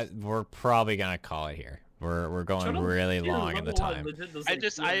 We're probably gonna call it here. We're going Jungle- really dude, long in the level one time. legit does, I like,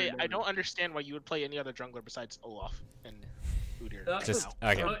 just 200 I damage. don't understand why you would play any other jungler besides Olaf and Udyr. Just now.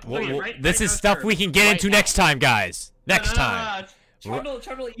 okay. Okay, We'll- right this now, is stuff sure. we can get Right into now. next time, guys. Next time.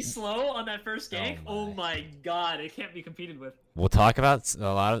 Trundle E slow on that first gank. Oh Oh my god, it can't be competed with. We'll talk about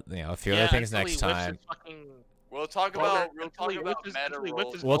a lot of a few other things until next he whips his time. fucking- We'll talk Well, about until he whips his- meta until he whips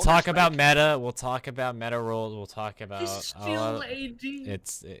roles. his We'll bonus talk about strike. meta. We'll talk about meta roles. We'll talk about. He's a still lot of- AD.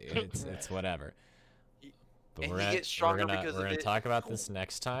 it's whatever. But And we're he gonna, gets stronger we're gonna, because we're of gonna it. talk about this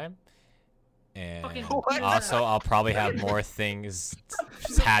next time. And Fucking what? also, I'll probably have more things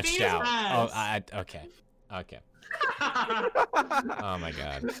hatched Bees out. Oh, ass. okay. Oh my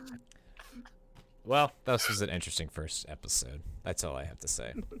god. Well, this was an interesting first episode. That's all I have to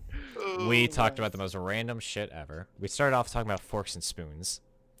say. We talked about the most random shit ever. We started off talking about forks and spoons,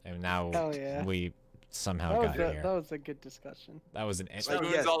 and now Hell yeah. we somehow That was, got that here. was a good discussion. That was an Spoons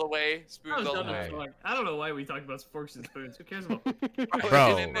yes. all the way. That Spoons was all the dumb as way. fuck. I don't know why we talked about forks and spoons. Who cares about?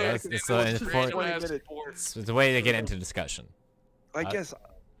 Bro, And then it's there's the random important- ass sports. it's a way to get into discussion. I guess.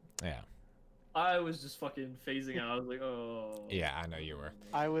 Yeah. I was just fucking phasing out. I was like, oh. Yeah, I know you were.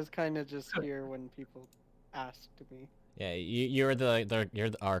 I was kind of just here when people asked me. Yeah, you're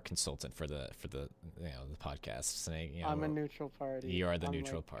our consultant for the the podcast. Saying, I'm a neutral party. You are the I'm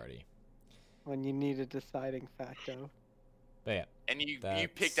neutral like party. when you need a deciding facto. But yeah, And you That's-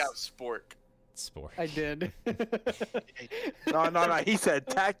 picked out sport. sport. I did. No. He said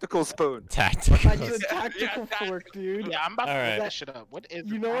tactical spoon. Tactical. I said tactical Yeah, fork, dude. Yeah, I'm about to Alright. look that shit up. What is?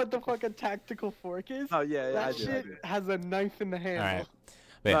 You know what the fuck a tactical fork is? Oh yeah, I That do. I shit do. has a knife in the handle. All right.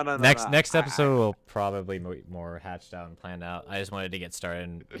 But No, next no. next episode will probably be more hatched out and planned out. I just wanted to get started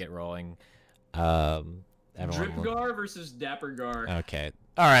and get rolling. Everyone. Dripgar versus Dapper Gar. Okay.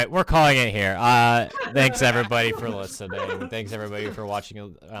 All right, we're calling it here. Thanks everybody for listening. Thanks everybody for watching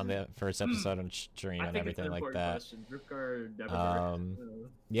on the first episode on stream I and think it's an everything like important that. question. Dripgar or Dapper Gar?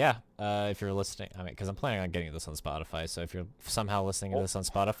 Yeah, if you're listening, I mean, because I'm planning on getting this on Spotify, so if you're somehow listening to this on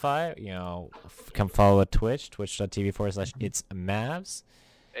Spotify, come follow Twitch, twitch.tv/itsmavs.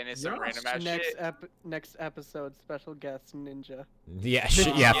 And it's some Yes. random ass shit. Next episode, special guest Ninja. Yeah,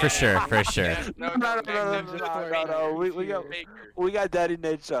 yeah, for sure. Yeah, No. We got Daddy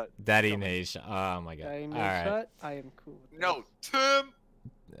Nate shot. Daddy Nation. Oh my god. I All right. shut. I am cool. With No, Tim.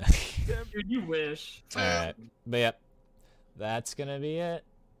 Dude, you wish. All right. But yep, that's gonna be it.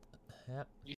 Yep.